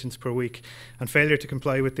applications per week. And failure to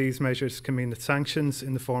comply with these measures can mean that sanctions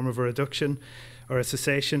in the form of a reduction or a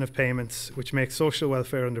cessation of payments, which makes social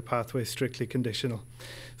welfare under Pathways strictly conditional.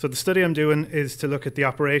 So the study I'm doing is to look at the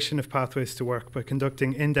operation of Pathways to Work by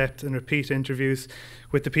conducting in-depth and repeat interviews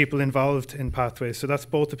with the people involved in Pathways. So that's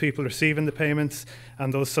both the people receiving the payments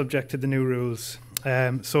and those subject to the new rules.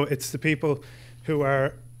 So it's the people who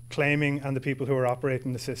are claiming and the people who are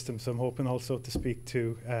operating the system. So I'm hoping also to speak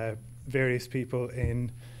to various people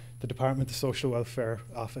in the Department of Social Welfare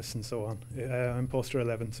Office and so on. I'm poster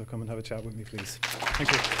 11, so come and have a chat with me, please.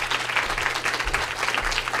 Thank you.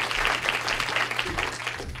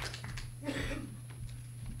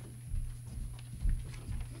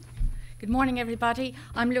 Good morning, everybody.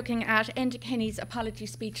 I'm looking at Enda Kenny's apology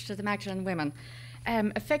speech to the Magdalene women.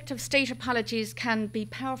 Effective state apologies can be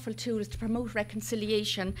powerful tools to promote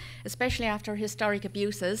reconciliation, especially after historic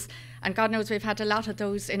abuses. And God knows we've had a lot of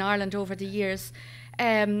those in Ireland over the years.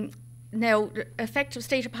 Now, effective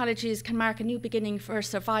state apologies can mark a new beginning for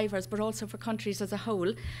survivors, but also for countries as a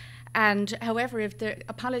whole. And however, if the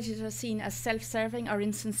apologies are seen as self-serving or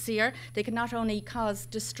insincere, they can not only cause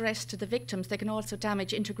distress to the victims, they can also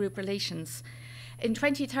damage intergroup relations. In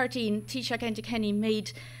 2013, Taoiseach Enda Kenny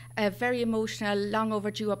made a very emotional, long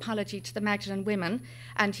overdue apology to the Magdalene women,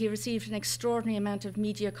 and he received an extraordinary amount of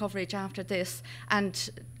media coverage after this, and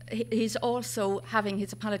he's also having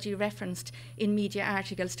his apology referenced in media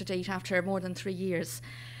articles to date after more than 3 years.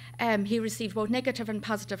 He received both negative and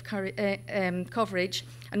positive coverage,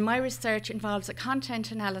 and my research involves a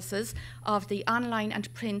content analysis of the online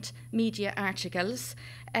and print media articles,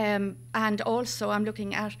 and also I'm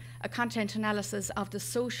looking at a content analysis of the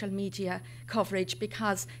social media coverage,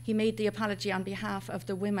 because he made the apology on behalf of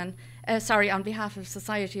the women, on behalf of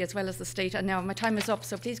society as well as the state. And now my time is up,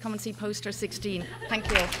 so please come and see poster 16.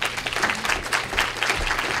 Thank you.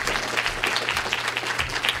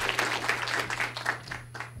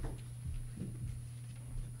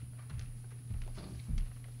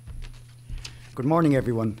 Good morning,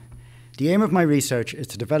 everyone. The aim of my research is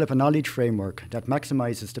to develop a knowledge framework that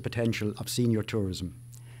maximises the potential of senior tourism.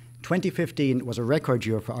 2015 was a record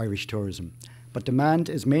year for Irish tourism, but demand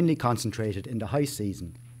is mainly concentrated in the high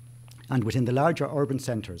season and within the larger urban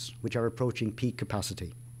centres, which are approaching peak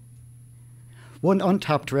capacity. One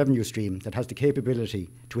untapped revenue stream that has the capability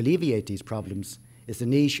to alleviate these problems is the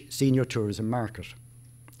niche senior tourism market.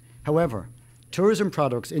 However, tourism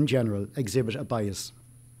products in general exhibit a bias.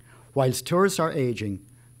 Whilst tourists are ageing,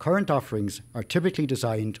 current offerings are typically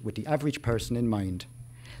designed with the average person in mind,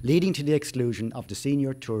 leading to the exclusion of the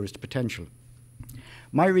senior tourist potential.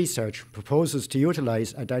 My research proposes to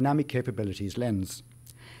utilise a dynamic capabilities lens.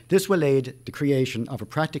 This will aid the creation of a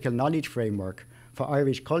practical knowledge framework for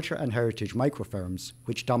Irish culture and heritage microfirms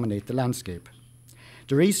which dominate the landscape.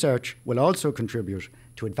 The research will also contribute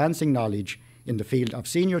to advancing knowledge in the field of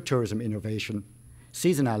senior tourism innovation,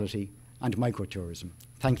 seasonality and microtourism.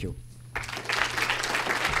 Thank you.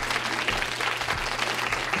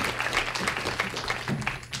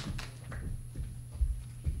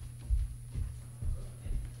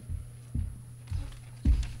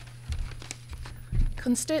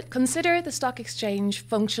 Consider the stock exchange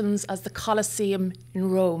functions as the Colosseum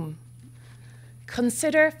in Rome.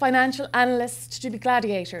 Consider financial analysts to be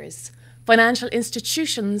gladiators, financial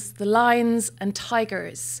institutions the lions and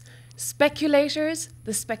tigers, speculators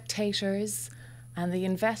the spectators, and the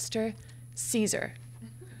investor Caesar.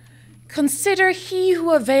 Consider he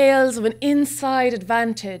who avails of an inside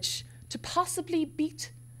advantage to possibly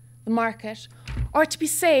beat the market or to be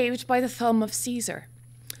saved by the thumb of Caesar.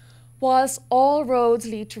 Whilst all roads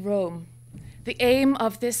lead to Rome, the aim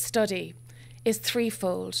of this study is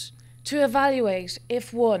threefold: to evaluate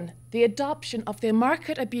if, 1, the adoption of the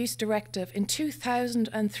Market Abuse Directive in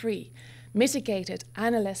 2003 mitigated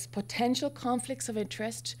analysts' potential conflicts of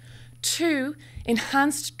interest. 2,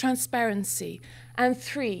 enhanced transparency. And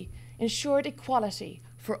 3, ensured equality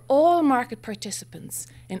for all market participants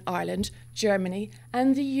in Ireland, Germany,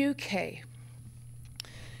 and the UK.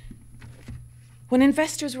 When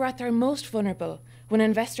investors were at their most vulnerable, when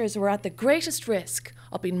investors were at the greatest risk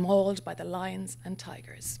of being mauled by the lions and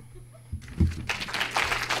tigers.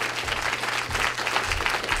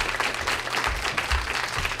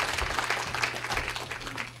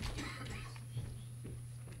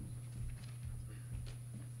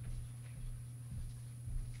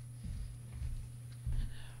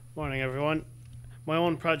 Morning, everyone. My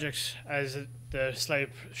own project, as the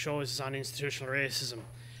slide shows, is on institutional racism,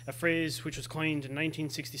 a phrase which was coined in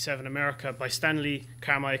 1967 America by Stanley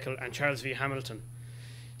Carmichael and Charles V. Hamilton.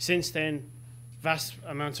 Since then, vast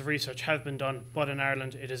amounts of research have been done, but in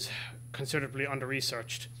Ireland it is considerably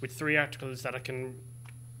under-researched, with 3 articles that I can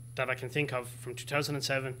think of from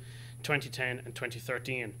 2007, 2010 and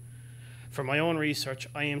 2013. For my own research,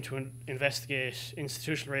 I aim to investigate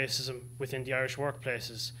institutional racism within the Irish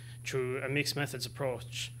workplaces through a mixed methods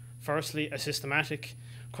approach. Firstly, a systematic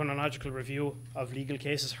chronological review of legal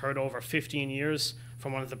cases heard over 15 years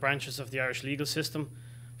from one of the branches of the Irish legal system,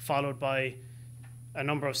 followed by a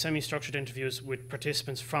number of semi-structured interviews with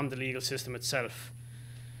participants from the legal system itself.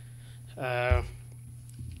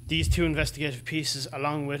 These 2 investigative pieces,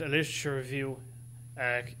 along with a literature review,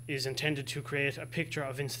 is intended to create a picture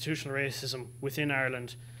of institutional racism within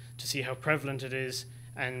Ireland, to see how prevalent it is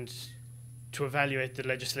and to evaluate the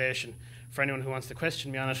legislation. For anyone who wants to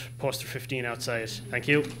question me on it, poster 15 outside. Thank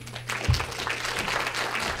you.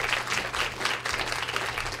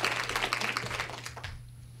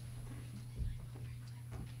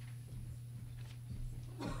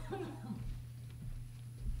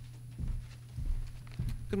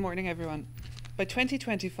 Good morning, everyone. By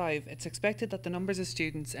 2025, it's expected that the numbers of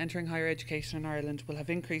students entering higher education in Ireland will have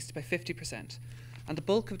increased by 50%, and the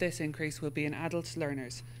bulk of this increase will be in adult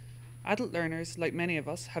learners. Adult learners, like many of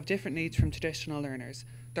us, have different needs from traditional learners.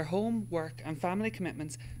 Their home, work and family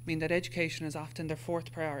commitments mean that education is often their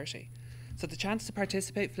 4th priority, so the chance to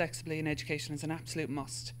participate flexibly in education is an absolute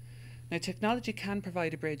must. Now, technology can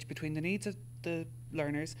provide a bridge between the needs of the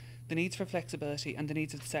learners, the needs for flexibility and the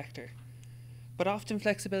needs of the sector. But often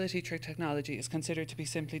flexibility through technology is considered to be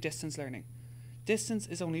simply distance learning. Distance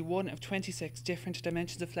is only one of 26 different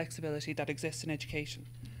dimensions of flexibility that exist in education.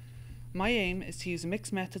 My aim is to use a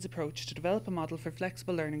mixed methods approach to develop a model for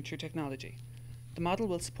flexible learning through technology. The model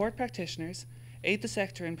will support practitioners, aid the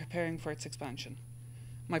sector in preparing for its expansion.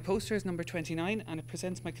 My poster is number 29 and it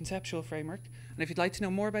presents my conceptual framework, and if you'd like to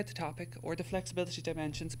know more about the topic or the flexibility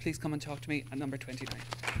dimensions, please come and talk to me at number 29.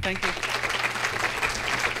 Thank you.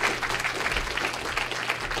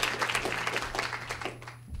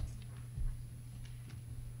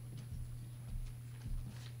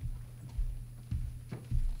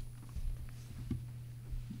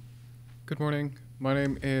 Good morning. My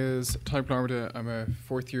name is Ty Blarmada. I'm a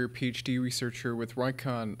 4th year PhD researcher with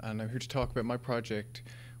RICON, and I'm here to talk about my project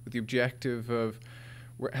with the objective of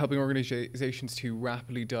helping organizations to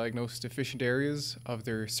rapidly diagnose deficient areas of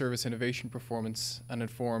their service innovation performance and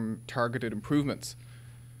inform targeted improvements.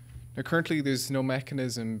 Now, currently there's no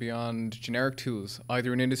mechanism beyond generic tools,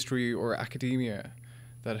 either in industry or academia,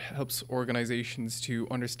 that helps organizations to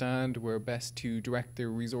understand where best to direct their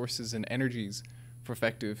resources and energies for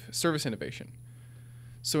effective service innovation.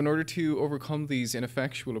 So in order to overcome these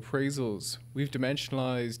ineffectual appraisals, we've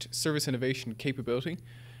dimensionalized service innovation capability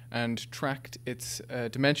and tracked its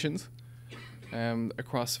dimensions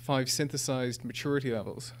across 5 synthesized maturity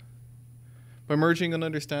levels. By merging an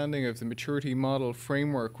understanding of the maturity model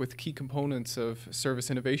framework with key components of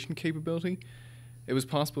service innovation capability, it was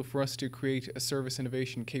possible for us to create a service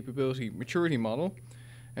innovation capability maturity model,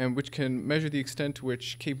 which can measure the extent to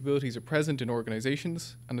which capabilities are present in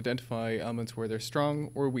organizations and identify elements where they're strong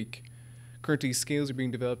or weak. Currently, scales are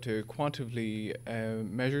being developed to quantitatively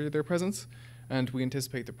measure their presence, and we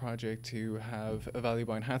anticipate the project to have a value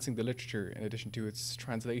by enhancing the literature in addition to its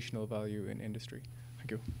translational value in industry.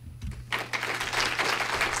 Thank you.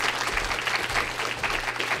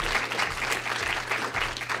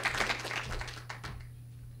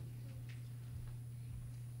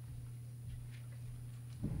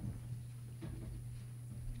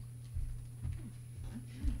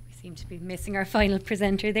 seem to be missing our final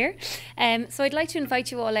presenter there. So I'd like to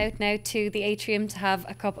invite you all out now to the atrium to have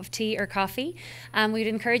a cup of tea or coffee. We'd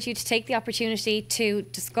encourage you to take the opportunity to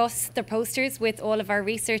discuss the posters with all of our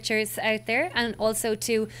researchers out there, and also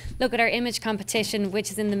to look at our image competition, which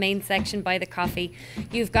is in the main section by the coffee.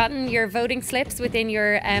 You've gotten your voting slips within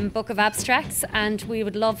your book of abstracts, and we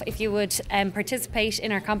would love if you would participate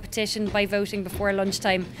in our competition by voting before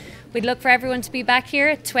lunchtime. We'd look for everyone to be back here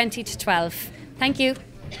at 20 to 12. Thank you.